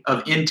quantity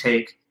of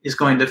intake is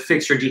going to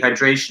fix your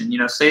dehydration. You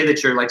know, say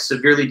that you're like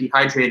severely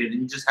dehydrated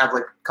and you just have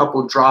like a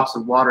couple of drops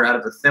of water out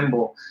of a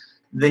thimble,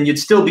 then you'd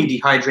still be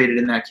dehydrated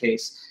in that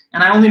case.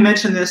 And I only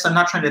mention this, I'm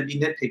not trying to be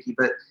nitpicky,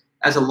 but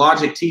as a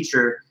logic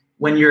teacher,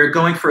 when you're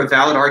going for a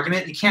valid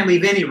argument, you can't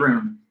leave any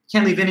room. You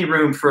can't leave any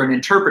room for an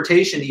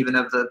interpretation even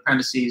of the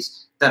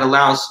premises that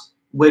allows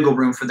wiggle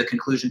room for the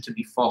conclusion to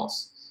be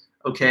false.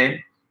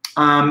 Okay?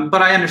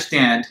 But I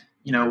understand,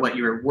 you know, what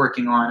you're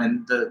working on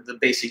and the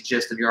basic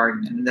gist of your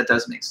argument, and that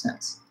does make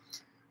sense.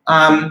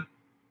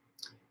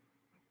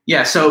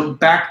 Yeah, so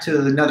back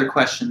to another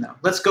question, though.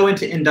 Let's go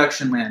into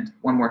induction land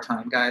one more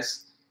time,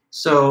 guys.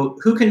 So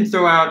who can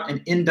throw out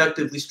an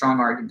inductively strong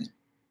argument?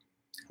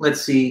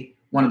 Let's see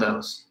one of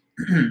those.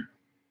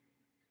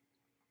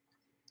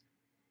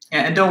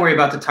 And don't worry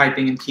about the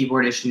typing and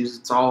keyboard issues.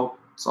 It's all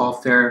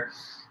fair.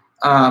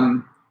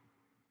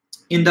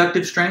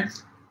 Inductive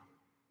strength.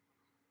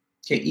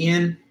 Okay,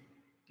 Ian,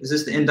 is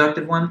this the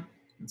inductive one?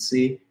 Let's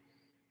see.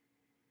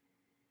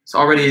 It's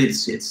already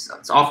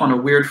it's off on a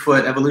weird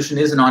foot. Evolution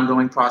is an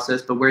ongoing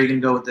process, but where are you gonna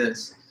go with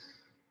this?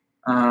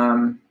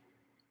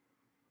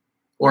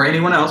 Or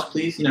anyone else,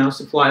 please, you know,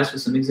 supply us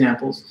with some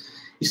examples.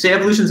 You say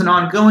evolution is an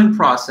ongoing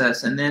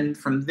process, and then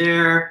from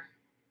there,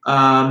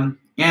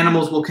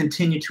 animals will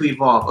continue to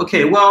evolve.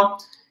 Okay,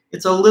 well,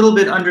 it's a little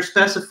bit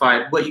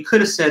underspecified. What you could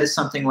have said is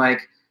something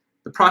like,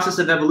 the process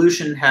of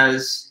evolution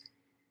has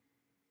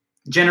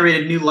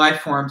generated new life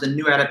forms and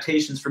new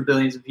adaptations for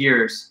billions of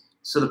years.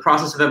 So the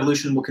process of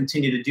evolution will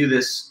continue to do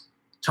this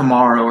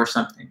tomorrow or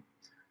something.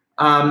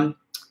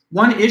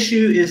 One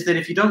issue is that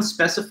if you don't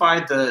specify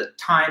the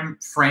time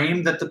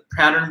frame that the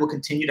pattern will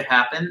continue to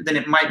happen, then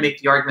it might make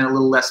the argument a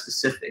little less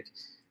specific.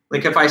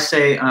 Like if I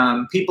say,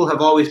 people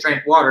have always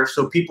drank water,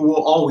 so people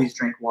will always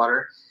drink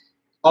water,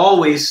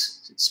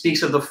 always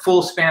speaks of the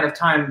full span of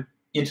time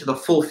into the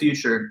full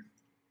future.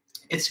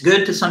 it's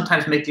good to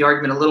sometimes make the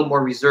argument a little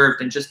more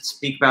reserved and just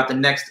speak about the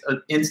next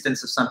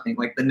instance of something,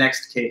 like the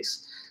next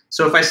case.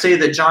 So if I say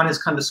that John has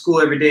come to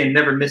school every day and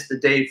never missed a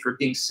day for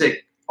being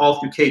sick all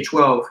through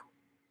K-12,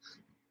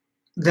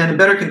 then a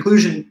better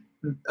conclusion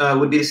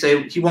would be to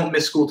say he won't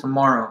miss school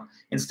tomorrow,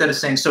 instead of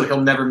saying so he'll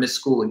never miss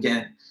school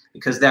again,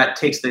 because that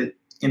takes the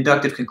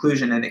inductive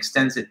conclusion and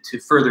extends it to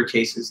further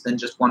cases than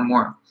just one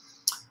more.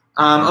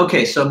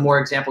 Okay, so more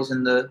examples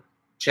in the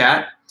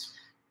chat.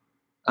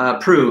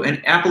 Prue,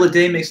 an apple a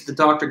day makes the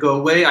doctor go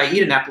away. I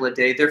eat an apple a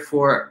day,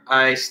 therefore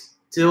I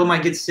still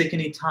might get sick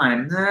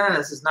anytime. Nah,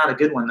 this is not a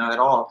good one though at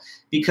all,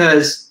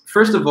 because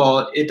first of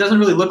all, it doesn't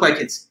really look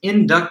like it's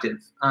inductive,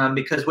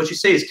 because what you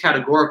say is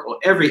categorical.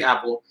 Every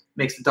apple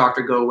makes the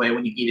doctor go away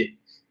when you eat it,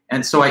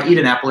 and so I eat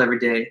an apple every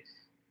day.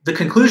 The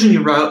conclusion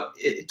you wrote,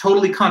 it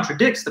totally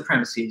contradicts the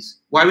premises.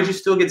 Why would you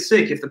still get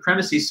sick if the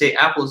premises say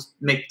apples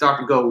make the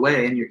doctor go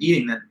away and you're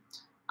eating them?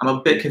 I'm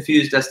a bit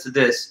confused as to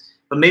this,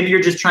 but maybe you're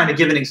just trying to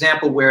give an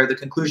example where the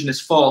conclusion is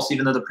false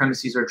even though the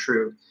premises are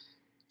true.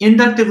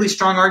 Inductively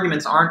strong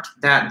arguments aren't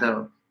that,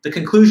 though. The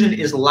conclusion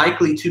is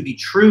likely to be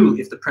true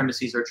if the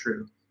premises are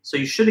true. So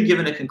you should have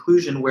given a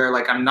conclusion where,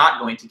 like, I'm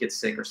not going to get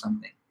sick or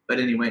something. But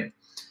anyway,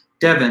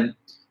 Devin,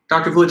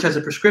 Dr. Vulich has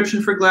a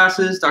prescription for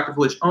glasses. Dr.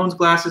 Vulich owns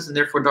glasses, and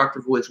therefore Dr.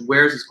 Vulich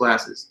wears his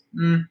glasses.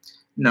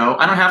 No,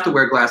 I don't have to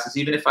wear glasses,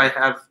 even if I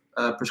have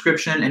a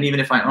prescription and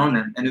even if I own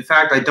them. And in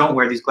fact, I don't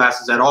wear these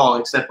glasses at all,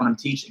 except when I'm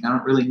teaching. I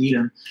don't really need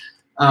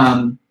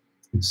them.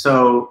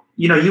 So,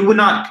 you know,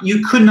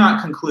 you could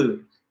not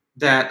conclude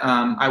that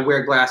I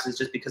wear glasses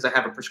just because I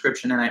have a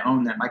prescription and I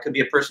own them. I could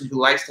be a person who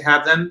likes to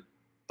have them,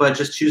 but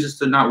just chooses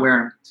to not wear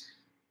them.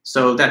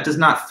 So that does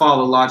not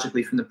follow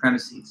logically from the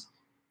premises.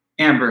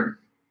 Amber,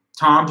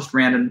 Tom, just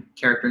random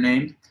character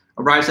name,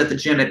 arrives at the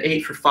gym at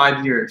 8 for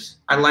 5 years.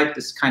 I like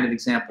this kind of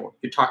example.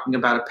 You're talking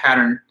about a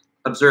pattern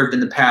observed in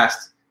the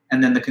past,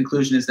 and then the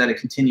conclusion is that it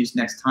continues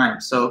next time.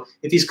 So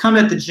if he's come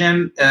at the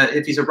gym,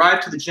 if he's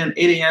arrived to the gym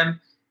 8 a.m.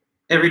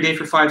 every day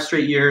for 5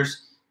 straight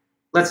years,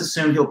 let's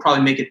assume he'll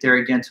probably make it there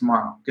again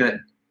tomorrow. Good.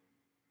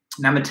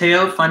 Now,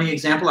 Mateo, funny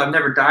example. I've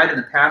never died in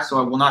the past, so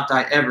I will not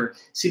die ever.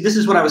 See, this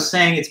is what I was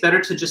saying. It's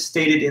better to just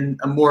state it in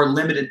a more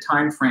limited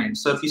time frame.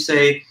 So if you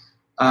say,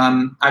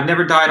 I've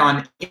never died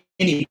on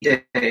any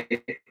day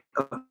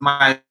of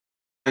my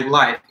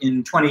life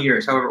in 20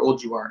 years, however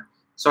old you are,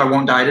 so I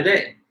won't die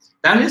today.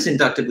 That is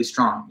inductively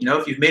strong. You know,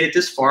 if you've made it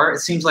this far, it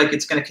seems like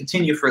it's going to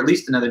continue for at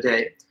least another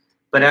day.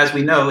 But as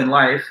we know in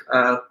life,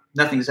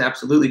 nothing is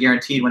absolutely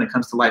guaranteed when it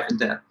comes to life and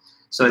death.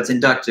 So it's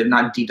inductive,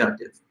 not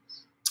deductive.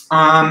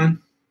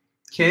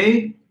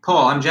 Okay,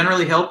 Paul, I'm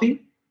generally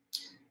healthy.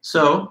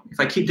 So if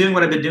I keep doing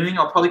what I've been doing,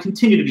 I'll probably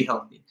continue to be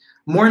healthy.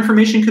 More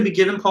information could be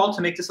given, Paul,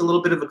 to make this a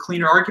little bit of a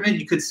cleaner argument.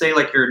 You could say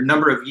like your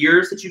number of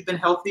years that you've been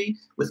healthy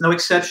with no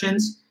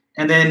exceptions.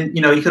 And then,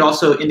 you know, you could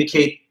also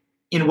indicate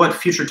in what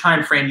future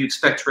time frame you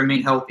expect to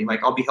remain healthy.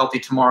 Like, I'll be healthy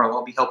tomorrow,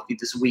 I'll be healthy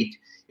this week.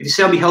 If you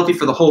say I'll be healthy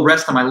for the whole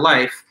rest of my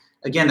life,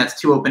 again, that's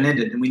too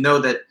open-ended. And we know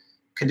that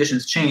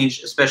conditions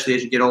change, especially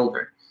as you get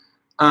older.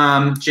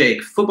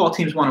 Jake, football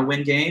teams want to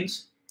win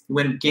games. You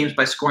win games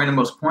by scoring the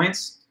most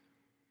points.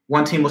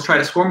 One team will try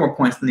to score more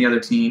points than the other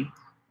team.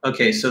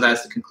 Okay, so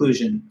that's the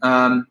conclusion.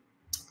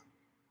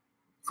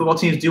 Football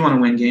teams do want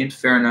to win games,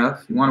 fair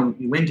enough. You want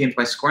to win games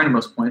by scoring the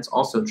most points,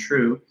 also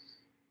true.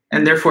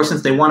 And therefore,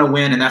 since they want to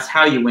win and that's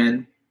how you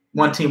win,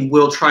 one team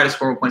will try to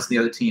score more points than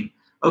the other team.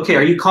 Okay,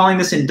 are you calling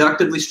this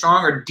inductively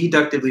strong or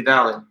deductively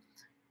valid?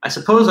 I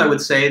suppose I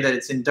would say that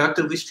it's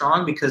inductively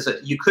strong because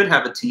you could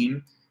have a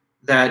team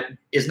that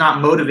is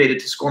not motivated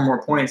to score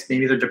more points.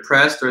 Maybe they're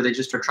depressed or they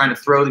just are trying to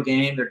throw the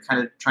game. They're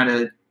kind of trying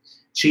to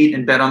cheat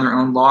and bet on their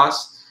own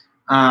loss.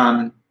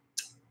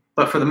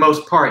 But for the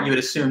most part, you would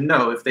assume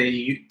no. If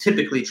they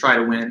typically try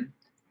to win,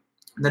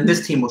 then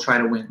this team will try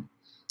to win.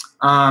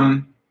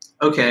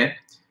 Okay.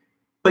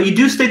 But you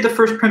do state the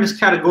first premise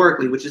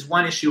categorically, which is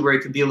one issue where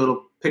it could be a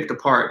little picked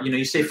apart. You know,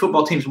 you say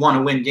football teams want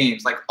to win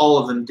games, like all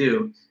of them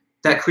do.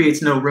 That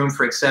creates no room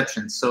for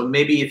exceptions. So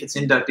maybe if it's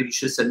inductive, you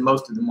should have said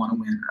most of them want to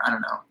win, or I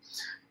don't know.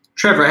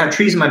 Trevor, I have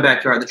trees in my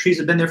backyard. The trees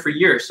have been there for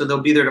years, so they'll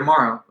be there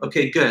tomorrow.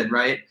 Okay, good,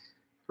 right?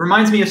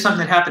 Reminds me of something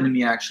that happened to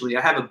me, actually.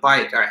 I have a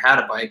bike, or I had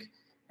a bike,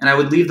 and I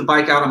would leave the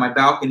bike out on my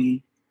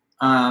balcony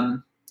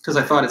because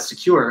I thought it's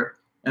secure.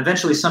 And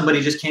eventually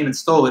somebody just came and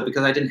stole it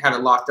because I didn't have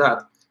it locked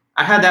up.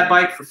 I had that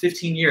bike for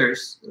 15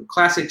 years,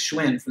 classic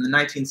Schwinn from the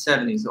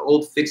 1970s, the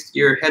old fixed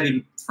gear,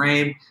 heavy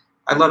frame.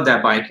 I love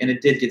that bike, and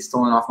it did get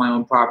stolen off my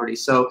own property.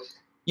 So,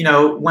 you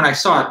know, when I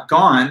saw it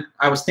gone,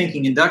 I was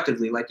thinking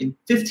inductively, like in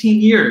 15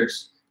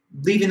 years,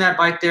 leaving that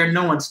bike there,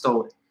 no one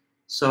stole it.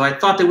 So I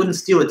thought they wouldn't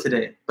steal it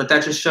today. But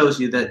that just shows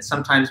you that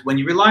sometimes when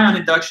you rely on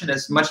induction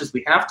as much as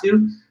we have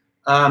to,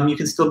 you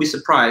can still be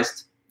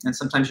surprised. And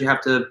sometimes you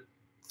have to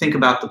think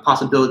about the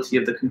possibility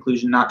of the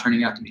conclusion not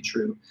turning out to be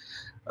true.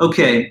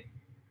 Okay.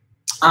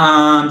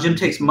 Jim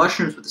takes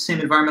mushrooms with the same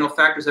environmental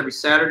factors every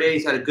Saturday.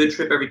 He's had a good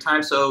trip every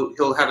time, so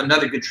he'll have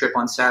another good trip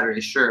on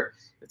Saturday, sure.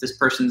 If this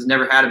person's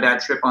never had a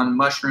bad trip on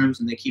mushrooms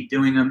and they keep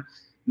doing them,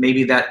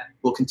 maybe that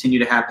will continue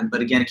to happen.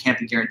 But again, it can't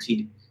be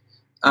guaranteed.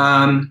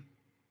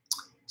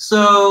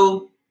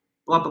 So,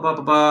 blah, blah, blah,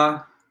 blah,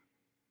 blah.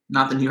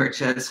 Not the New York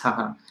Jets,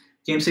 haha.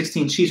 Game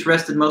 16, Chiefs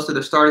rested most of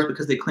their starters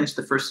because they clinched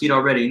the first seed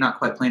already. Not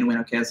quite playing to win.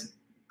 Okay, that's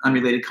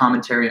unrelated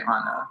commentary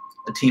on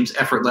a team's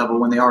effort level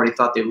when they already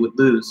thought they would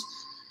lose.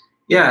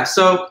 Yeah,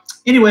 so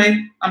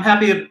anyway, I'm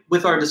happy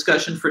with our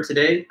discussion for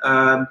today.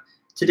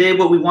 Today,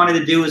 what we wanted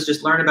to do is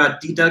just learn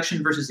about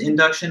deduction versus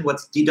induction.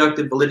 What's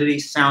deductive validity,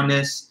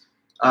 soundness,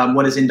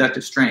 what is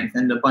inductive strength,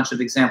 and a bunch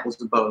of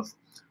examples of both.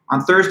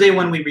 On Thursday,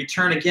 when we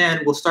return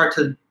again, we'll start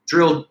to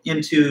drill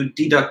into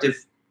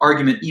deductive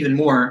argument even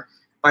more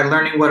by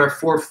learning what are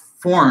 4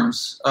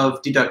 forms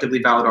of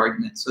deductively valid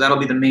argument. So that'll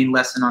be the main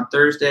lesson on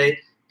Thursday.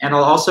 And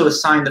I'll also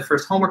assign the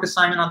first homework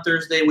assignment on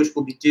Thursday, which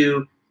will be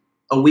due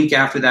a week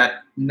after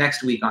that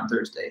next week on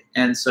Thursday.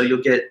 And so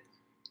you'll get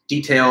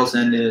details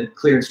and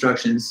clear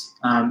instructions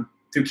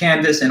through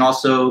Canvas and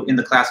also in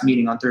the class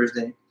meeting on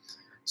Thursday.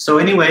 So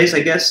anyways,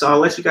 I guess I'll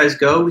let you guys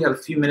go. We have a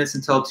few minutes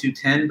until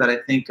 2:10, but I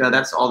think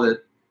that's all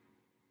the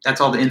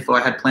info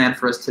I had planned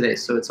for us today.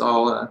 So it's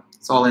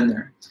all in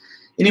there.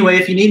 Anyway,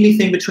 if you need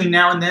anything between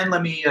now and then,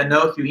 let me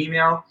know through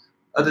email.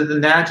 Other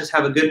than that, just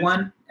have a good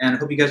one, and I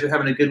hope you guys are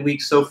having a good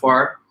week so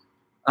far.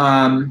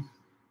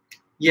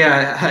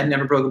 Yeah, I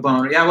never broke a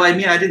bone. Yeah, well, I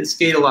mean, I didn't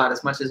skate a lot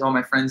as much as all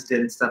my friends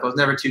did and stuff. I was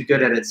never too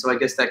good at it, so I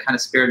guess that kind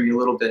of spared me a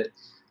little bit.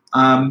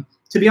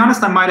 To be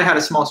honest, I might have had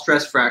a small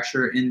stress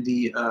fracture in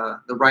the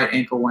right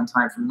ankle one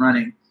time from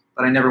running,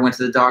 but I never went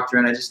to the doctor,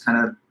 and I just kind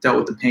of dealt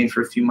with the pain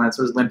for a few months.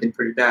 I was limping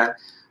pretty bad.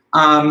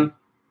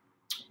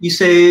 You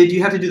say, do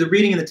you have to do the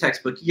reading in the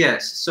textbook?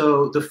 Yes.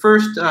 So the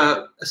first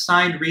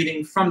assigned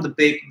reading from the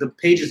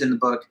pages in the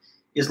book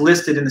is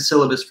listed in the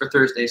syllabus for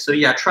Thursday. So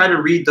yeah, try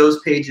to read those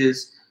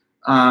pages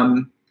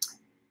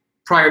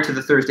prior to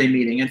the Thursday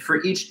meeting. And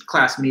for each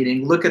class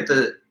meeting, look at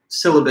the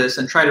syllabus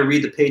and try to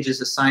read the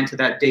pages assigned to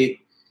that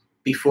date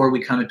before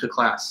we come into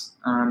class.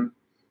 All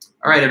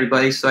right,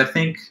 everybody. So I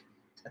think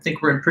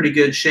we're in pretty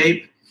good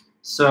shape.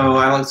 So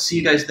I'll see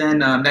you guys then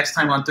next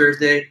time on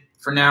Thursday.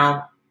 For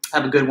now,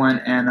 have a good one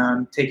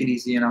and take it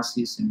easy, and I'll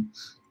see you soon.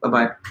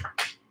 Bye-bye.